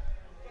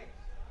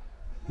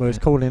 Well, he's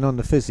calling on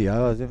the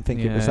physio. I didn't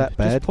think it was that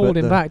bad. Just pulled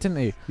him back, didn't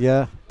he?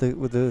 Yeah,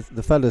 with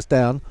the fellas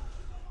down.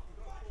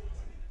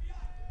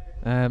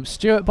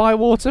 Stuart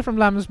Bywater from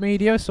Lambs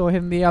Media, saw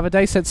him the other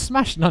day, said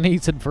smash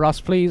Nuneaton for us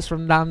please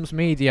from Lambs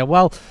Media.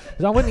 Well,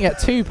 I wouldn't get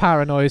too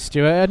paranoid,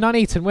 Stuart. A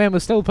Nuneaton win will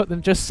still put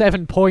them just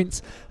 7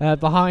 points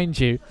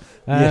behind you.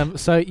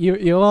 So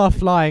you are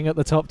flying at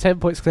the top. 10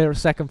 points clear of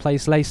second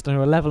place Leicester, who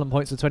are 11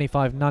 points to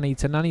 25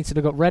 Nuneaton. Nuneaton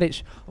have got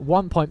Redditch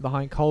 1 point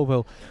behind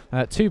Colville,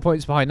 2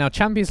 points behind. Now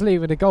Champions League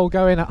with a goal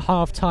going at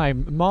half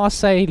time.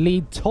 Marseille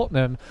lead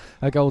Tottenham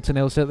a goal to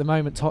nil. So at the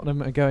moment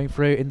Tottenham are going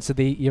through into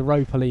the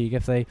Europa League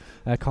if they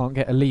can't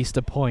get at least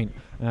a point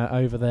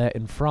over there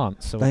in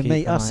France. So they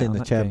meet us in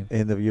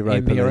the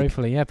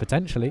Europa League. Yeah,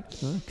 potentially.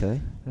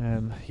 Okay.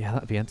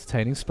 That'd be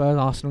entertaining. Spurs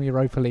Arsenal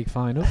Europa League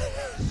final.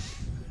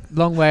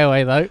 Long way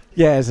away though.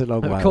 Yeah, it's a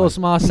long way. Of course,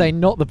 Marseille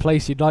not the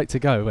place you'd like to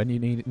go when you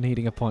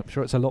needing a point. I'm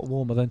sure it's a lot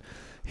warmer than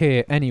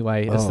here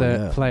anyway, as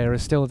the player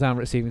is still down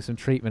receiving some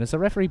treatment. As the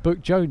referee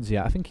booked Jones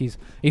yet, I think he's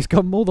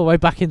come all the way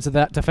back into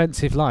that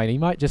defensive line. He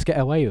might just get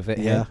away with it.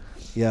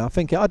 Yeah, I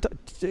think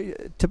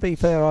to be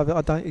fair,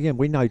 I don't. Again,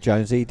 we know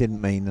Jones. He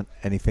didn't mean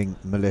anything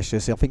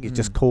malicious. I think he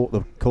just caught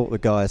the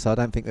guy. So I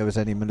don't think there was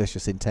any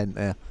malicious intent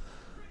there.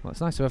 Well,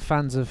 it's nice to have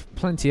fans of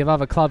plenty of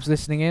other clubs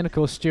listening in. Of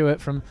course,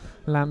 Stuart from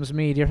Lambs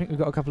Media. I think we've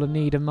got a couple of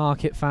Needham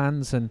Market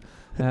fans and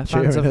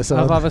fans of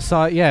other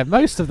side. Yeah,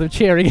 most of them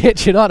cheering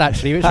Hitchin on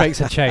actually, which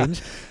makes a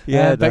change.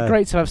 But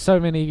great to have so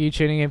many of you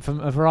tuning in from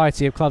a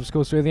variety of clubs. Of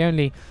course, we're the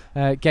only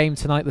game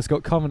tonight that's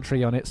got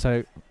commentary on it,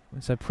 so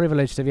it's a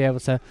privilege to be able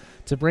to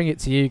bring it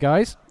to you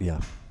guys.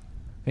 Yeah.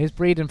 Here's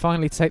Breeden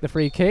finally to take the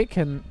free kick,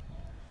 and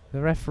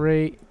the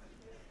referee.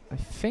 I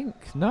think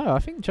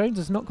Jones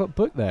has not got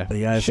booked there.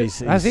 Has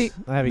he?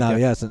 There we go. No,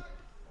 he hasn't.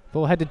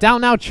 Ball headed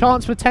down now.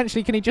 Chance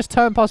potentially. Can he just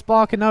turn past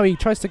Barker? No, he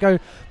tries to go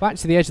back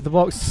to the edge of the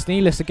box.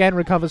 Sneelis again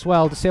recovers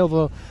well. Da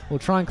Silva will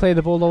try and clear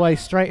the ball away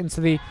straight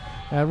into the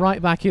right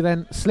back, who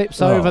then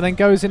slips over, then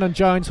goes in on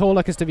Jones.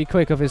 Horlock has to be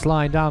quick of his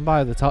line down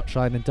by the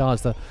touchline and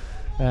does. The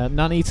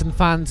Nuneaton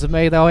fans have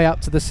made their way up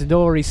to the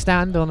Sidori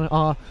stand on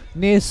our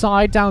near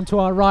side, down to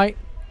our right.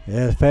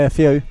 Yeah, fair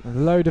few. A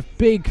load of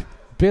big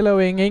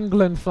billowing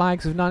England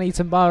flags of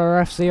Nuneaton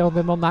Borough FC on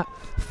them on that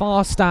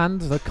far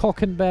stand, the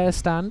Cock and Bear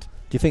stand.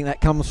 Do you think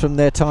that comes from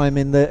their time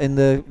in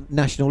the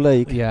National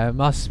League? Yeah, it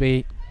must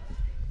be.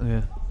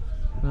 Yeah,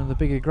 one of the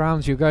bigger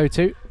grounds you go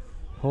to.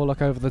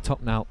 Horlock over the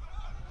top now.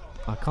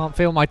 I can't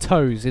feel my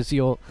toes is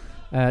your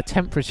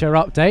temperature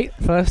update.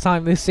 First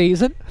time this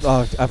season.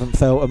 I haven't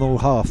felt them all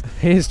half.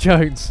 Here's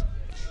Jones.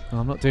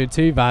 I'm not doing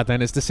too bad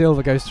then as Da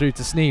Silva goes through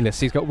to Sneelis.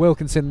 He's got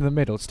Wilkinson in the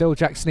middle. Still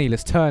Jack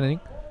Sneelis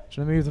turning.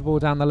 Trying to move the ball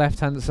down the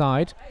left-hand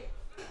side.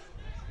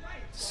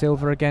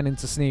 Silva again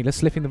into Sneelis,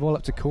 slipping the ball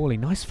up to Corley.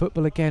 Nice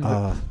football again,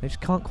 but they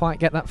just can't quite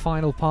get that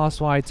final pass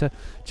wide to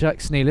Jack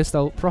Sneelis.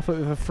 They'll profit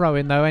with a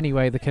throw-in though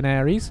anyway, the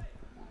Canaries.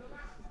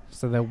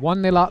 So they're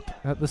 1-0 up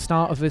at the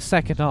start of this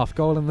second half.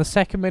 Goal in the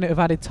second minute of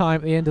added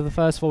time at the end of the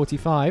first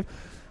 45.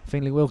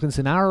 Finley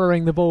Wilkinson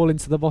arrowing the ball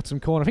into the bottom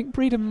corner. I think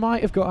Breeden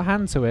might have got a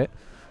hand to it,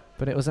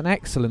 but it was an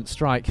excellent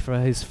strike for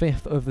his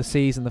 5th of the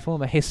season. The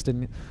former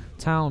Histon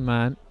town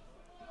man.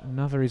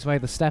 Another his way,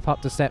 the step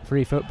up to step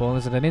free football.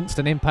 There's an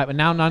instant impact, but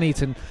now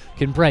Nuneaton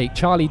can break.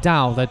 Charlie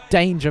Dow, the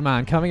danger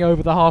man, coming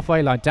over the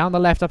halfway line, down the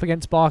left up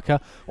against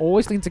Barker.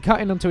 Always looking to cut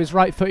in onto his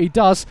right foot. He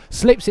does,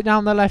 slips it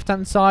down the left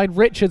hand side.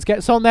 Richards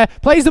gets on there,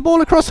 plays the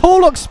ball across.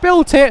 Horlock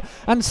spilt it,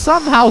 and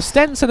somehow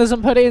Stenson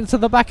hasn't put it into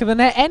the back of the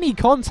net. Any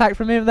contact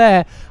from him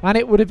there, and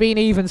it would have been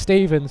even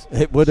Stevens.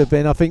 It would have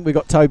been. I think we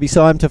got Toby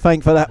Syme to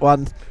thank for that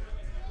one.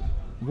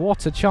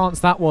 What a chance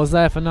that was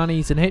there for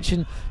Nuneaton.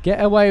 Hitchin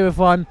get away with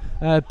one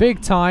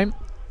big time.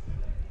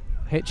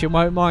 Hitchin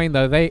won't mind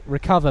though, they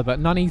recover, but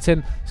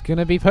Nuneaton is going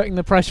to be putting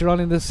the pressure on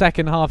in the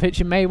second half.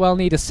 Hitchin may well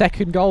need a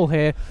second goal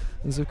here,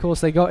 as of course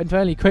they got in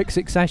fairly quick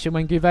succession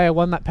when Gouveia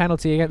won that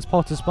penalty against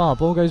Potters Bar.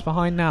 Ball goes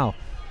behind now.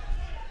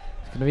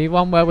 It's going to be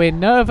one where we're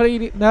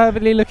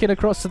nervously looking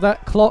across to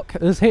that clock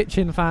as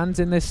Hitchin fans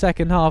in this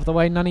second half, the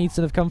way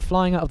Nuneaton have come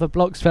flying out of the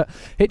blocks, but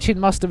Hitchin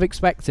must have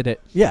expected it.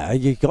 Yeah,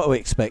 you got to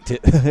expect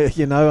it,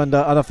 you know, and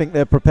I think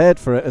they're prepared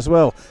for it as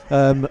well.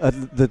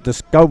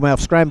 The goalmouth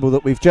scramble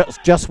that we've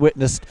just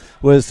witnessed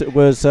was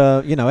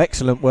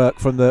excellent work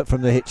from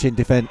the Hitchin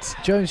defence.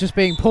 Jones just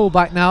being pulled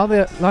back now.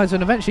 The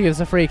linesman eventually gives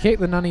a free kick.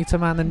 The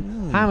Nuneaton man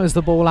then hammers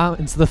the ball out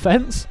into the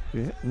fence.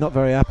 Yeah, not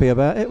very happy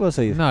about it, was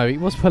he? No, he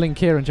was pulling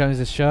Kieran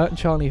Jones's shirt, and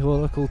Charlie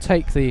Horlock will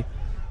take the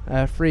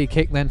free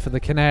kick then for the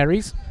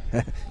Canaries.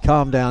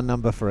 Calm down,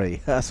 number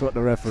 3. That's what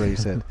the referee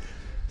said.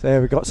 So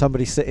there we've got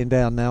somebody sitting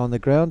down now on the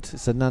ground.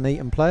 It's a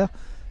Nuneaton player.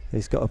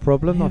 He's got a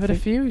problem. He's had a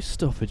few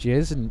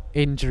stoppages and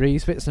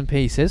injuries, bits and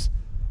pieces.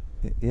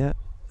 Yeah.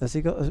 Has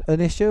he got an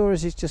issue, or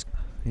is he just...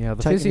 Yeah,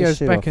 the physio's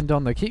beckoned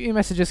on though. Keep your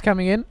messages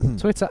coming in.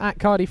 Twitter at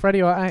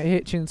CardiFreddy or at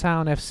Hitchin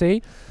Town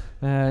FC.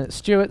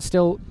 Stuart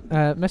still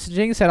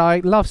messaging, said, I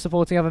love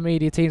supporting other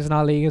media teams in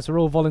our league as we're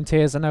all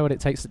volunteers. I know what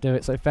it takes to do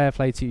it, so fair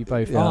play to you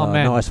both. Yeah,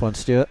 nice one,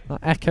 Stuart. I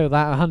echo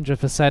that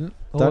 100%.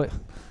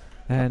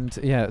 And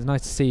yeah, it was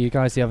nice to see you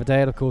guys the other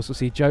day. And of course, we'll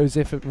see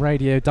Joseph at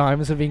Radio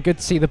Diamonds. It's been good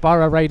to see the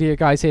Borough Radio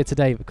guys here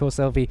today. Of course,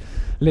 they'll be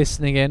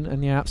listening in.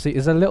 And yeah, absolutely,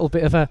 there's a little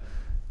bit of a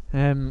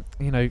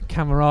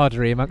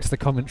camaraderie amongst the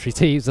commentary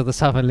teams of the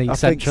Southern League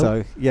Central. I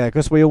think so, yeah,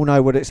 because we all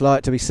know what it's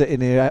like to be sitting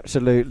here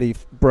absolutely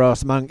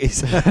brass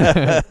monkeys.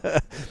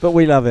 But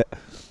we love it.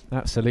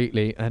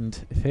 Absolutely.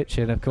 And if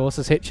Hitchin, of course,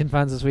 as Hitchin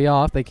fans as we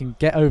are, if they can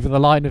get over the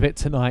line of it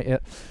tonight,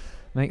 it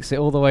makes it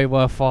all the way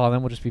worthwhile.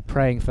 Then we'll just be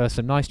praying for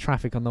some nice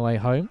traffic on the way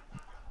home.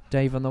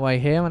 Dave on the way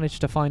here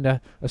managed to find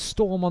a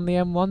storm on the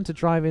M1 to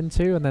drive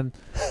into, and then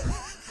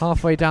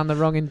halfway down the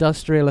wrong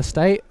industrial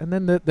estate, and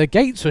then the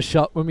gates were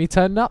shut when we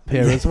turned up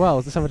here as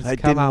well. So someone just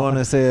come out, want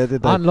us here,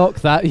 did they?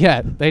 Unlock that.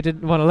 Yeah, they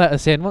didn't want to let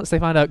us in. Once they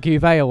found out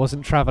Gouveia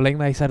wasn't travelling,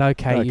 they said,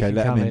 okay, you can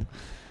come in.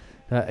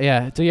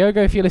 Yeah,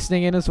 Diogo, if you're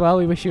listening in as well,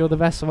 we wish you all the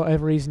best for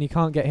whatever reason you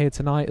can't get here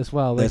tonight as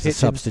well. There's a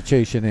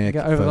substitution here.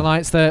 Get over the line.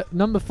 It's the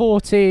number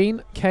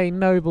 14, Kane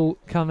Noble,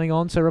 coming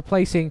on, so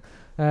replacing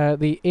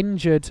the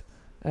injured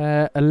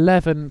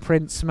 11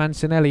 Prince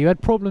Mancinelli, who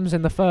had problems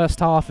in the first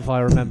half, if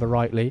I remember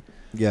rightly.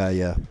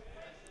 Yeah.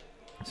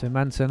 So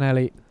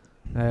Mancinelli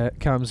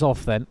comes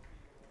off then,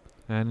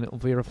 and it will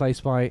be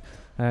replaced by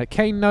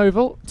Kane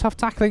Noble. Tough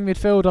tackling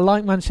midfielder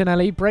like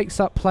Mancinelli, breaks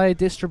up play,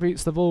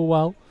 distributes the ball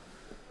well.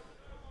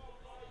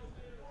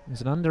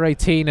 He's an under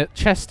 18 at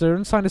Chester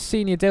and signed a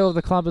senior deal with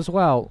the club as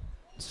well,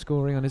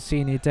 scoring on his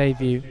senior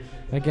debut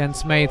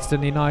against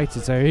Maidstone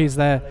United. So he's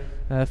their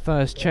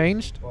first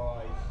changed.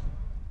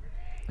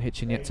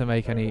 Hitchin yet to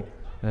make any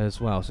as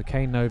well. So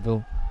Kane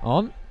Noble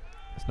on.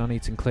 It's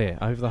Nuneaton clear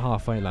over the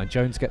halfway line.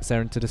 Jones gets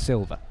there into De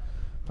Silva.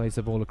 Plays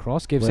the ball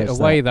across, gives it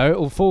away though. It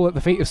will fall at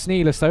the feet of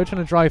Sneelis though,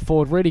 trying to drive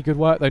forward. Really good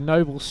work though.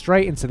 Noble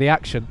straight into the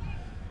action.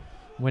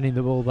 Winning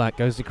the ball back.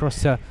 Goes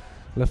across to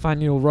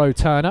Nathaniel Rowe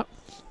Turner.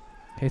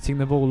 Hitting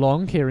the ball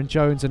long. Kieran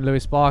Jones and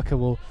Lewis Barker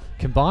will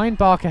combine.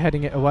 Barker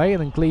heading it away,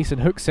 and then Gleeson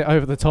hooks it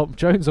over the top.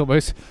 Jones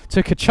almost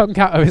took a chunk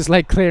out of his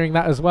leg clearing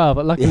that as well,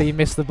 but luckily he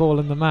missed the ball,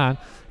 and the man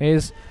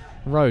is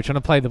Rowe trying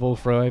to play the ball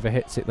through. Over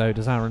hits it though,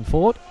 does Aaron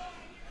Ford.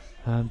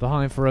 And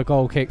behind for a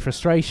goal kick.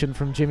 Frustration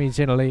from Jimmy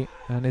Ginnerly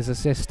and his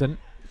assistant.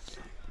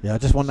 Yeah, I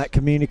just want that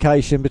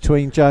communication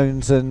between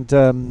Jones and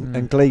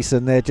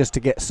Gleeson there just to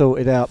get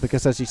sorted out,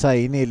 because as you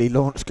say, he nearly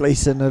launched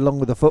Gleeson along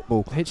with the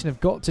football. Hitchin have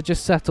got to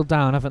just settle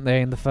down, haven't they,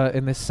 in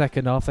this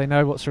second half? They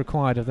know what's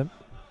required of them.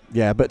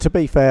 Yeah, but to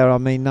be fair, I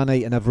mean,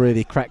 Nuneaton have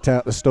really cracked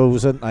out the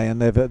stalls, haven't they? And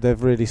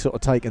they've really sort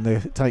of taken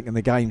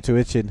the game to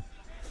Hitchin.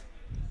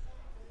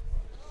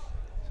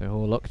 So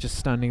Horlock just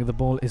standing with the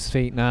ball at his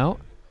feet now.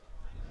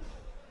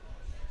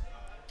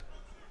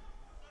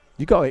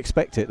 You've got to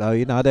expect it though,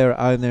 you know, they're at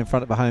home, they're in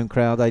front of a home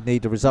crowd, they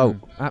need a result.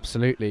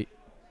 Absolutely.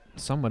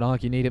 Some would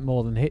argue need it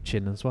more than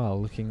Hitchin as well,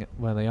 looking at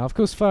where they are. Of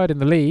course, third in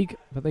the league,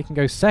 but they can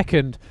go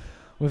second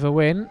with a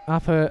win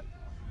up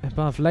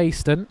above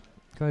Leiston.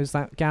 Close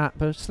that gap,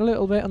 but just a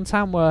little bit on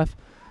Tamworth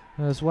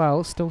as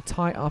well. Still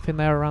tight up in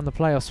there around the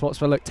playoff spots,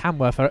 but look,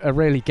 Tamworth are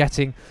really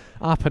getting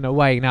up and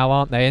away now,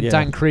 aren't they? And yeah.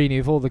 Dan Creaney,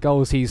 with all the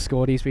goals he's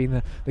scored, he's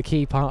been the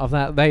key part of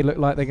that. They look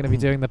like they're going to be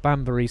doing the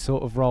Banbury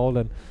sort of role,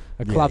 and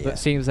a club that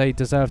seems they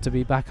deserve to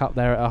be back up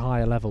there at a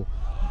higher level.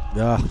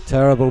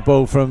 Terrible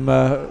ball from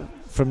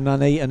from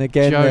Nuneaton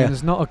again.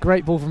 Jones, not a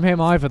great ball from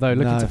him either, though,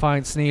 looking to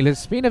find Sneal.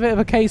 It's been a bit of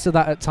a case of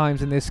that at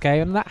times in this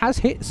game, and that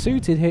has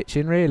suited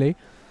Hitchin, really.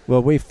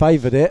 Well, we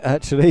favoured it,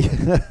 actually.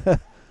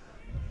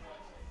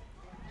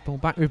 Ball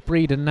back with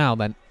Breeden now,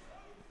 then.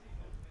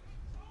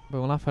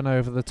 Ball up and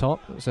over the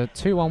top. It was a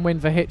 2-1 win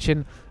for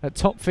Hitchin at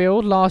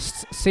Topfield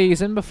last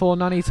season before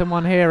Nuneaton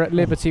won here at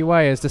Liberty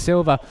Way, as De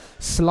Silva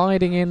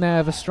sliding in there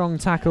with a strong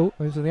tackle.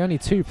 Those are the only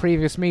 2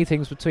 previous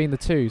meetings between the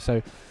two,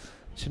 so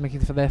Hitchin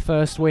looking for their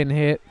first win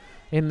here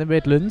in the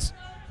Midlands.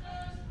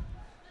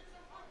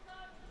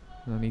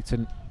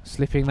 Nuneaton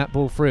slipping that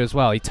ball through as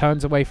well. He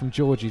turns away from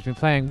George. He's been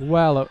playing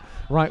well at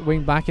right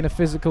wing back in a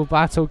physical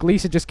battle.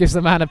 Gleeson just gives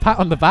the man a pat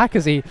on the back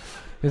as he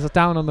is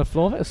down on the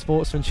floor. A bit of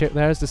sportsmanship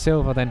there as De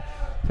Silva then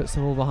puts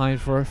them all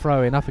behind for a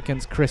throw-in up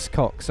against Chris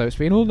Cox. So it's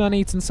been all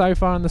Nuneaton so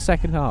far in the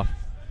second half.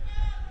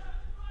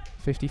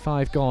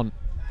 55 gone.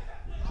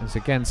 As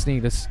again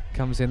Snealus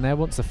comes in there,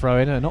 wants a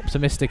throw-in, an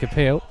optimistic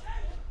appeal.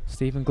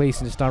 Stephen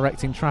Gleeson just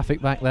directing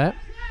traffic back there.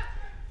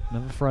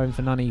 Another throw-in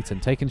for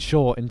Nuneaton, taken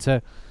short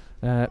into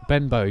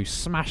Benbow, who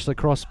smashed the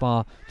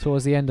crossbar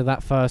towards the end of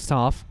that first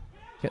half.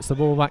 Gets the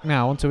ball back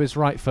now onto his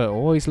right foot,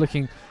 always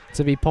looking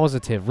to be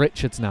positive.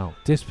 Richards now,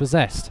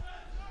 dispossessed.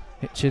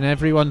 Hitchin,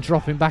 everyone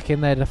dropping back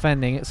in there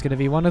defending. It's going to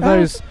be one of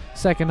those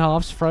second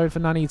halves thrown for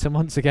Nuneaton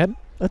once again.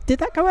 Did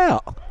that go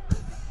out?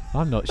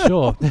 I'm not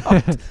sure.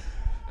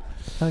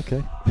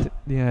 Okay.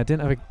 Yeah, I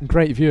didn't have a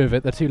great view of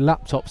it. The 2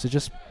 laptops are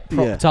just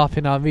propped up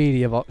in our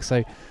media box,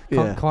 so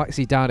can't quite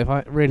see down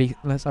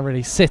unless I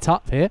really sit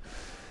up here.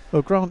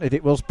 Well, granted,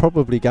 it was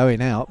probably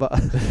going out, but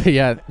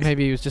yeah,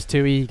 maybe he was just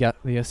too eager,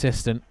 the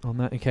assistant, on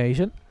that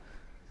occasion.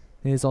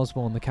 Here's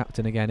Osborne, the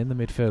captain, again in the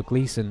midfield.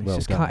 Gleeson, he's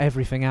just cut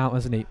everything out,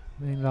 hasn't he?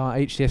 Our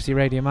HDFC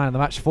Radio man of the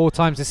match 4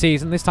 times this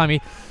season. This time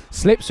he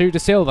slips through De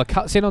Silva,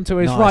 cuts in onto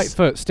his right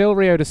foot. Still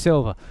Rio De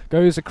Silva.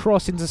 Goes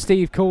across into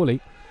Steve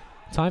Cooley.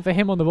 Time for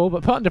him on the ball,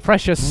 but put under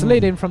pressure.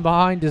 Slid in from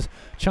behind as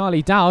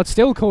Charlie Dowd.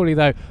 Still Cooley,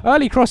 though.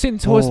 Early cross in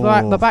towards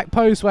the back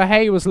post where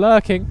Hay was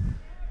lurking.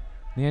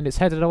 In the end, it's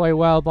headed away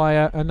well by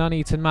a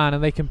Nuneaton man,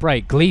 and they can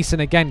break. Gleeson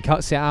again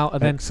cuts it out,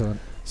 and then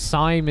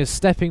Syme is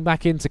stepping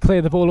back in to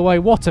clear the ball away.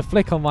 What a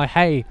flick on by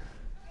Hay.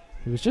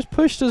 He was just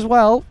pushed as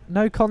well.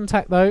 No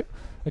contact, though,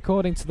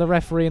 according to the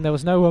referee, and there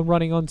was no one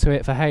running onto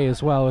it for Hay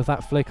as well with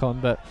that flick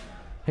on. But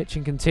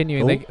Hitchin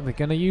continuing. They're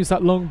going to use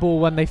that long ball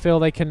when they feel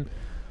they can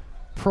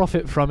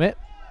profit from it.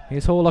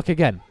 Here's Horlock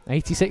again.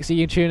 86 of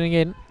you tuning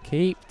in.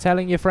 Keep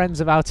telling your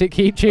friends about it.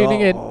 Keep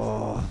tuning in.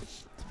 The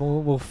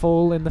ball will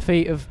fall in the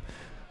feet of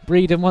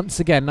Breeden once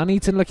again.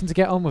 Nuneaton looking to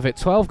get on with it.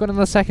 12 gone in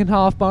the second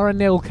half. Borough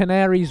 0,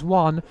 Canaries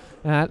 1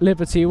 at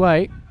Liberty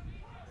Way.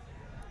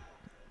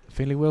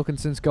 Finley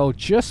Wilkinson's goal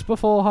just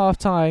before half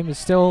time is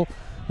still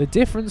the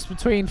difference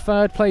between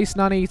third place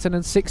Nuneaton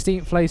and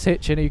 16th place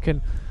Hitchin, who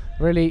can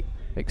really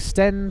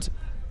extend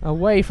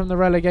away from the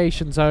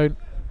relegation zone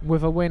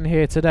with a win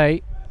here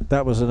today.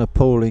 That was an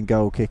appalling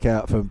goal kick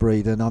out from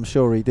Breeden. I'm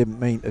sure he didn't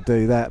mean to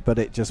do that, but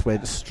it just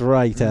went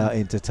straight out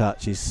into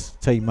touch. His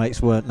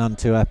teammates weren't none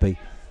too happy.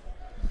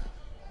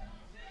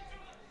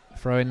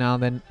 Throw in now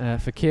then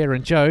for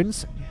Kieran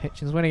Jones.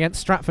 Hitchin's win against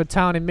Stratford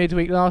Town in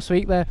midweek last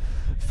week. They're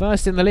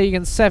first in the league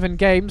in 7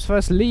 games.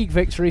 First league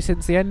victory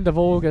since the end of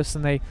August,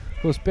 and they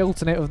of course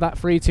built on it with that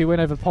 3-2 win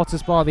over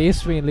Potters Bar, the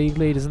Isthmian League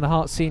leaders in the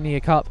Hearts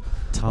Senior Cup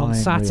on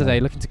Saturday.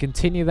 Looking to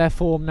continue their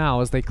form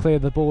now as they clear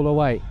the ball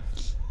away.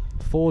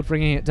 Ford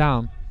bringing it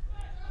down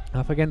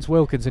up against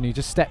Wilkinson, who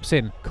just steps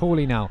in.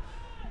 Cooley now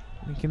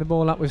linking the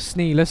ball up with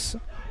Snealus,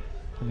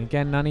 and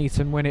again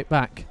Nuneaton win it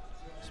back.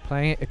 Just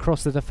playing it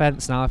across the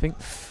defence now. I think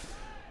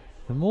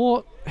the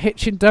more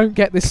Hitchin don't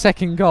get this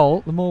second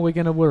goal, the more we're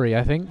going to worry,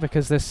 I think,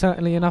 because there's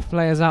certainly enough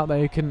players out there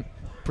who can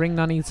bring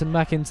Nuneaton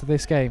back into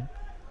this game.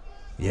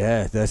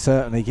 Yeah, there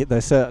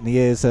certainly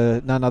is.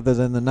 None other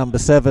than the number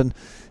 7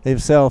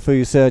 himself,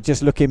 who's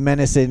just looking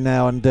menacing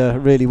now and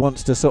really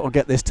wants to sort of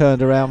get this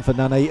turned around for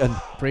Nuneaton.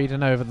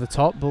 Breeden over the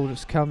top. Ball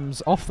just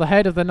comes off the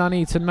head of the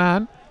Nuneaton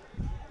man.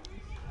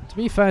 To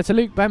be fair to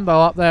Luke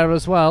Benbow up there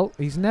as well,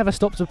 he's never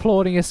stopped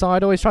applauding his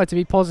side, always tried to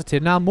be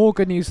positive. Now more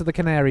good news for the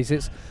Canaries.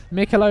 It's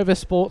Mikolova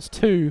Sports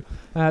 2,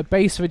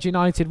 Baseford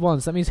United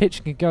 1. So that means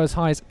Hitchin can go as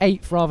high as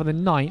 8th rather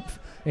than 9th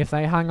if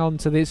they hang on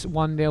to this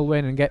 1-0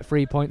 win and get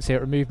 3 points here.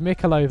 It removed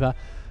Mikolova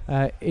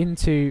up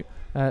to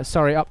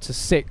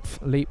 6th,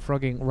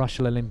 leapfrogging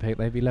Rushall Olympic.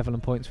 They'd be level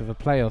on points with a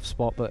playoff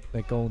spot, but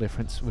their goal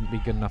difference wouldn't be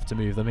good enough to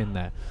move them in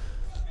there.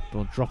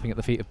 Ball dropping at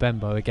the feet of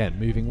Benbow again,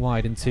 moving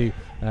wide into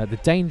the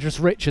dangerous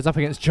Richards up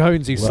against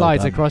Jones, who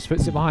slides across,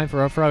 puts it behind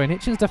for a throw in.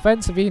 Hitchin's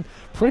defence have been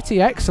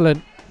pretty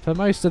excellent for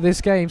most of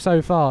this game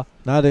so far.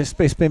 No,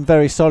 it's been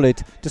very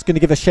solid. Just going to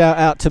give a shout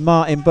out to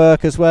Martin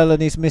Burke as well and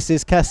his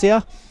Mrs.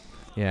 Cassia.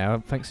 Yeah,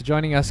 well, thanks for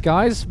joining us,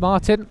 guys.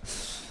 Martin,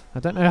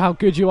 I don't know how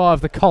good you are of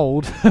the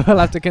cold. We'll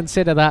have to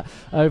consider that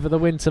over the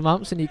winter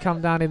months, and you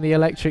come down in the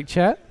electric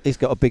chair. He's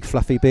got a big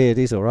fluffy beard,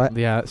 he's all right.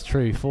 Yeah, that's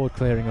true. Ford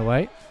clearing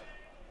away.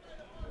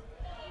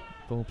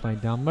 Ball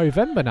played down.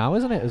 Movember now,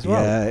 isn't it, as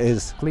well? Yeah, it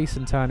is.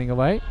 Gleeson turning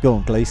away. Go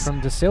on, Gleeson.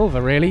 From De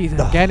Silva, really.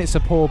 Again, it's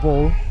a poor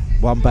ball.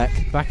 One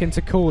back. Back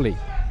into Cooley.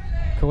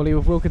 Corley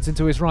with Wilkinson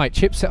to his right.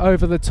 Chips it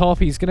over the top.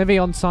 He's going to be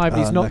onside, but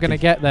he's not going to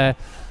get there.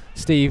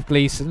 Steve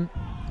Gleeson.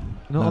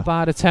 Not a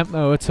bad attempt,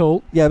 though, at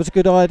all. Yeah, it was a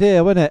good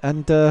idea, wasn't it?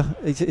 And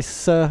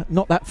it's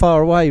not that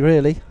far away,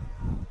 really.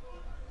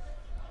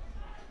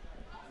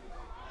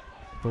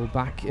 Ball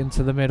back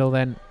into the middle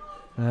then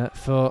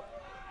for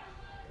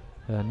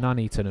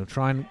Nuneaton. He'll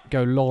try and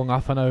go long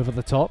up and over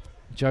the top.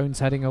 Jones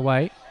heading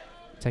away.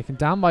 Taken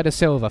down by De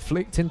Silva.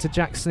 Flicked into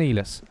Jack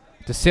Sneelis.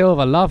 De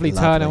Silva, lovely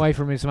turn away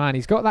from his man.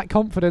 He's got that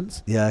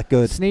confidence. Yeah,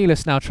 good.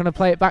 Sneelis now trying to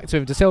play it back to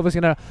him. De Silva's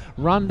going to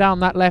run down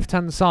that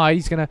left-hand side.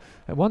 He's going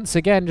to, once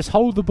again, just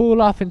hold the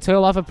ball up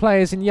until other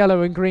players in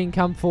yellow and green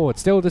come forward.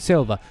 Still De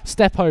Silva.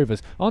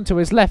 Step-overs onto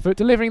his left foot,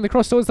 delivering the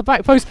cross towards the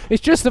back post.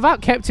 It's just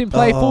about kept in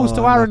play. Falls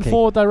to Aaron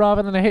Ford, though,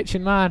 rather than a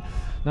Hitchin man.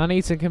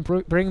 Nuneaton can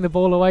bring the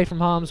ball away from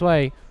harm's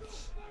way.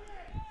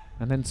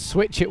 And then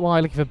switch it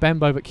wide, looking for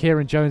Bembo, but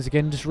Kieran Jones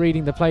again just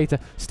reading the play to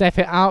step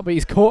it out, but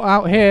he's caught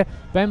out here.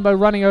 Bembo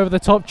running over the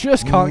top,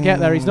 just can't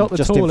get there. He's not the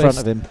just tallest. Just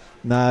in front of him.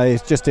 No,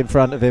 he's just in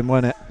front of him,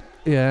 wasn't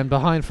it? Yeah, and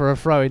behind for a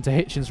throw into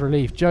Hitchin's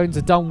relief. Jones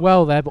had done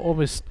well there, but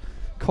almost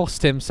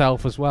cost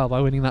himself as well by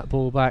winning that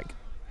ball back.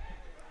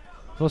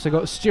 We've also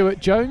got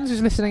Stuart Jones,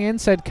 who's listening in,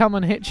 said, "Come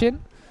on,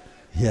 Hitchin."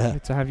 Yeah.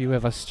 Good to have you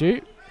with us,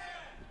 Stu.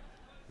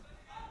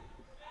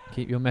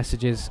 Keep your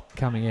messages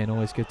coming in.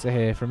 Always good to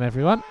hear from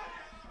everyone.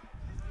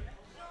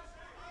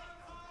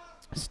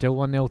 Still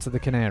 1-0 to the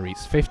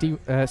Canaries.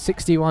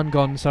 61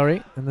 gone,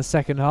 in the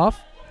second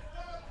half.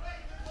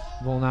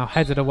 Ball now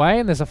headed away,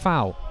 and there's a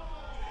foul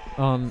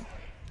on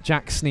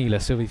Jack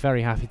Sneelis, who'll be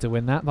very happy to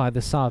win that by the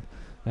sub,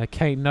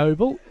 Kane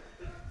Noble.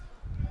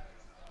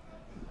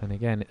 And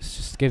again, it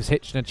just gives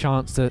Hitchin a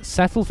chance to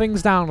settle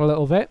things down a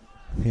little bit.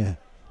 Yeah.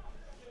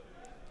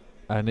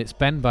 And it's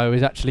Benbow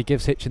who actually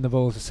gives Hitchin the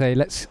ball to say,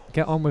 let's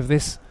get on with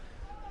this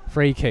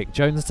free kick.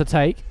 Jones to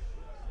take.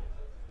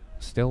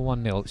 Still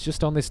 1-0. It's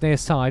just on this near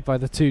side by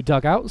the two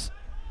dugouts.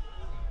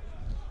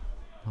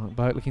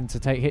 Boat looking to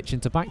take Hitchin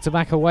to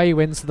back-to-back away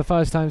wins for the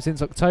first time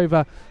since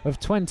October of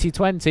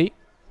 2020.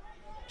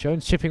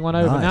 Jones chipping one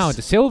over now.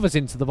 De Silva's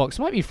into the box.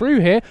 Might be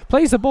through here.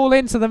 Plays the ball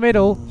into the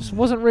middle. Just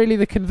wasn't really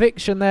the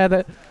conviction there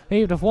that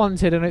he would have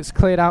wanted, and it's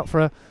cleared out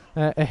for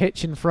a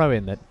Hitchin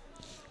throw-in then.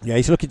 Yeah,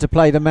 he's looking to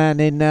play the man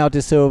in now,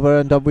 De Silva,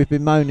 and we've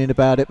been moaning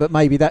about it, but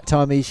maybe that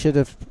time he should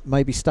have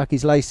maybe stuck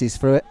his laces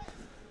through it.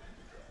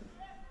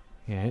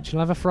 Yeah, Hitchin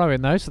will have a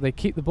throw-in though, so they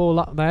keep the ball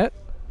up there.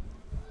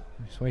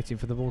 Just waiting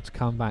for the ball to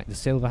come back. De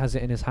Silva has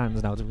it in his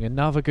hands now, doing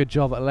another good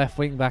job at left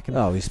wing back.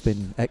 And he's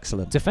been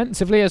excellent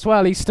defensively as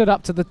well. He stood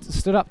up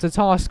to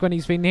task when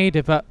he's been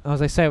needed. But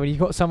as I say, when you've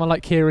got someone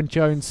like Kieran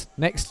Jones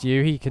next to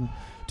you, he can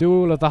do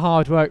all of the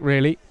hard work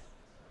really.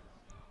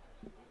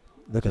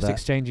 Look at that. Just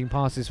exchanging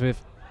passes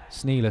with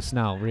Sneelis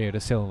now. Rio De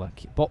Silva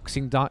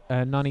boxing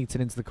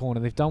Nuneaton into the corner.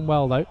 They've done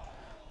well though.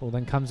 Ball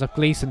then comes up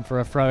Gleeson for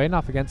a throw-in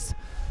up against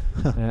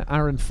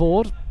Aaron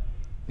Ford,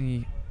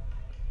 the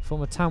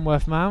former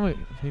Tamworth man,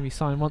 who he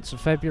signed once in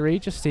February,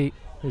 just his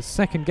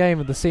second game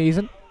of the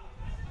season.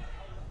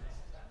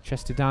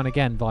 Chested down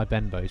again by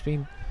Benbow. He's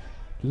been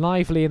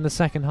lively in the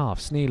second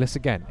half. Sneelis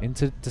again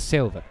into De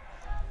Silva,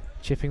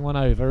 chipping one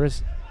over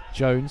as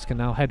Jones can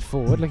now head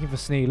forward, looking for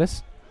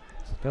Sneelis.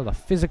 Build a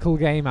physical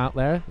game out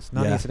there. It's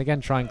Nuneaton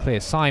again try and clear.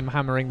 Syme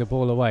hammering the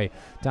ball away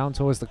down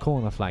towards the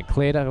corner flag.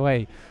 Cleared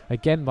away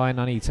again by a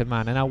Nuneaton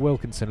man. And now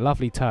Wilkinson,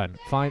 lovely turn.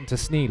 Fine to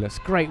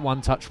Sneelis. Great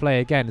one-touch play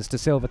again as De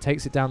Silva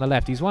takes it down the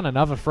left. He's won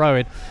another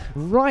throw-in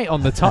right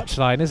on the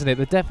touchline, isn't it?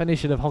 The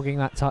definition of hogging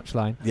that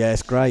touchline. Yeah,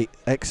 it's great.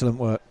 Excellent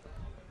work.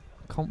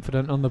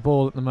 Confident on the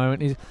ball at the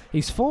moment.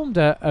 He's formed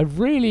a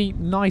really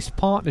nice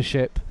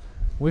partnership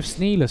with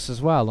Sneelis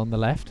as well on the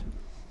left.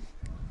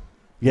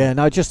 Yeah,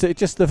 no, just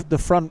the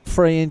front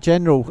three in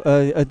general,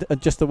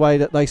 just the way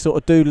that they sort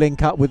of do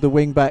link up with the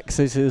wing backs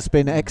has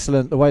been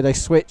excellent. The way they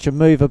switch and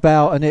move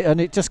about,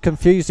 and it just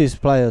confuses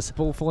players.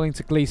 Ball falling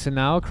to Gleeson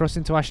now, across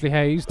into Ashley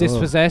Hayes,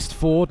 dispossessed.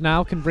 Ford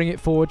now can bring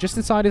it forward just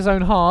inside his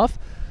own half.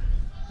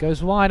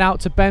 Goes wide out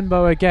to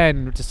Benbow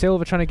again. De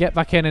Silva trying to get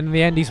back in, and in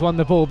the end he's won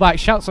the ball back.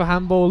 Shouts for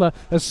handball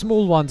as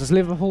small ones as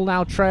Liverpool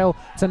now trail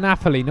to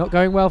Napoli. Not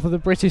going well for the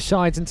British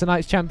sides in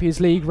tonight's Champions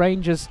League.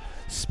 Rangers,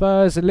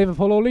 Spurs and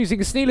Liverpool all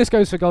losing. Sneelis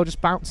goes for goal, just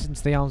bounces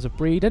into the arms of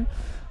Breeden.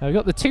 We've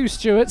got the two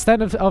Stuarts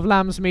then of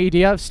Lambs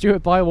Media.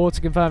 Stuart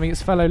Bywater confirming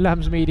its fellow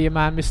Lambs Media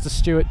man, Mr.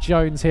 Stuart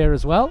Jones, here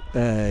as well.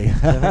 Hey.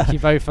 So thank you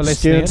both for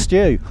listening.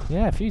 Stu.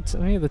 Yeah, a few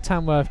the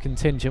Tamworth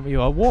contingent.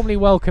 You are warmly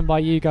welcomed by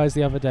you guys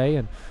the other day,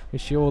 and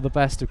wish you all the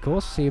best, of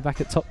course. See you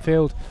back at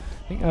Topfield,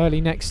 I think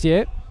early next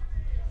year.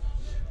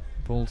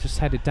 Ball just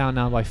headed down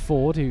now by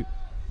Ford, who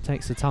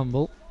takes the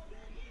tumble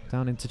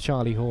down into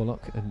Charlie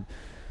Horlock, and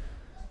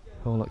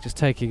Horlock just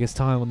taking his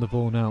time on the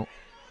ball now.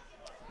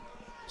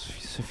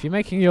 So if you're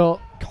making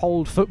your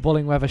cold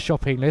footballing weather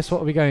shopping list,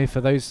 what are we going for?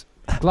 Those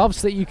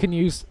gloves that you can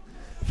use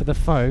for the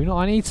phone.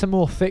 I need some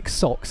more thick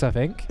socks, I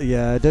think.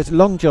 Yeah, there's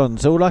long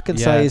johns. All I can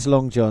say is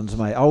long johns,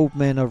 mate. Old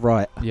men are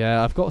right.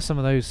 Yeah, I've got some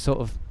of those sort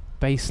of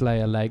base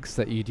layer legs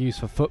that you'd use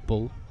for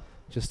football,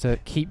 just to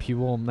keep you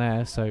warm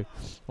there. So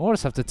we'll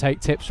just have to take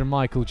tips from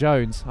Michael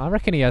Jones. I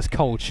reckon he has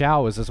cold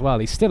showers as well.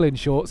 He's still in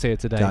shorts here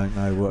today. Don't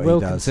know what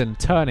Wilkinson he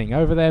does. turning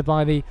over there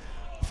by the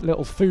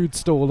little food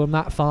stall on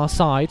that far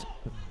side.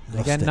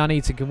 Again,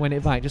 Nuneaton can win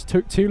it back. Just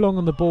took too long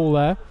on the ball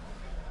there.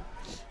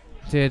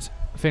 Did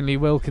Finley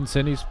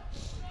Wilkinson, who's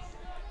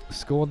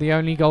scored the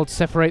only goal to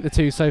separate the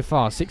two so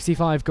far.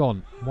 65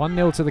 gone.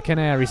 1-0 to the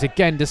Canaries.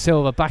 Again, De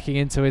Silva backing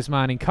into his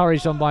man,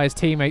 encouraged on by his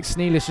teammates.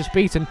 Snealis just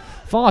beaten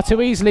far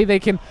too easily. They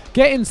can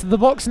get into the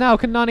box now.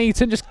 Can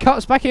Nuneaton just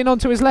cuts back in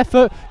onto his left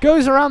foot,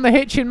 goes around the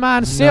Hitchin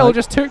man. Still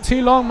just took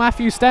too long.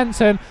 Matthew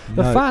Stenson.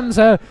 The fans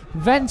are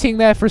venting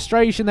their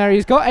frustration there.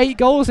 He's got 8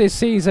 goals this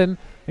season.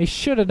 He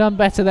should have done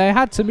better there.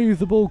 Had to move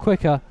the ball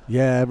quicker.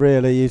 Yeah,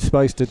 really, he's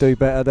supposed to do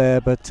better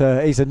there, but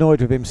he's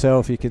annoyed with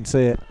himself. You can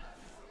see it.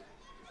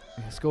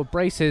 He scored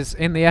braces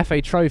in the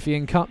FA Trophy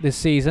and Cup this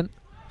season.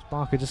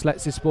 Barker just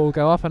lets this ball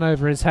go up and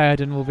over his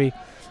head and will be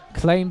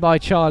claimed by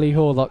Charlie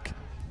Horlock.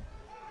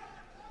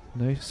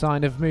 No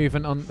sign of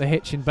movement on the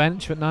Hitchin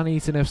bench, but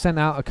Nuneaton have sent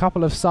out a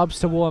couple of subs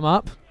to warm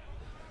up.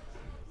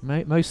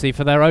 Mostly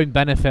for their own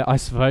benefit, I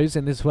suppose,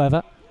 in this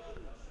weather.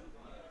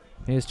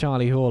 Here's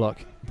Charlie Horlock.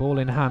 Ball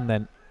in hand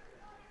then.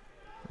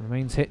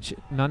 Remains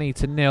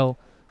Nuneaton 0.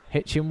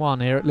 Hitchin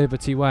 1 here at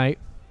Liberty Way.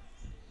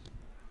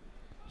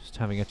 Just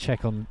having a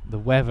check on the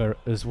weather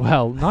as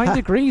well. 9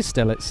 degrees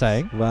still, it's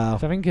saying. Wow.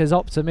 Which I think is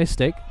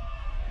optimistic.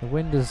 The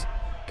wind has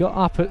got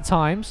up at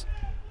times.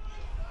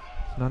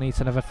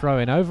 Nuneaton have a throw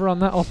in over on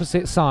that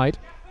opposite side.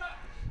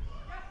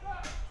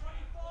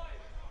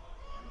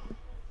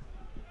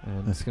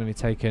 And it's going to be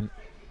taken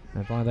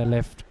by their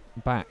left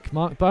back.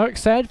 Mark Burke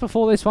said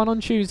before this one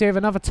on Tuesday of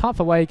another tough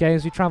away game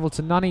as we travel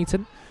to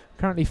Nuneaton.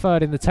 Currently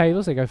third in the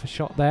tables. They go for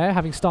shot there.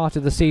 Having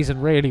started the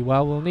season really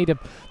well, we'll need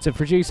to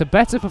produce a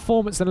better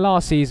performance than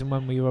last season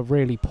when we were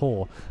really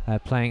poor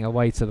playing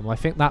away to them. I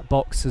think that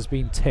box has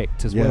been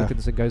ticked as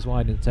Wilkinson goes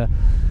wide into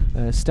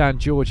Stan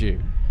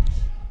Georgiou.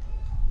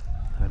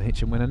 And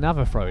Hitchin win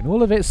another throw. And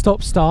all of it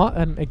stop-start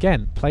and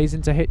again plays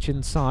into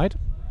Hitchin's side.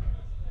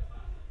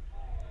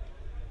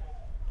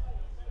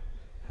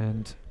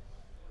 And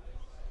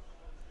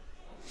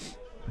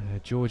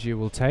Georgiou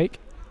will take.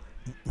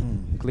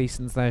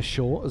 Gleeson's there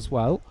short as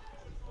well.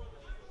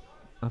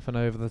 Up and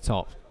over the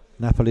top.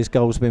 Napoli's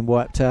goal's been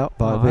wiped out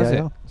by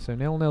VAR. So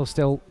 0-0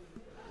 still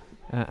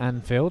at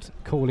Anfield.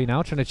 Cooley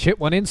now trying to chip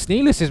one in.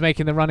 Snealis is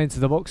making the run into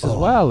the box as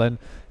well and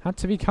had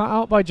to be cut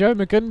out by Joe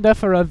Magunda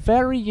for a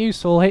very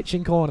useful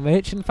Hitchin corner. The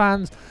Hitchin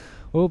fans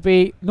will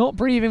be not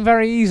breathing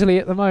very easily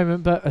at the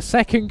moment, but a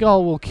second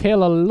goal will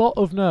kill a lot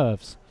of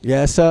nerves.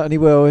 Yeah, certainly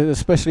will,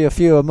 especially a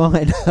few of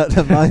mine at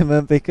the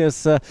moment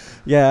because,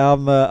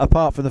 I'm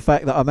apart from the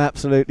fact that I'm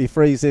absolutely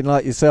freezing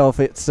like yourself,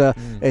 it's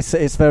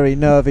very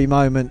nervy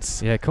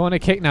moments. Yeah, corner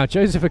kick now.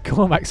 Joseph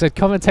McCormack said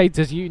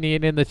Commentators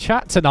Union in the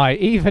chat tonight,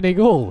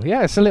 evening all.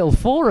 Yeah, it's a little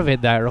 4 of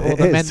it there, all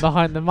the men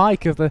behind the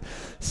mic of the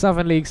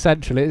Southern League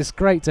Central. It's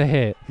great to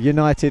hear.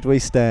 United we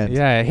stand.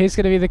 Yeah, here's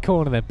going to be the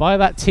corner then, by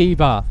that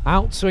T-bar.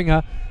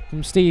 Outswinger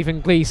from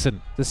Stephen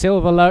Gleeson. De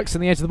Silva lurks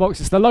in the edge of the box.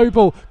 It's the low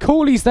ball.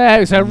 Cooley's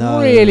there. It's a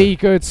really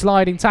good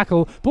sliding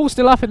tackle. Ball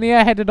still up in the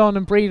air, headed on,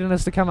 and Breeden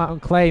has to come out and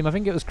claim. I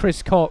think it was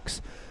Chris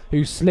Cox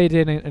who slid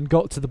in and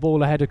got to the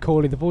ball ahead of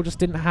Cooley. The ball just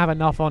didn't have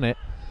enough on it.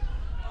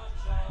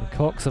 And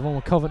Cox of former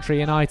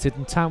Coventry United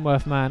and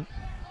Tamworth man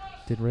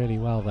did really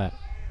well there.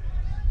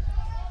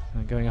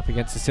 And going up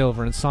against De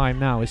Silva and Syme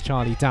now is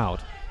Charlie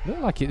Dowd.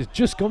 Looked like it's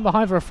just gone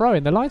behind for a throw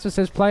in. The linesman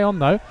says play on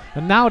though,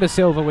 and now De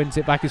Silva wins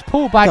it back. It's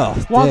pulled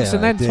back once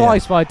and then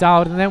twice by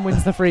Dowd, and then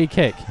wins the free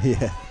kick.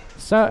 Yeah.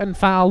 Certain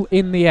foul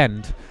in the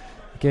end,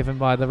 given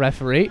by the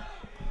referee.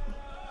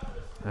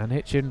 And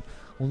Hitchin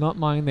will not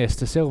mind this.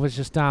 De Silva's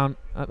just down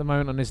at the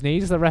moment on his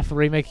knees. The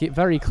referee making it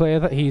very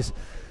clear that he's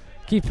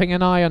keeping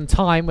an eye on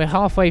time. We're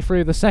halfway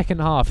through the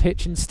second half.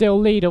 Hitchin still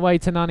lead away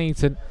to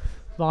Nuneaton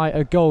by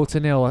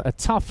 1-0. A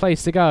tough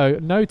place to go.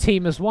 No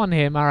team has won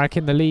here, Marek,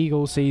 in the league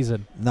all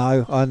season.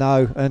 No, I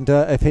know. And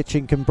if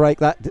Hitchin can break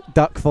that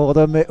duck for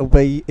them, it'll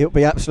be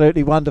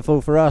absolutely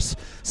wonderful for us,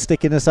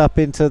 sticking us up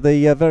into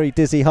the very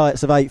dizzy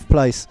heights of 8th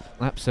place.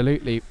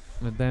 Absolutely.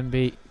 Would then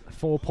be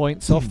 4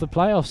 points off the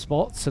playoff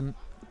spots and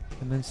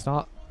then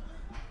start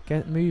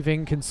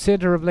moving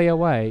considerably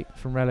away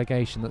from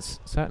relegation. That's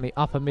certainly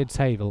upper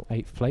mid-table,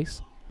 8th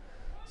place.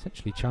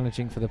 Essentially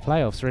challenging for the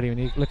playoffs, really, when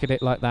you look at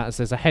it like that, as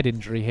there's a head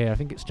injury here. I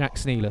think it's Jack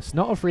Snealis.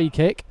 Not a free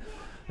kick.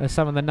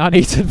 Some of the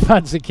Nuneaton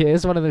fans are here.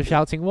 One of them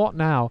shouting, "What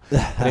now?"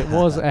 But it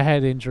was a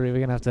head injury.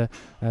 We're going to have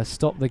to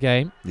stop the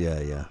game.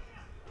 Yeah.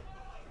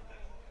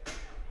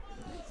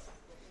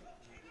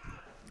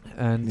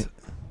 And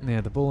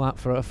the ball out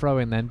for a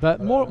throw-in then. But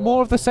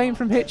more of the same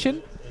from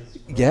Hitchin.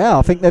 Yeah,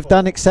 I think they've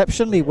done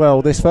exceptionally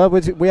well this far.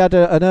 We had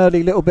an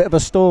early little bit of a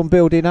storm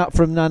building up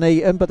from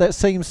Nuneaton, but that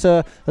seems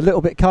a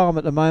little bit calm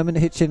at the moment.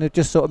 Hitchin have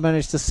just sort of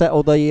managed to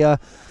settle the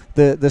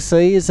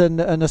seas and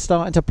are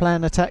starting to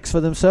plan attacks for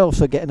themselves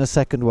for getting a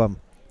second one.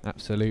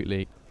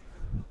 Absolutely.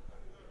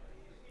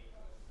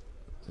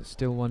 So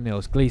still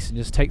 1-0. Gleeson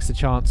just takes the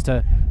chance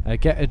to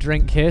get a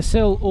drink here.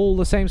 Still all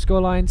the same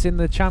scorelines in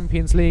the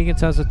Champions League in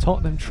terms of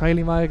Tottenham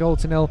trailing by a goal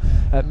to nil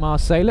at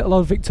Marseille. Little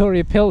old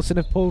Victoria Pilsen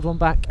have pulled one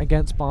back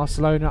against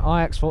Barcelona.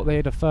 Ajax thought they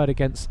had a third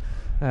against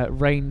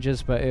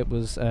Rangers, but it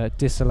was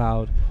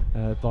disallowed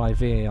by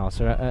VAR.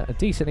 So a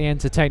decently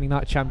entertaining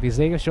night of Champions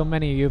League. I'm sure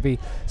many of you will be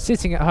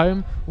sitting at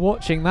home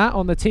watching that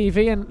on the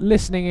TV and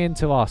listening in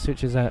to us,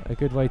 which is a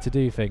good way to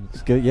do things.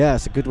 It's good, yeah,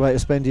 it's a good way to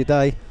spend your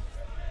day.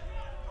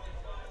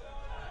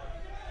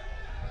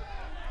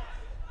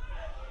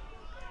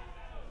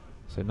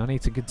 So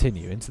Nuneaton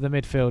continue into the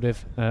midfield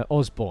of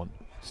Osborne.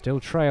 Still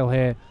trail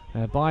here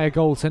by a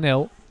goal to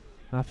nil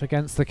up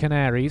against the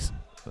Canaries.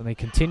 And they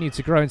continue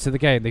to grow into the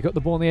game. They've got the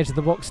ball on the edge of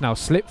the box now.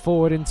 Slip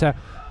forward into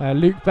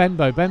Luke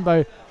Benbow.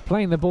 Benbow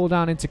playing the ball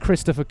down into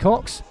Christopher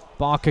Cox.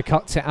 Barker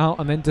cuts it out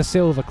and then De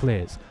Silva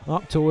clears.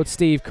 Up towards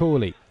Steve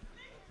Cooley.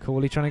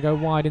 Cooley trying to go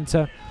wide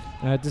into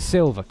De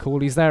Silva.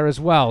 Cooley's there as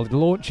well.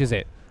 Launches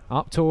it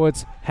up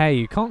towards Hay.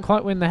 You can't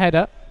quite win the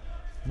header.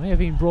 May have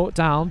been brought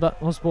down,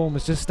 but Osborne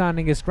was just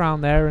standing his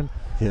ground there and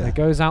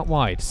goes out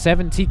wide.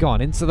 70 gone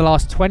into the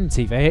last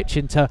 20 for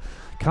Hitchin to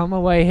come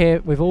away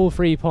here with all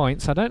 3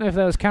 points. I don't know if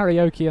there was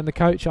karaoke on the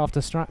coach after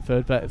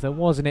Stratford, but if there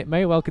wasn't, it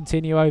may well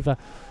continue over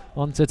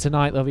onto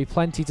tonight. There'll be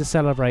plenty to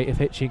celebrate if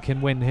Hitchin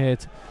can win here.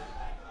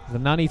 The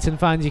Nuneaton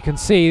fans, you can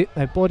see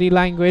their body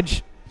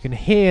language. You can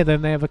hear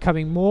them. They are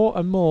becoming more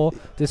and more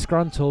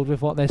disgruntled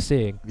with what they're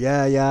seeing.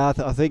 Yeah,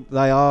 I think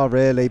they are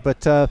really,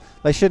 but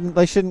they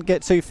shouldn't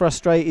get too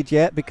frustrated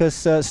yet because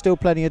still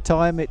plenty of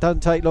time. It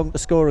doesn't take long to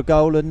score a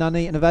goal, and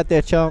Nuneaton have had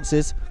their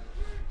chances.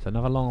 So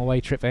another long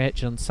away trip for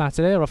Hitchin on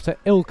Saturday. They're off to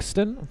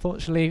Ilkeston.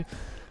 Unfortunately,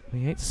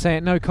 we hate to say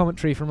it, no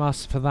commentary from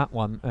us for that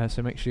one.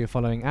 So make sure you're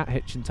following at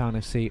Hitchin Town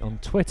FC on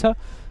Twitter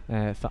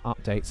for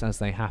updates as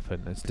they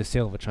happen. As De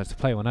Silva tries to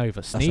play one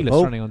over.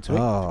 Sneelis running onto it.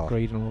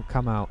 Greedon will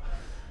come out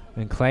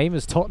and claim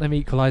as Tottenham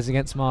equalise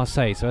against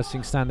Marseille. So as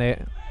things stand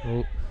there,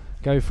 we'll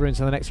go through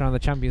into the next round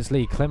of the Champions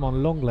League. Clement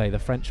Longley, the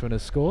Frenchman,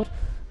 has scored.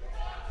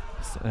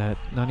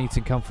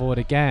 Nuneaton come forward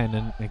again,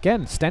 and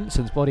again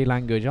Stenson's body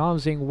language,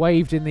 arms being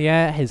waved in the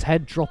air, his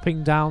head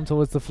dropping down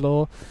towards the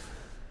floor.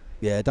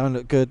 Yeah, don't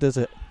look good, does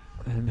it?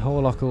 And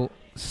Horlock will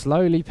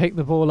slowly pick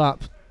the ball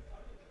up.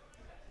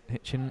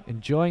 Hitchin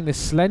enjoying this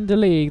slender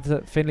lead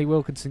that Finlay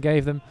Wilkinson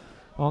gave them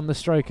on the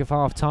stroke of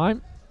half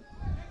time.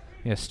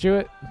 Yeah,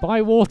 Stuart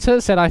Bywater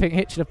said, I think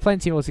Hitchin have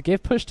plenty more to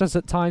give. Pushed us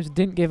at times,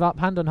 didn't give up.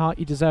 Hand on heart,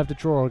 you deserved a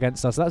draw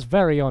against us. That's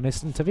very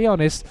honest. And to be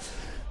honest,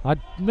 I'd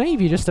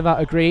maybe just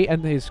about agree.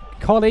 And his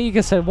colleague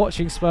has said,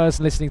 watching Spurs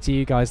and listening to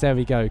you guys. There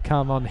we go.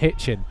 Come on,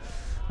 Hitchin.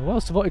 A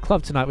well-supported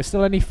club tonight. We're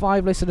still only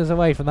 5 listeners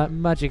away from that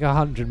magic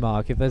 100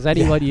 mark. If there's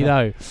anyone you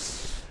know,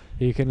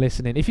 you can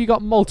listen in. If you've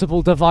got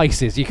multiple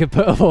devices, you can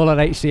put them all on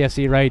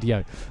HCFC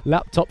radio.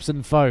 Laptops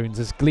and phones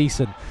as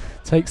Gleeson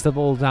takes the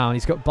ball down.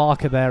 He's got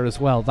Barker there as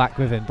well, back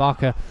with him.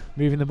 Barker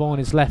moving the ball on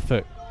his left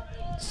foot.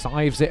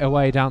 Sives it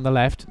away down the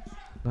left.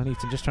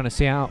 Nuneaton just trying to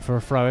see out for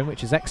a throw-in,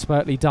 which is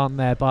expertly done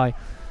there by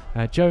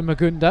Joe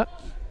Magunda.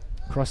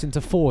 Cross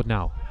into Ford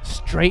now.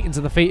 Straight into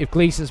the feet of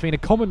Gleeson. It's been a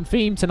common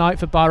theme tonight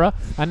for Borough.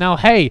 And now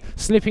Hay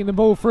slipping the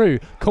ball through.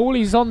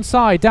 Cooley's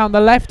onside down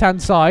the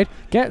left-hand side.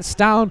 Gets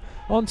down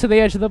onto the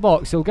edge of the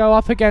box. He'll go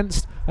up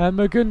against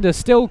Magunda.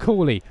 Still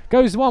Cooley.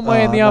 Goes one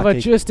way and the other.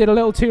 Just did a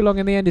little too long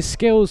in the end. His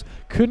skills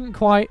couldn't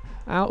quite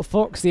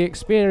outfox the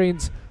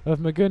experience of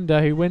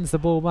Magunda, who wins the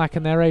ball back,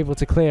 and they're able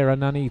to clear a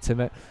Nuneaton.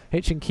 But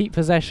Hitchin keep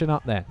possession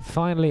up there.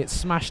 Finally it's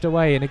smashed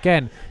away, and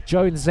again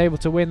Jones is able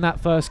to win that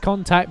first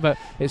contact, but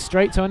it's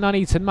straight to a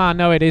Nuneaton man.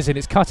 No, it isn't.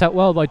 It's cut out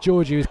well by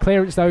Georgie. His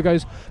clearance though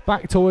goes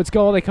back towards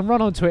goal. They can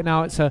run onto it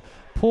now. It's a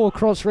poor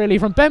cross really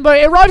from Benbow.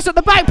 It arrives at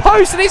the back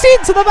post and it's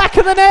into the back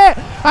of the net,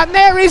 and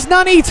there is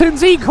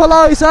Nuneaton's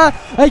equaliser.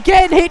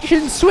 Again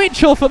Hitchin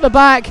switch off at the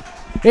back.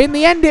 In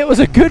the end it was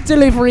a good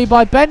delivery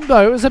by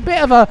Benbow. It was a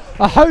bit of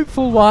a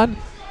hopeful one,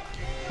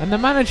 and the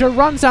manager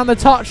runs down the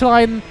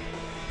touchline.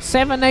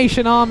 Seven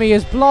Nation Army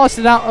is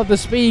blasted out of the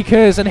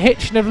speakers, and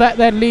Hitchin have let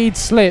their lead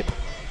slip.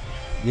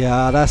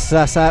 Yeah, that's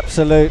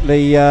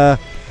absolutely. I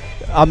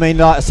mean,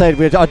 like I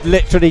said, I'd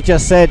literally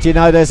just said, you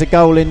know, there's a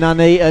goal in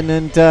Nuneaton,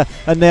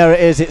 and there it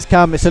is. It's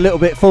come. It's a little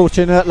bit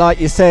fortunate, like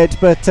you said,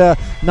 but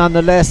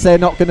nonetheless, they're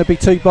not going to be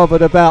too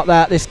bothered about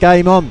that this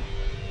game on.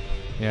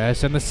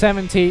 Yes, in the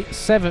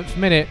 77th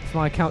minute, if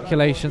my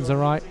calculations are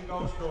right.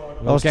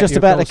 I was just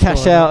about to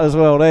cash out as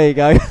well. There you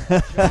go.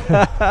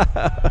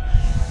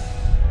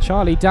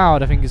 Charlie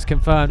Dowd, I think, is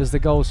confirmed as the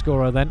goal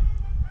scorer then.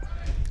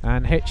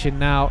 And Hitchin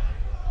now,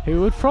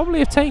 who would probably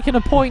have taken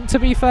a point, to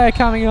be fair,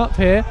 coming up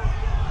here.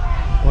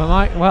 We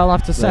might well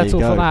have to settle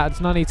for that.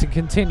 It's Nuneaton to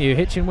continue.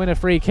 Hitchin win a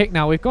free kick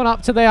now. We've gone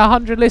up to the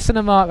 100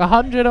 listener mark,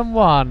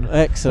 101.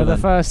 Excellent. For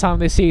the first time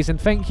this season.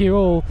 Thank you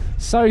all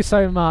so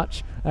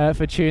much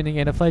for tuning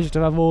in. A pleasure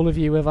to have all of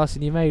you with us,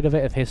 and you made a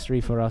bit of history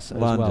for us as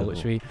well,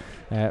 which we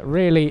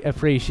really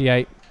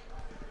appreciate.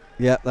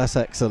 Yeah, that's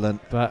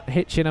excellent. But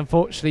Hitchin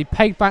unfortunately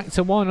pegged back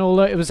to 1,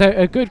 although it was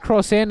a good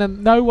cross in,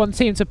 and no one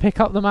seemed to pick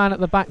up the man at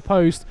the back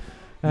post.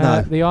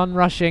 No. The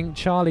onrushing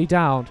Charlie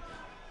Dowd.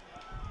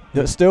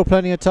 There's still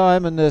plenty of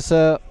time, and there's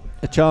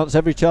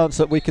every chance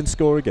that we can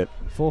score again.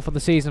 4 for the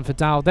season for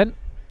Dowd then.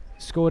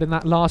 Scored in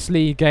that last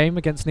league game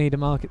against Needham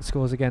Market.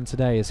 Scores again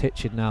today as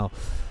Hitchin now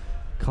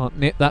can't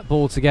knit that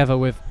ball together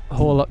with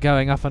Horlock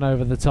going up and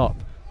over the top.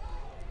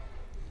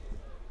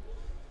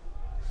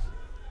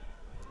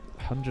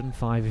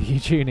 105 of you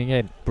tuning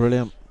in.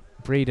 Brilliant.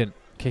 Breeden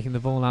kicking the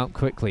ball out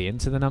quickly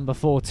into the number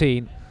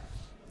 14.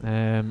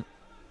 Kane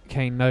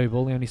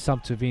Noble, the only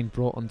sub to have been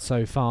brought on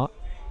so far.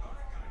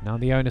 Now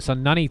the onus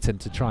on Nuneaton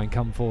to try and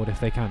come forward if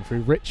they can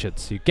through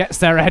Richards, who gets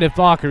there ahead of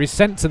Barker. He's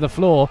sent to the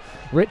floor.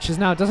 Richards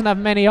now doesn't have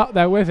many up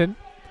there with him.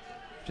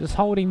 Just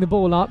holding the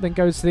ball up, then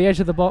goes to the edge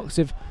of the box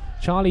of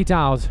Charlie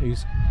Dowd,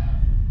 who's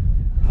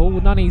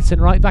pulled Nuneaton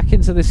right back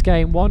into this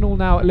game. 1-1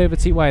 now at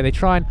Liberty Way. They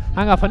try and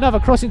hang up another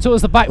crossing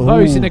towards the back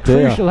post in a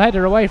crucial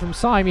header away from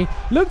Syme. He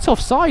looked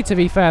offside, to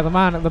be fair, the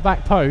man at the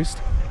back post.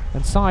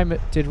 And Syme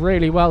did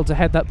really well to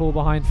head that ball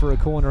behind for a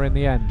corner in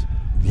the end.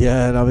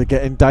 Yeah, and we're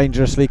getting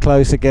dangerously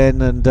close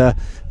again, and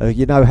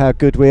you know how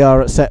good we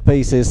are at set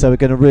pieces, so we're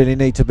going to really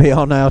need to be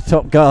on our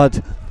top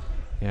guard.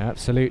 Yeah,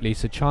 absolutely.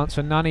 So chance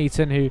for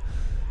Nuneaton, who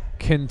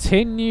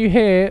continue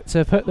here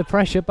to put the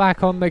pressure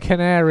back on the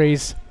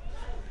Canaries.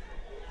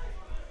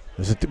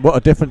 What a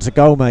difference a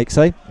goal makes,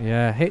 eh?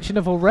 Yeah, Hitchin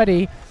have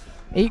already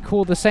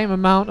equalled the same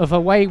amount of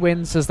away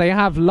wins as they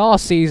have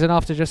last season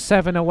after just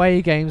 7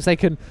 away games. They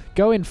can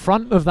go in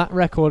front of that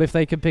record if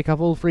they can pick up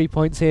all 3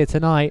 points here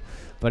tonight.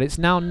 But it's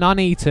now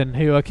Nuneaton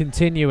who are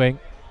continuing.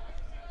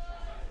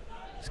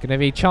 It's going to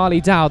be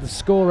Charlie Dowd, the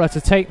scorer, to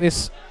take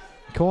this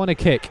corner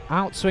kick.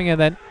 Outswinger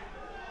then.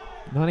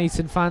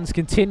 Nuneaton fans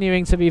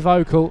continuing to be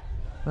vocal,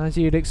 as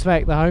you'd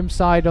expect. The home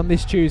side on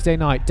this Tuesday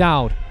night.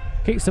 Dowd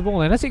kicks the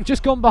ball in. Has it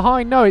just gone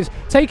behind? No, it's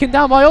taken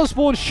down by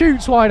Osborne.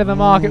 Shoots wide of the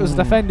mark. It was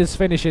the defender's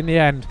finish in the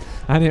end,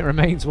 and it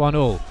remains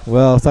 1-1.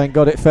 Well, thank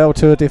God it fell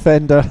to a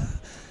defender.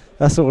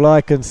 That's all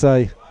I can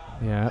say.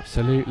 Yeah,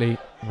 absolutely.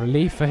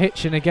 Relief for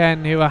Hitchin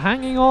again, who are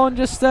hanging on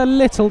just a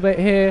little bit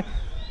here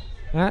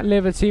at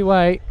Liberty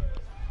Way.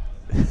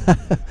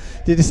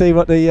 Did you see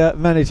what the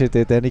manager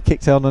did then? He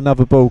kicked on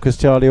another ball because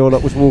Charlie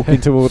Horlock was walking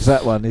towards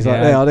that one. He's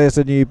like, there's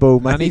a new ball,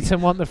 mate. Nuneaton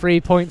want the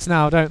 3 points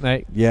now, don't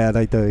they? Yeah,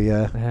 they do,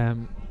 yeah.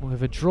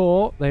 With a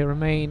draw, they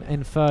remain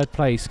in 3rd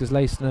place because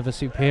Leiston have a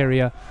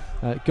superior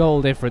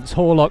goal difference.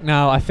 Horlock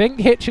now, I think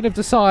Hitchin have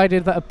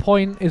decided that a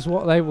point is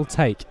what they will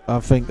take.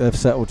 I think they've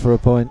settled for a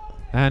point.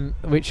 And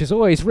which is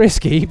always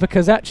risky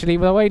because actually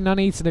the way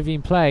Nuneaton have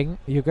been playing,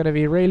 you're going to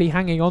be really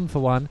hanging on for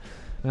one.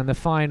 And the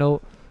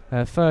final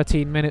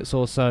 13 minutes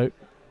or so,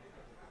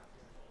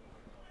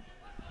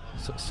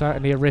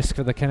 certainly a risk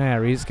for the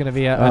Canaries. It's going to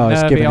be a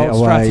nervy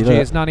old strategy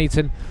as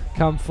Nuneaton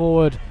come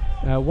forward.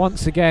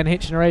 Once again,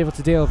 Hitchin are able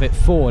to deal with it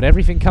forward.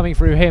 Everything coming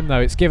through him,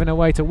 though. It's given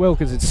away to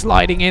Wilkinson.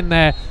 Sliding in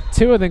there.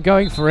 2 of them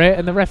going for it.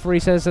 And the referee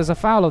says there's a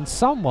foul on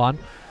someone.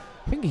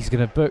 I think he's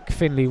going to book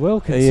Finley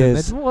Wilkinson. He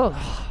is. Well,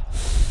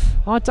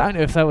 I don't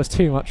know if there was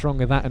too much wrong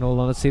with that, in all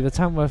honesty. The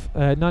Tamworth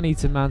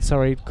Nuneaton man,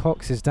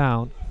 Cox is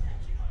down.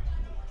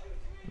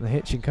 The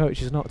Hitchin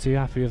coach is not too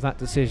happy with that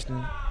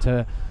decision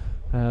to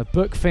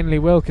book Finley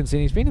Wilkinson.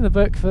 He's been in the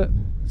book for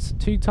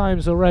 2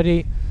 times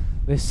already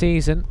this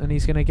season, and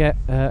he's going to get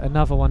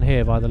another one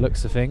here by the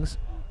looks of things.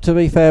 To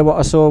be fair, what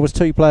I saw was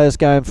 2 players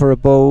going for a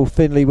ball.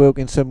 Finley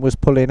Wilkinson was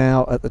pulling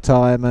out at the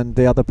time, and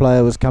the other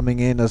player was coming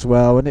in as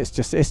well. And it's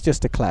just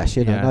a clash,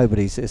 you know.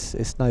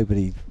 It's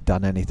nobody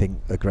done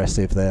anything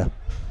aggressive there.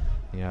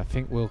 Yeah, I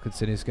think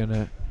Wilkinson is going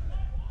to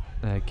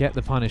get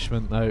the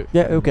punishment though.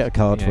 Yeah, he'll get a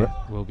card for it.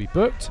 Will be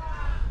booked.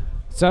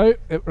 So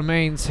it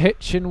remains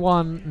Hitchin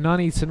 1,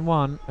 Nuneaton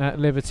 1 at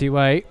Liberty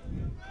Way,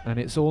 and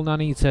it's all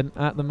Nuneaton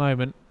at the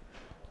moment.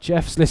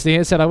 Jeff's listening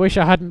and said, "I wish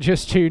I hadn't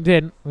just tuned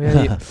in."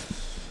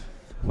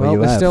 Well,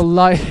 we're still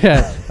live.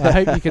 Yeah, I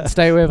hope you can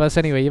stay with us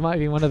anyway. You might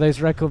be one of those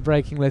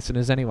record-breaking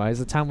listeners anyway. As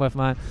a Tamworth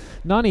man,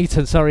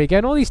 Nuneaton, sorry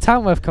again. All these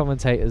Tamworth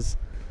commentators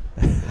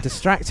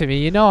distracting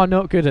me. You know I'm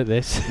not good at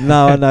this.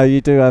 No, I know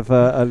you do have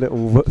a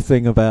little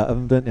thing about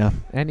them, don't you?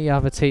 Any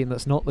other team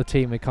that's not the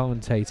team we're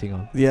commentating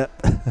on. Yeah.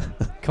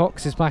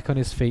 Cox is back on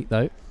his feet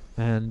though,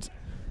 and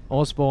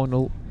Osborne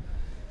will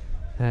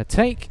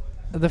take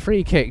the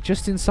free kick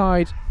just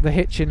inside the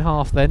Hitchin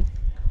half. Then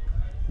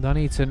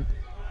Nuneaton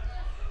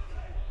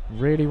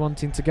really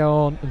wanting to go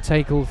on and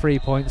take all 3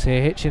 points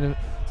here. Hitchin have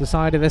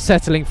decided they're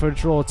settling for a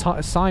draw.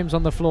 Syme's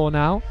on the floor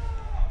now.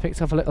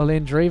 Picked up a little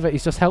injury, but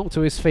he's just helped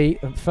to his feet.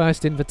 And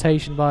first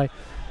invitation by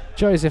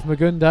Joseph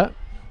Magunda.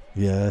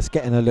 Yeah, it's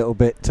getting a little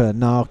bit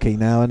narky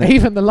now. And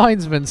even the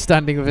linesman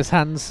standing with his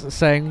hands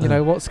saying, you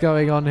know, what's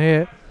going on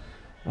here?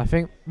 I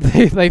think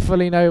they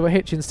fully know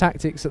Hitchin's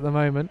tactics at the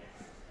moment.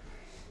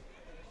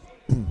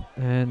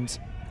 And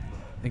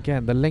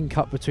again, the link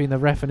up between the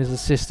ref and his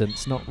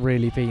assistants not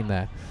really been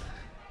there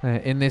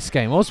in this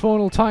game. Osborne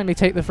will timely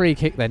take the free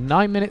kick then.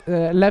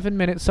 11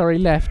 minutes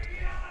left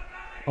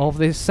of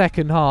this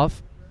second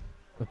half.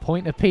 A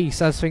point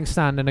apiece as things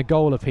stand and a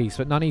goal apiece,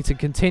 but Nuneaton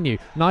continue.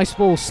 Nice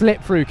ball,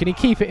 slip through. Can he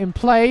keep it in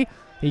play?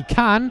 He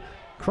can.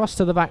 Cross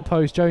to the back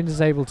post. Jones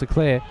is able to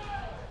clear.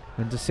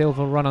 And De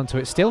Silva will run onto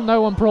it. Still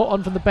no one brought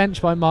on from the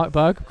bench by Mark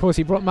Berg. Of course,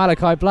 he brought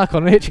Malachi Black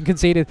on. Hitchin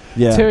conceded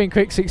 2 in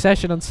quick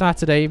succession on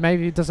Saturday.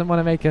 Maybe he doesn't want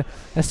to make a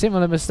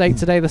similar mistake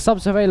today. The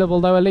subs available,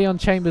 though, are Leon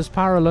Chambers,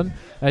 Parolin,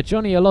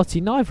 Johnny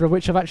Alotti, neither of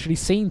which I've actually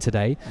seen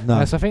today.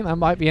 No. So I think that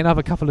might be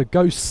another couple of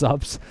ghost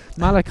subs.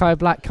 Malachi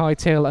Black, Kai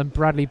Till, and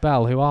Bradley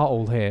Bell, who are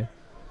all here.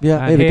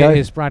 Yeah, and here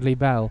is Bradley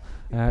Bell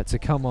to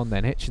come on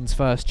then. Hitchin's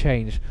first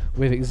change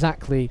with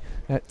exactly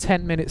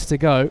 10 minutes to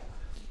go.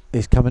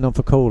 He's coming on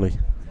for Cooley.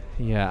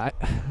 Yeah,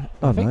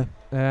 I think,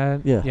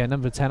 yeah,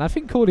 number 10. I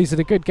think Cooley's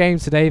had a good game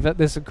today, but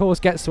this, of course,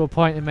 gets to a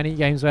point in many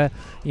games where,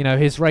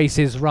 his race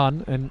is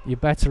run and you're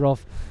better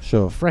off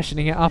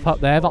freshening it up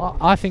there. But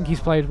I think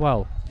he's played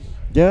well.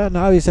 Yeah,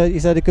 no, he's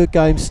had a good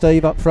game,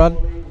 Steve, up front.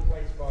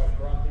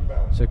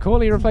 So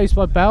Cooley replaced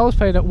by Bell. He's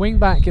played at wing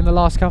back in the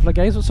last couple of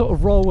games. What sort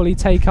of role will he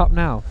take up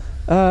now?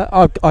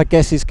 I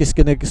guess he's just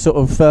going to sort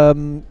of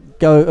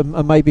go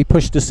and maybe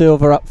push De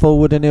Silva up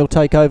forward, and he'll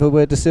take over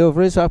where De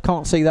Silva is. I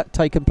can't see that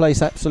taking place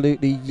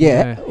absolutely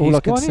yet. Yeah, he's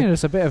gone in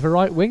as a bit of a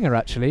right winger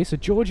actually. So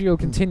Georgie will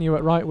continue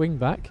at right wing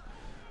back,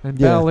 and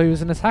Bell,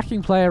 who's an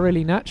attacking player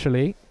really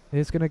naturally,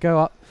 is going to go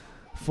up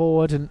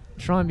forward and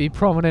try and be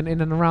prominent in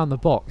and around the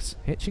box.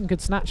 Hitchin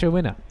could snatch a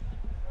winner.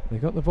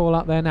 They've got the ball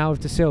up there now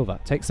with De Silva.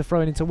 Takes the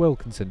throw in into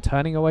Wilkinson,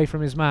 turning away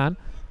from his man,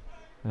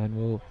 and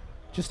will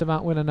just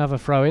about win another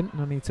throw in.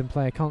 Nuneaton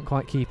player can't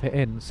quite keep it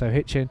in, so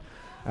Hitchin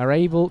are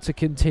able to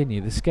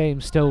continue. This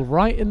game's still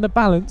right in the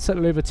balance at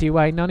Liberty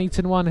Way.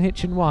 Nuneaton 1,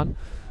 Hitchin 1.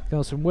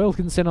 Goes from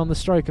Wilkinson on the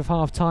stroke of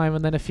half time,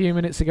 and then a few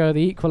minutes ago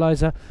the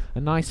equaliser.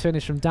 A nice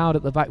finish from Dowd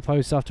at the back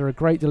post after a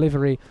great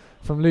delivery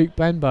from Luke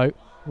Benbow.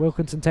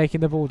 Wilkinson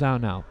taking the ball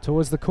down now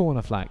towards the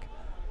corner flag.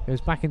 Goes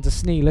back into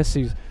Sneeless,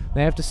 who's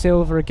they have De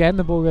Silva again.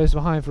 The ball goes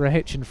behind for a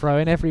Hitchin throw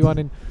in. Everyone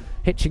in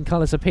Hitchin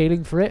colours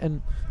appealing for it,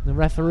 and the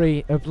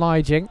referee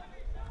obliging.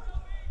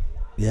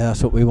 Yeah,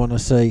 that's what we want to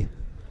see.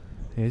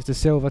 Here's De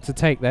Silva to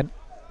take then.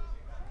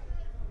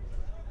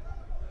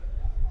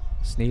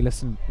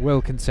 Sneeless and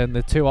Wilkinson,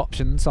 the two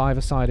options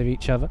either side of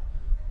each other.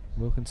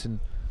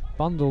 Wilkinson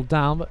bundled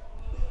down, but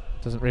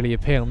doesn't really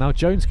appeal. Now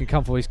Jones can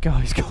come for his goal.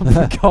 He's gone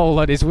for goal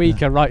on his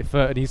weaker right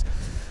foot, and he's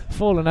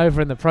fallen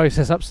over in the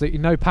process. Absolutely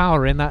no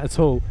power in that at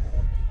all.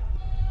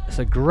 It's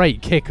a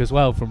great kick as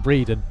well from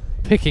Breeden,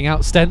 picking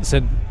out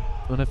Stenson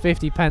on a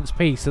 50p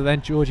piece. So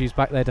then Georgie's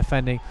back there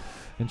defending,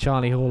 and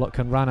Charlie Horlock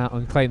can run out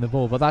and claim the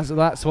ball. But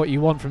that's what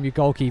you want from your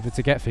goalkeeper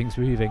to get things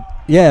moving.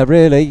 Yeah,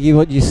 really.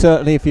 You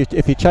certainly, if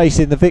you're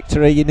chasing the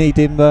victory, you need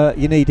him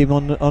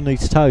on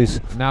his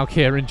toes. Now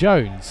Kieran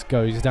Jones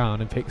goes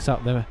down and picks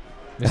up the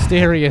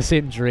mysterious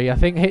injury. I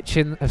think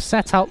Hitchin have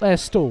set out their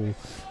stall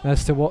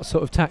as to what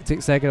sort of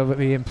tactics they're going to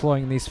be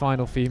employing in these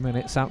final few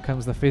minutes. Out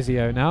comes the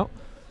physio now,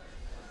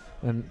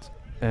 and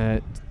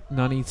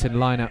Nuneaton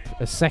line up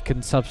a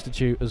second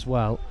substitute as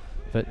well,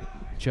 but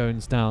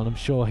Jones down. I'm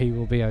sure he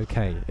will be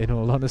okay, in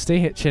all honesty.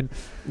 Hitchin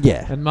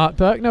and Mark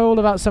Burke know all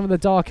about some of the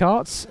dark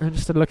arts. And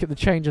just to look at the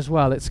change as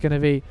well, it's going to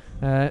be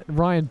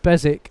Ryan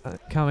Bezic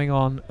coming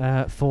on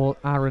for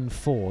Aaron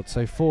Ford.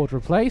 So Ford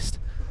replaced.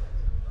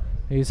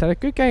 He's had a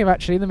good game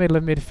actually in the middle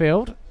of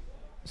midfield.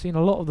 Seen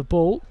a lot of the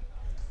ball.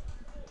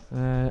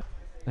 And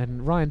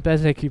Ryan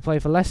Bezic, who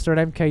played for Leicester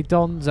and MK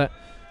Dons at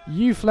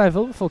youth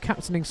level before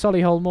captaining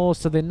Solihull Moors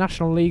to the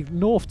National League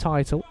North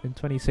title in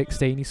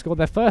 2016. He scored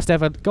their first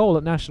ever goal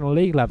at National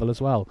League level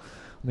as well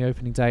on the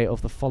opening day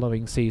of the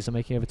following season,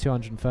 making over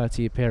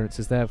 230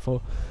 appearances there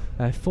for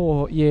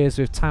 4 years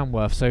with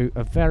Tamworth. So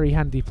a very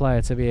handy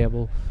player to be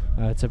able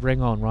to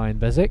bring on, Ryan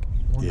Bezic.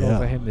 One goal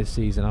for him this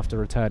season after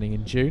returning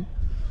in June.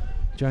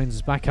 Jones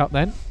is back up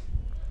then.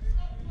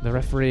 The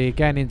referee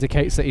again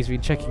indicates that he's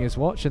been checking his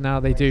watch, and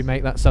now they do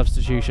make that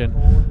substitution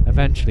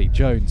eventually.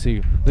 Jones,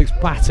 who looks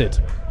battered,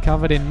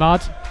 covered in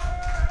mud.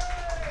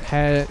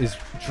 Hair is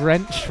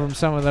drenched from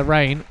some of the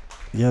rain.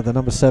 Yeah, the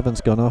number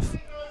 7's gone off.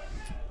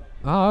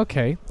 Oh,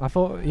 okay. I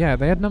thought, they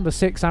had number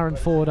 6, Aaron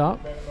Ford, up.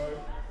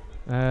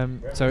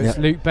 So it's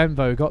Luke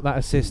Benbow got that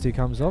assist who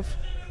comes off.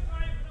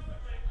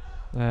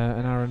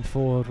 And Aaron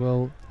Ford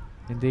will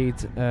indeed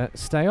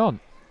stay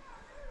on.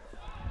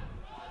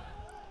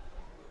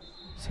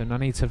 So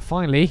Nuneaton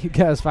finally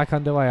get us back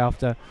underway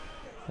after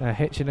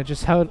Hitchin had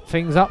just held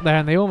things up there,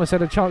 and they almost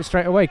had a chance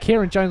straight away.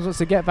 Kieran Jones wants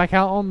to get back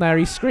out on there.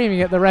 He's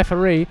screaming at the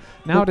referee.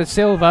 Now De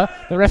Silva.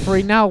 The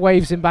referee now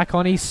waves him back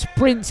on. He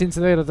sprints into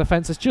the middle of the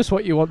defence. It's just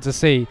what you want to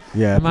see.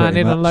 Yeah, the man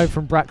in on loan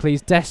from Brackley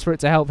is desperate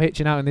to help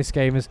Hitchin out in this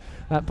game, as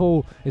that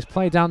ball is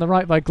played down the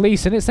right by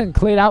Gleeson. It's then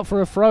cleared out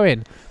for a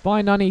throw-in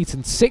by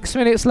Nuneaton. 6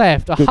 minutes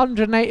left.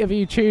 108 of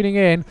you tuning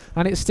in,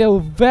 and it's still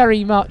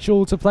very much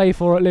all to play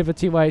for at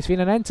Liberty Way. It's been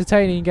an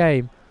entertaining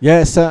game.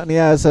 Yeah, it certainly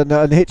has, and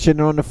Hitchin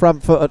are on the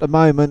front foot at the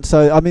moment.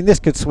 So I mean, this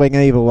could swing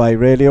either way,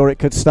 really, or it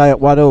could stay at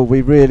 1-1.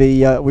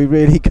 We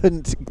really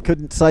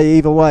couldn't say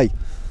either way.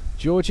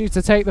 Georgie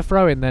to take the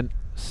throw in then.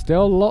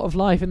 Still a lot of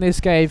life in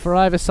this game for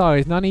either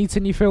side.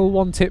 Nuneaton, you feel,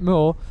 want it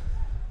more.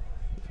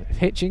 If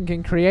Hitchin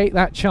can create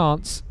that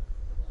chance,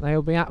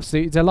 They'll be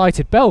absolutely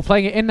delighted. Bell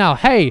playing it in now.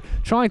 Hay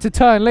trying to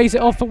turn, lays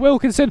it off for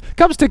Wilkinson.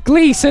 Comes to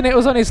Gleeson. It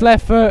was on his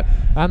left foot,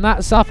 and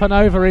that's up and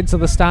over into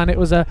the stand. It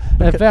was a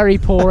very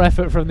poor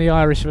effort from the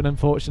Irishman,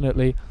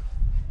 unfortunately.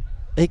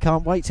 He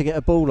can't wait to get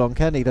a ball on,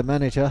 can he, the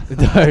manager?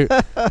 No.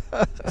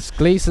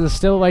 Gleeson's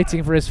still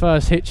waiting for his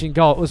first Hitchin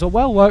goal. It was a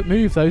well-worked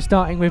move, though,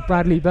 starting with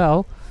Bradley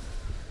Bell.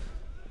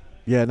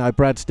 Yeah, no,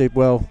 Brad's did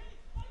well.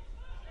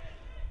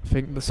 I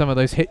think that some of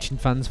those Hitchin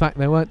fans back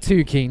there weren't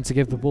too keen to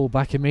give the ball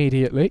back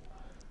immediately.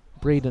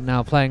 Breeden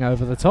now playing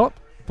over the top.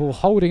 Ball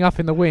holding up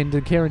in the wind,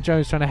 and Kieran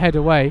Jones trying to head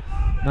away.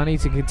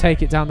 Nuneaton can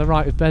take it down the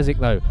right with Bezic,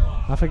 though.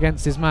 Up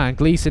against his man.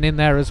 Gleeson in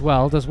there as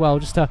well. Does well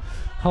just to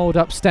hold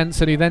up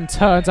Stenson, who then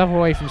turns up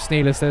away from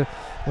Sneelis. There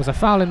was a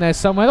foul in there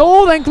somewhere.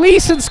 Oh, then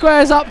Gleeson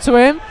squares up to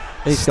him.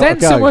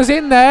 Stenson was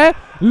in there.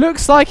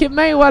 Looks like it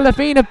may well have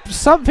been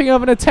something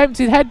of an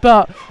attempted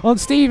headbutt on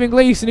Stephen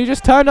Gleeson, who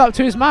just turned up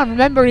to his man.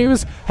 Remember, he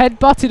was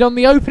headbutted on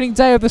the opening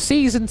day of the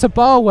season to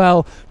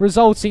Barwell,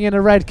 resulting in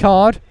a red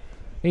card.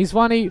 He's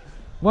one who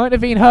won't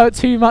have been hurt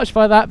too much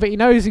by that, but he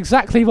knows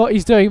exactly what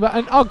he's doing. But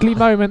an ugly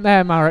moment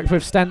there, Marek,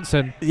 with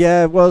Stenson.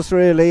 Yeah, it was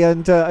really,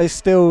 and it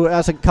still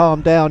hasn't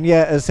calmed down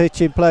yet, as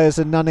Hitchin players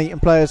and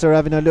Nuneaton players are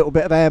having a little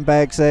bit of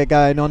handbags there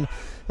going on.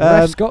 The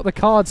ref's got the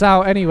cards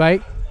out anyway.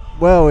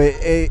 Well,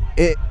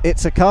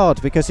 it's a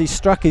card because he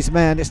struck his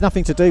man. It's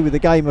nothing to do with the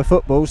game of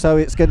football, so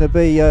it's going to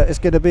be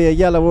a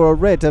yellow or a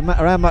red, no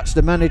matter how much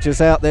the manager's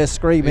out there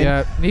screaming.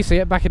 Yeah, needs to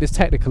get back in his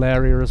technical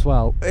area as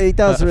well. He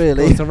does,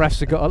 really. Of course, the refs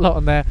have got a lot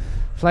on their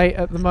plate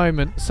at the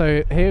moment.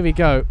 So here we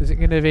go. Is it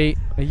going to be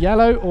a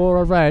yellow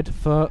or a red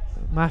for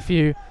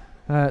Matthew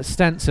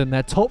Stenson?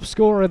 Their top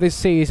scorer this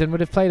season, would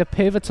have played a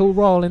pivotal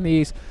role in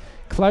these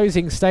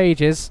closing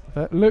stages,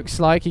 but looks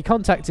like he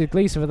contacted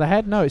Gleeson for the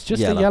head. No, it's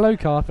just a yellow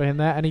card for him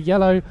there, and a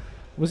yellow.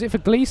 Was it for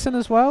Gleeson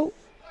as well?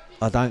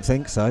 I don't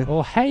think so.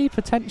 Or Hay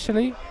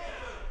potentially.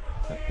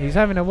 He's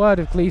having a word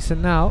with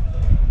Gleeson now.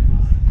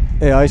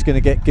 Yeah, he's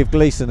going to give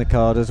Gleeson a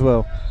card as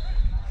well.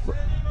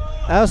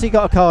 How's he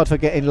got a card for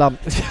getting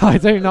lumped? I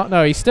do not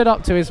know. He stood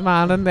up to his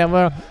man, and there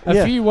were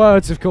a few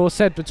words, of course,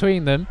 said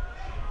between them.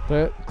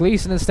 But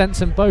Gleeson and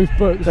Stenson both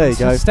booked. There you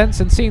go.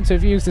 Stenson seemed to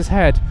have used his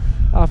head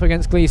up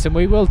against Gleeson.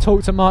 We will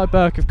talk to Mark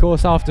Burke, of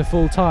course, after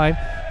full time,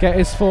 get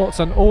his thoughts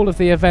on all of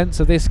the events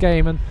of this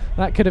game, and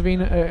that could have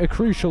been a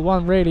crucial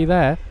one really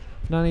there.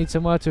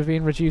 Nuneaton were to have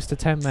been reduced to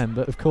 10 men,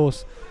 but of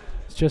course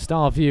it's just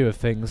our view of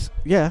things.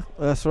 Yeah,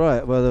 that's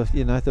right. Well,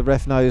 the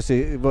ref knows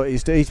what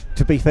he's doing.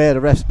 To be fair,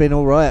 the ref's been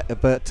all right,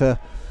 but I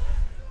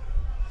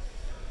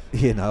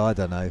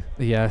don't know.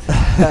 Yeah,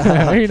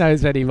 who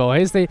knows anymore.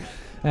 Here's the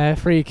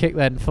free kick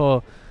then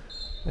for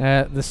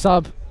the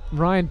sub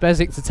Ryan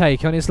Bezic to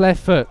take on his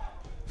left foot.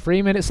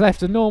 3 minutes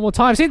left of normal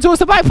times. In towards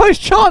the back post.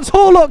 Chance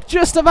Horlock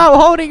just about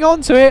holding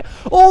on to it.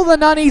 All the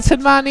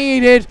Nuneaton man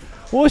needed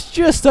was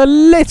just a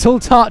little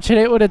touch, and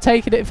it would have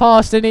taken it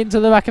fast and into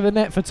the back of the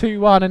net for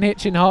 2-1, and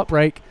Hitchin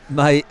heartbreak.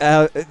 Mate,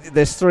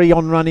 there's 3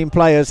 on-running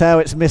players. How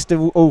it's missed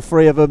all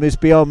 3 of them is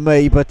beyond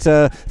me, but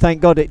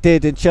thank God it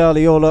did, and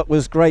Charlie Horlock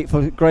was great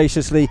for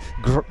graciously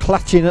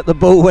clutching at the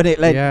ball when it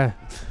led. Yeah.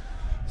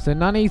 So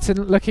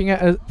Nuneaton looking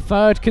at a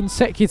third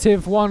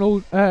consecutive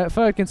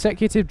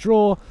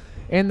draw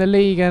in the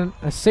league, and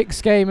a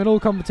 6th game in all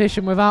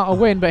competition without a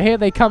win. But here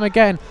they come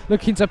again,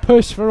 looking to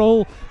push for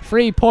all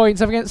 3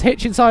 points up against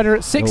Hitchinsider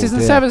at 6s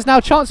and 7s. Now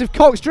chance of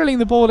Cox drilling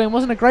the ball in.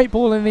 Wasn't a great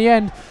ball in the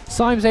end.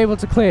 Symes able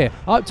to clear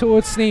up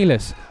towards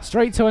Sneelis.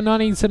 Straight to a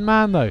Nuneaton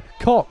man though.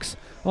 Cox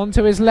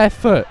onto his left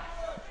foot.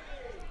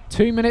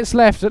 2 minutes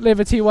left at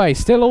Liberty Way.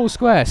 Still all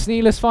square.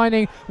 Sneelis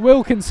finding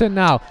Wilkinson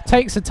now.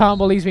 Takes a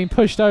tumble. He's been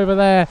pushed over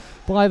there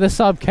by the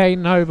sub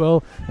Kane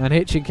Noble. And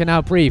Hitchin can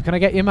now breathe. Can I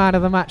get your man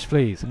of the match,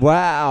 please?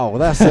 Wow,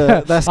 that's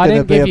I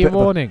didn't give you a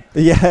warning.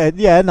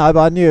 No, but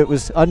I knew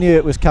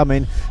it was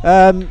coming.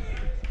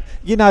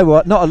 You know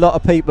what? Not a lot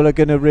of people are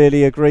going to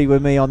really agree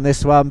with me on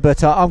this one,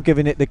 but I'm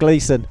giving it to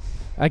Gleeson.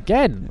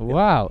 Again,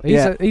 wow,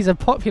 he's a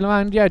popular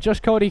man. Yeah,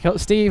 Josh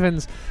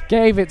Caldicott-Stevens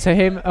gave it to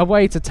him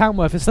away to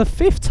Tamworth. It's the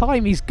 5th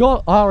time he's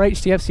got our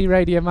HTFC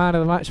Radio Man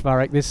of the Match,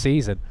 Marek, this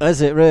season.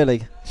 Is it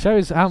really?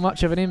 Shows how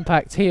much of an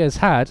impact he has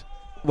had.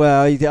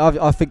 Well,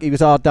 I think he was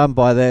hard done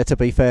by there, to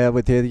be fair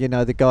with you.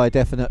 The guy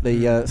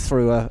definitely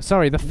threw a...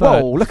 Sorry, the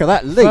third... Whoa, look at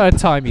that leap. Third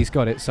time he's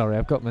got it. Sorry,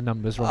 I've got my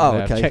numbers wrong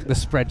there. Okay. I've checked the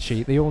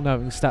spreadsheet, the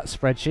all-knowing stats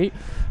spreadsheet.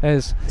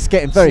 It's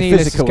getting very Sneelis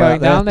physical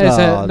going out there. down. There's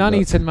a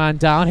Nuneaton man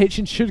down.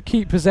 Hitchin should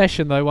keep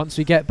possession, though, once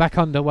we get back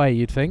underway,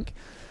 you'd think.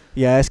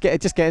 Yeah, it's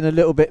just getting a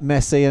little bit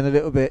messy and a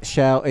little bit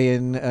shouty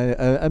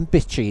and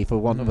bitchy, for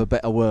want of a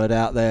better word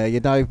out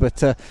there,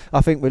 But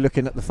I think we're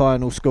looking at the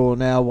final score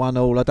now,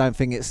 1-1. I don't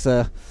think it's...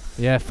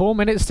 4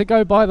 minutes to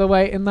go, by the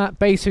way, in that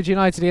Bayside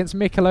United against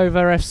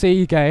Mikolova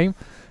FC game.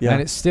 Yeah.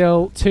 And it's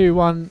still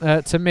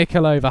 2-1 to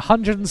Mikolova.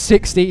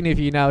 116 of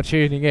you now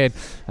tuning in.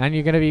 And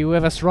you're going to be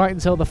with us right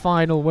until the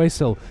final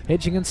whistle.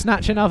 Hitchin can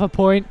snatch another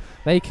point.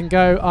 They can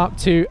go up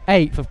to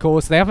 8th, of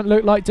course. They haven't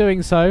looked like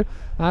doing so.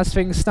 As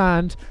things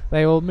stand,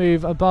 they will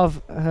move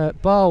above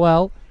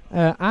Barwell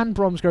and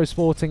Bromsgrove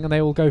Sporting, and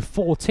they will go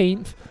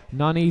 14th.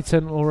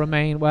 Nuneaton will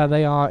remain where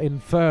they are in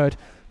 3rd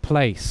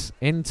place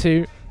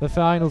into the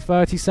final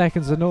 30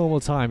 seconds of normal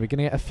time. We're going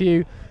to get a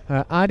few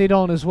added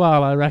on as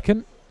well, I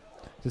reckon.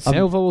 So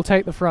Silva will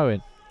take the throw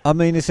in. I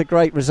mean, it's a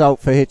great result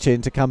for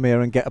Hitchin to come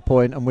here and get a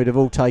point, and we'd have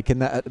all taken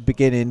that at the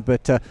beginning,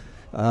 but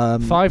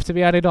 5 to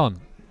be added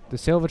on. De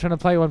Silva trying to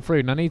play one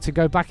through. Now need to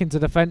go back into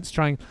defence,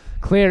 try and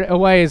clear it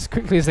away as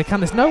quickly as they can.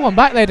 There's no one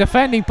back there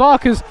defending.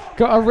 Barker's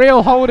got a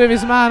real hold of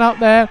his man up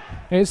there.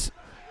 It's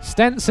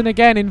Stenson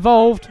again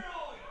involved.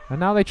 And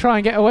now they try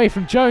and get away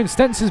from Jones.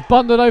 Stenson's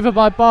bundled over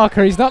by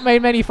Barker. He's not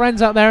made many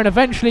friends out there, and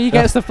eventually he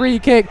gets the free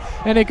kick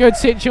in a good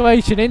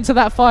situation. Into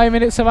that 5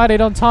 minutes of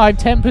added on time.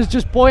 Tempers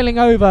just boiling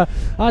over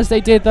as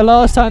they did the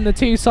last time the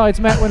two sides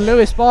met when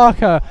Lewis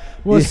Barker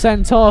was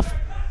sent off.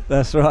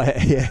 That's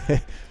right, yeah.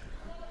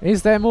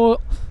 Is there more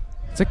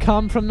to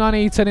come from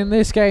Nuneaton in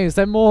this game? Is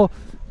there more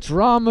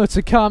drama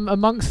to come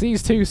amongst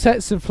these two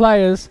sets of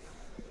players?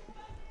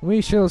 We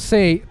shall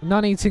see.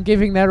 Nuneaton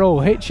giving their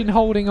all. Hitchin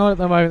holding on at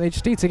the moment. They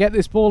just need to get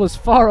this ball as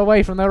far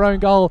away from their own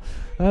goal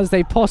as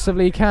they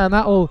possibly can.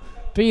 That will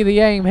be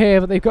the aim here,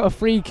 but they've got a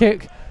free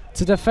kick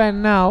to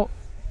defend now.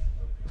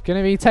 It's going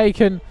to be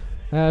taken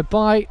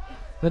by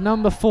the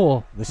number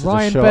 4,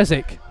 Ryan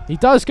Bezic. He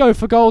does go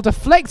for goal.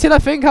 Deflected, I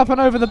think, up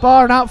and over the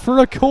bar and out for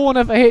a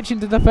corner for Hitchin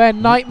to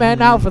defend. Nightmare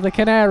now for the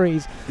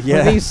Canaries.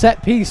 With these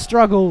set-piece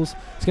struggles.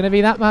 It's going to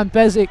be that man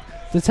Bezic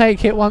to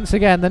take it once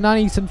again. The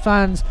Nuneaton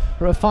fans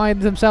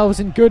find themselves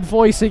in good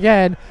voice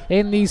again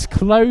in these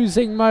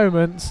closing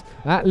moments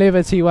at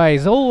Liberty Way.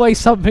 There's always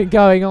something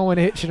going on when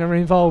Hitchin are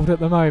involved at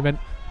the moment.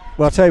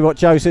 Well, I'll tell you what,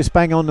 Joseph's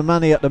bang on the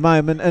money at the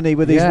moment, isn't he,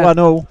 with his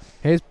 1-all.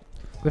 Here's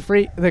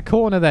the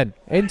corner then,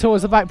 in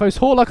towards the back post.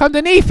 Horlock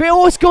underneath it.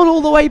 Oh, it's gone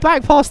all the way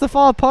back past the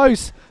far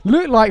post.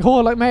 Looked like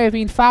Horlock may have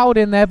been fouled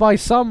in there by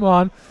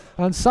someone,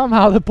 and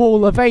somehow the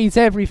ball evades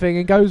everything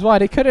and goes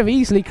wide. It could have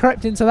easily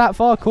crept into that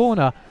far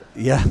corner.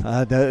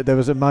 Yeah, there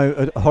was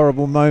a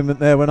horrible moment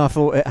there when I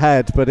thought it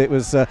had, but it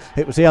was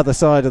the other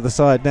side of the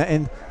side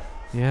netting.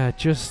 Yeah,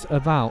 just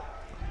about.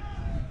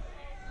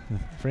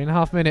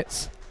 3.5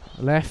 minutes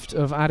left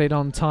of added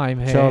on time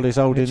here. Charlie's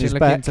holding his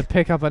back. Looking to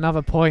pick up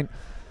another point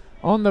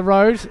on the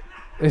road.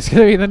 It's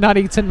going to be the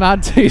Nuneaton man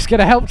too. He's going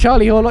to help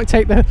Charlie Horlock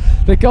take the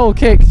goal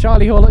kick.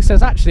 Charlie Horlock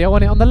says, actually, I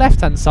want it on the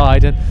left-hand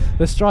side. And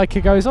the striker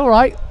goes, all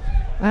right.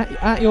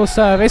 At your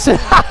service. And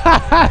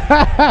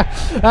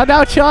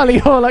now Charlie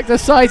Horlock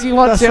decides he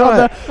wants it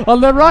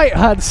on the right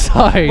hand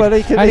side. Well,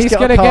 he's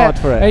going to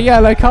get a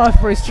yellow card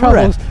for his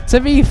troubles.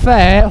 To be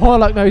fair,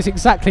 Horlock knows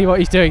exactly what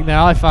he's doing there.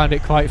 I found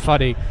it quite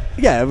funny.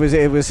 Yeah, it was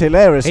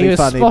hilariously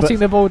funny. He was spotting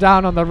the ball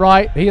down on the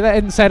right. He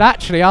then said,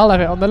 actually, I'll have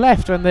it on the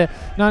left when the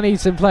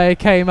Nuneaton player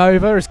came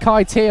over, as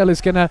Kai Teal is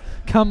going to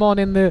come on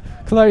in the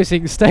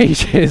closing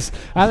stages.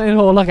 And then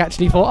Horlock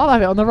actually thought, I'll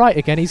have it on the right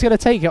again. He's going to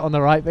take it on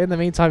the right, but in the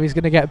meantime, he's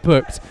going to get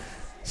booked.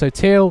 So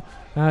Teal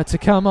to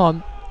come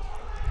on.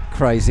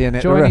 Crazy, isn't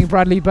it? Joining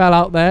Bradley Bell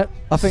out there.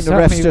 I think the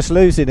ref's just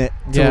losing it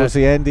towards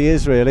the end. He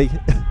is really.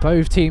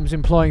 Both teams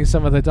employing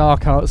some of the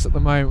dark arts at the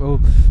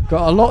moment. We've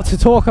got a lot to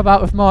talk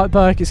about with Mark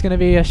Burke. It's going to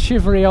be a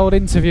shivery old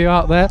interview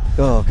out there.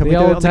 Oh, can we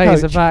do it on the coach? The old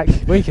days are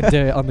back. We can do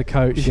it on the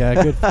coach.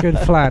 Yeah, good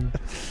plan.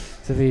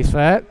 To be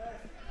fair,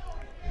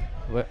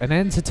 an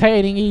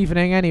entertaining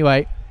evening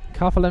anyway.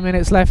 Couple of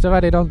minutes left of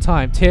added on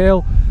time.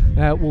 Teal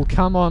will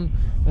come on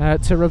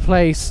to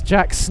replace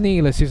Jack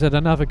Sneelis, who's had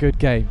another good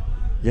game.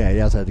 Yeah, he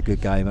has had a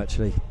good game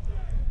actually.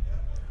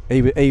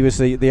 He was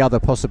the other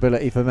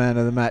possibility for man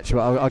of the match,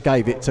 but I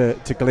gave it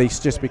to Glees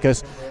just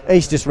because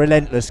he's just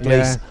relentless,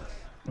 Glees.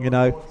 You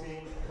know.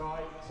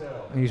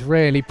 He's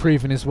really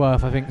proven his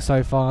worth, I think,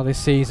 so far this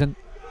season.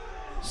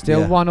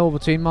 Still 1-1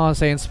 between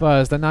Marseille and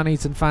Spurs. The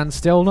Nuneaton fans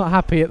still not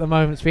happy at the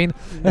moment. It's been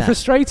a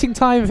frustrating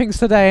time of things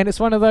today, and it's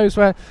one of those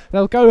where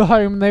they'll go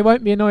home and they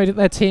won't be annoyed at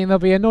their team. They'll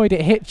be annoyed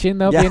at Hitchin.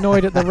 They'll be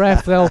annoyed at the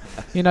ref. They'll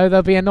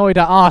be annoyed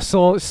at us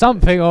or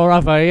something or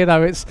other.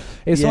 It's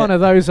one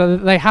of those where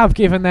they have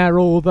given their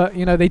all, but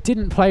they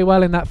didn't play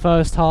well in that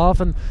first half,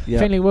 and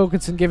Finlay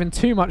Wilkinson given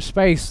too much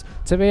space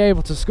to be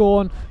able to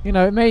score.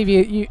 And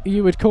maybe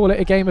you would call it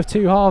a game of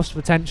two halves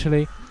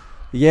potentially.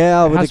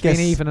 Yeah, I would have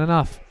been even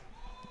enough.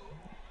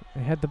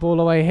 They head the ball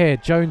away here.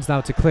 Jones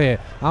now to clear.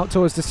 Out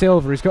towards De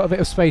Silva. He's got a bit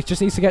of space.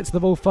 Just needs to get to the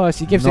ball first.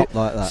 He gives it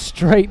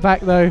straight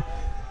back, though,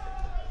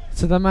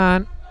 to the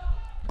man.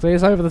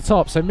 Clears over the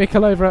top. So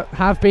Mikulova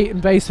have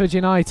beaten Baseford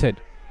United.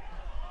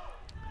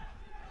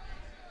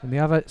 And the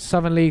other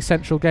Southern League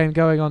Central game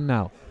going on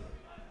now.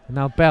 And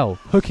now Bell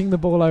hooking the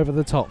ball over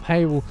the top.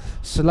 Hay will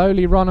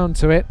slowly run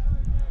onto it.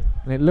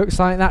 And it looks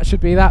like that should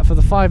be that for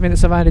the 5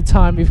 minutes of added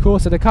time. We've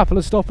caused a couple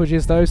of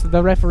stoppages though, so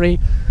the referee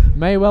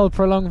may well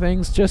prolong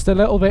things just a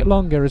little bit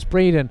longer as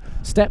Breeden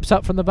steps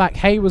up from the back.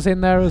 Hay was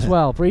in there as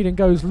well. Breeden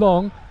goes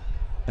long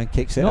and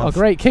kicks it Not off. a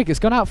great kick. It's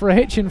gone out for a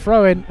Hitchin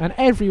throw-in, and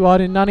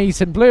everyone in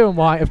Nuneaton blue and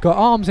white have got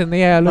arms in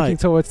the air looking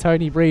towards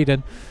Tony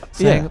Breeden,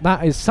 saying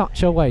that is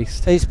such a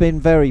waste. He's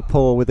been very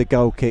poor with the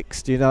goal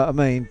kicks, do you know what I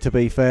mean? To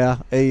be fair,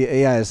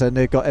 he has, and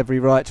they've got every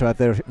right to have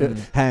their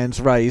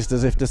hands raised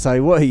as if to say,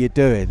 what are you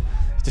doing?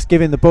 just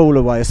giving the ball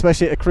away,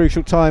 especially at a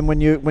crucial time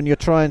when you're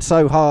trying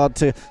so hard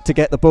to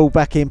get the ball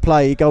back in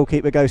play. Your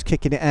goalkeeper goes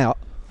kicking it out.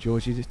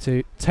 Georgie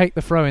to take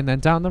the throw in then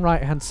down the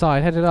right hand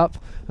side, headed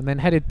up and then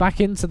headed back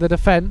into the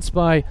defence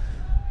by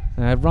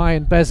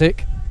Ryan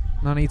Bezic.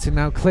 Nuneaton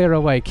now clear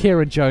away.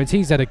 Kieran Jones,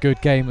 he's had a good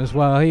game as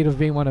well. He'd have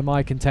been one of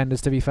my contenders,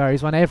 to be fair.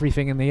 He's won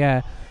everything in the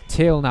air.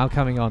 Teal now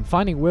coming on,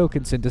 finding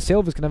Wilkinson. De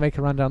Silva's going to make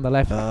a run down the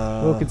left.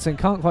 Wilkinson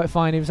can't quite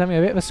find him. He's having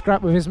a bit of a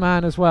scrap with his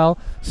man as well.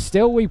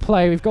 Still we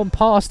play. We've gone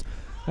past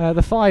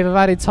the 5 of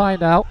added time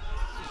now.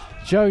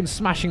 Jones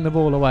smashing the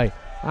ball away.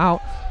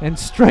 Out and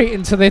straight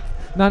into the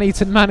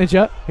Nuneaton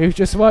manager, who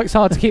just works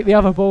hard to keep the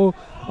other ball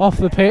off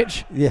the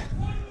pitch. Yeah.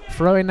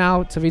 Throwing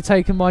now to be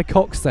taken by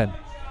Cox then.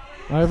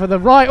 Over the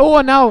right. Oh,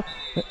 and now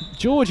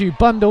Georgiou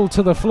bundled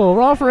to the floor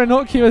rather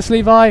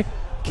innocuously by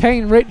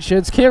Kane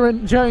Richards.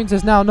 Kieran Jones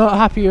is now not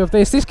happy with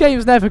this. This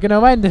game's never going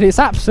to end, and it's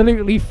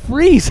absolutely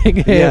freezing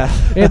here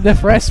in the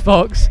press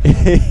box.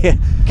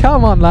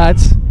 Come on,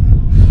 lads.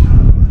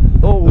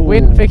 Oh. The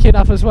wind picking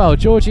up as well.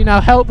 Georgiou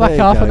now held back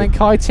up, and then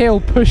Kai Teal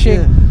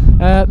pushing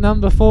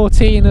number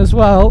 14 as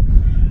well.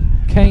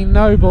 Kane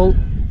Noble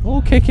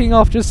all kicking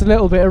off just a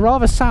little bit. A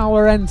rather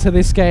sour end to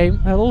this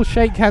game. They'll all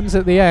shake hands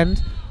at the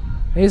end.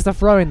 Here's the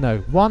throw-in though.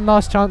 One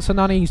last chance for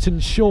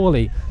Nuneaton,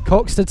 surely.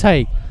 Cox to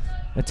take.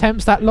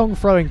 Attempts that long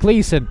throw-in.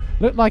 Gleeson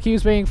looked like he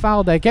was being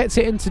fouled there. Gets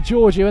it into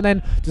Georgiou, and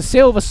then De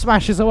Silva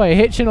smashes away.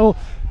 Hitchin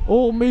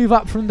all move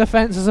up from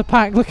defence as a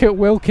pack. Look at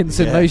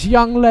Wilkinson, those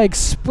young legs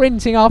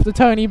sprinting after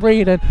Tony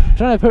Breeden,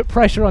 trying to put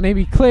pressure on him.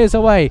 He clears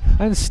away,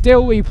 and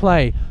still we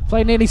play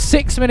nearly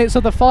 6 minutes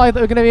of the 5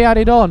 that are going to be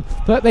added on,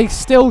 but they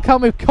still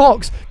come with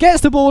Cox.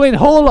 Gets the ball in,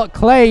 Horlock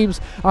claims,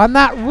 and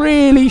that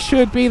really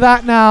should be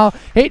that now.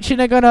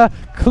 Hitchin are going to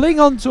cling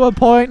on to a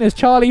point as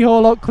Charlie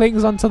Horlock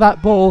clings onto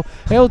that ball.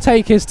 He'll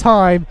take his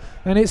time,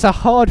 and it's a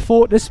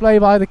hard-fought display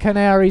by the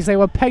Canaries. They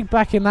were pegged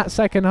back in that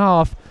second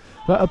half,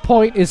 but a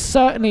point is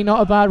certainly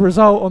not a bad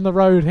result on the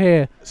road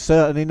here.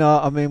 Certainly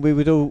not. I mean, we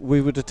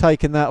would have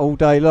taken that all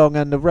day long,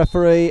 and the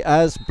referee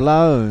has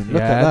blown.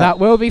 Look at that. That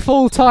will be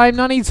full time.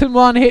 Nuneaton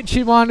 1,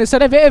 Hitchin 1. It's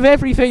had a bit of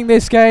everything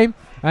this game.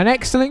 An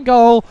excellent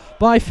goal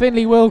by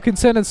Finlay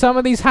Wilkinson, and some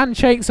of these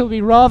handshakes will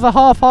be rather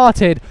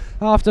half-hearted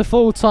after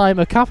full time.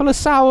 A couple of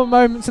sour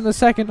moments in the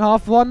second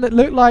half. One that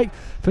looked like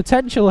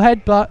potential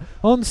headbutt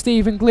on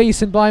Stephen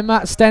Gleeson by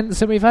Matt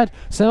Stenson. We've had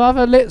some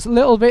other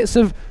little bits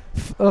of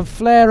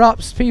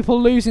flare-ups,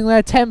 people losing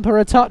their temper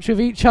a touch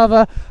with each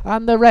other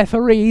and the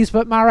referees,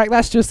 but Marek,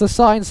 that's just a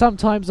sign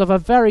sometimes of a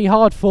very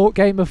hard-fought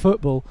game of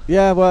football.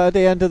 Yeah, well, at the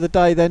end of the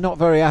day, they're not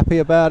very happy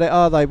about it,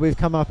 are they? We've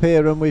come up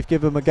here and we've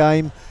given them a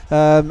game,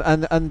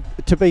 and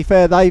to be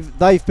fair,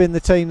 they've been the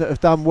team that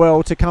have done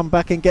well to come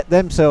back and get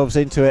themselves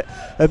into it.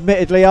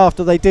 Admittedly,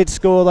 after they did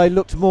score, they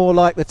looked more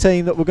like the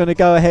team that were going to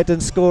go ahead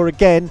and score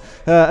again,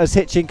 as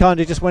Hitchin kind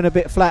of just went a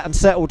bit flat and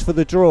settled for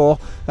the draw,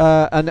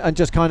 and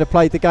just kind of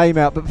played the game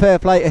out. But fair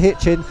play to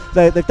Hitchin,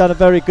 they've done a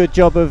very good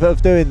job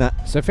of doing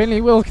that. So Finlay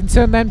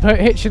Wilkinson then put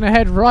Hitchin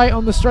ahead right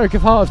on the stroke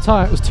of half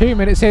time. It was 2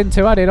 minutes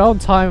into added on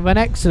time of an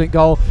excellent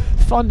goal,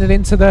 funded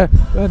into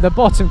the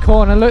bottom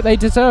corner. Look, they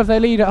deserved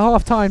their lead at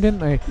half time, didn't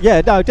they?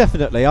 Yeah, no,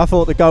 definitely. I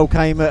thought the goal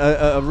came at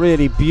a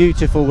really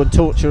beautiful and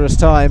torturous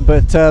time,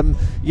 but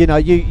you know,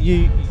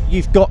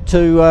 you've got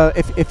to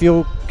if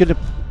you're going to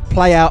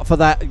play out for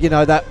that, you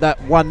know, that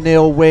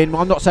 1-0 win.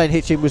 I'm not saying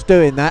Hitchin was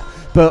doing that,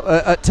 but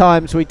at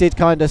times we did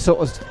kind of sort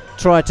of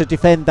try to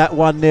defend that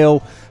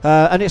 1-0,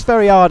 and it's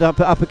very hard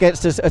up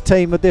against a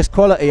team of this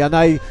quality. I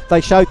know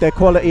they showed their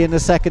quality in the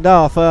second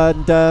half,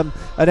 and an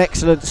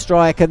excellent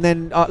strike, and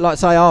then like I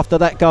say, after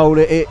that goal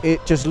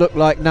it just looked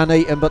like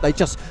Nuneaton, but they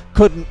just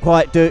couldn't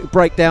quite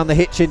break down the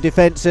Hitchin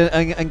defence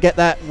and get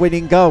that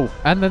winning goal.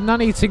 And the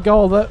Nuneaton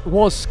goal that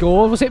was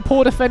scored, was it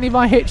poor defending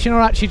by Hitchin,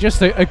 or actually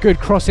just a good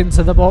cross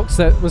into the box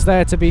that was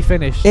there to be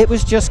finished? It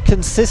was just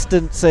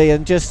consistency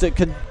and just a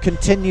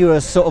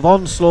continuous sort of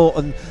onslaught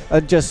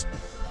and just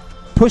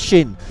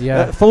pushing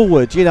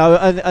forward, you know,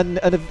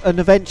 and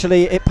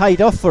eventually it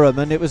paid off for them,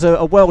 and it was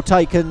a well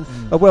taken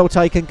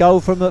goal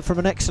from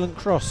an excellent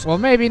cross. Well,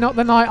 maybe not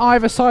the night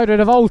either side would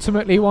have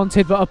ultimately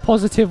wanted, but a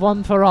positive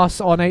one for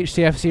us on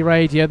HTFC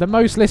Radio. The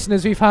most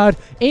listeners we've had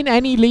in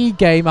any league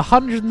game,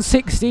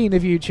 116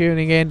 of you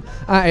tuning in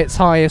at its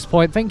highest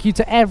point. Thank you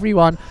to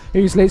everyone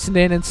who's listened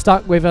in and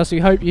stuck with us. We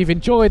hope you've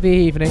enjoyed the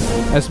evening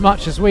as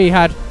much as we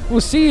had. We'll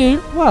see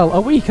you, well,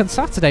 a week on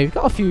Saturday. We've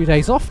got a few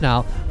days off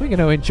now. We're going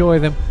to enjoy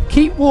them.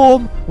 Keep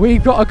warm.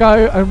 We've got to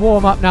go and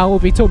warm up now. We'll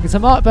be talking to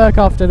Mark Burke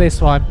after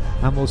this one,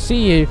 and we'll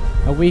see you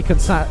a week on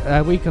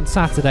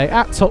Saturday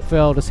at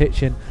Topfield as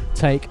Hitchin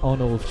take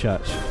on All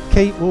Church.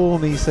 Keep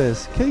warm, he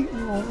says. Keep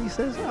warm, he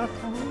says.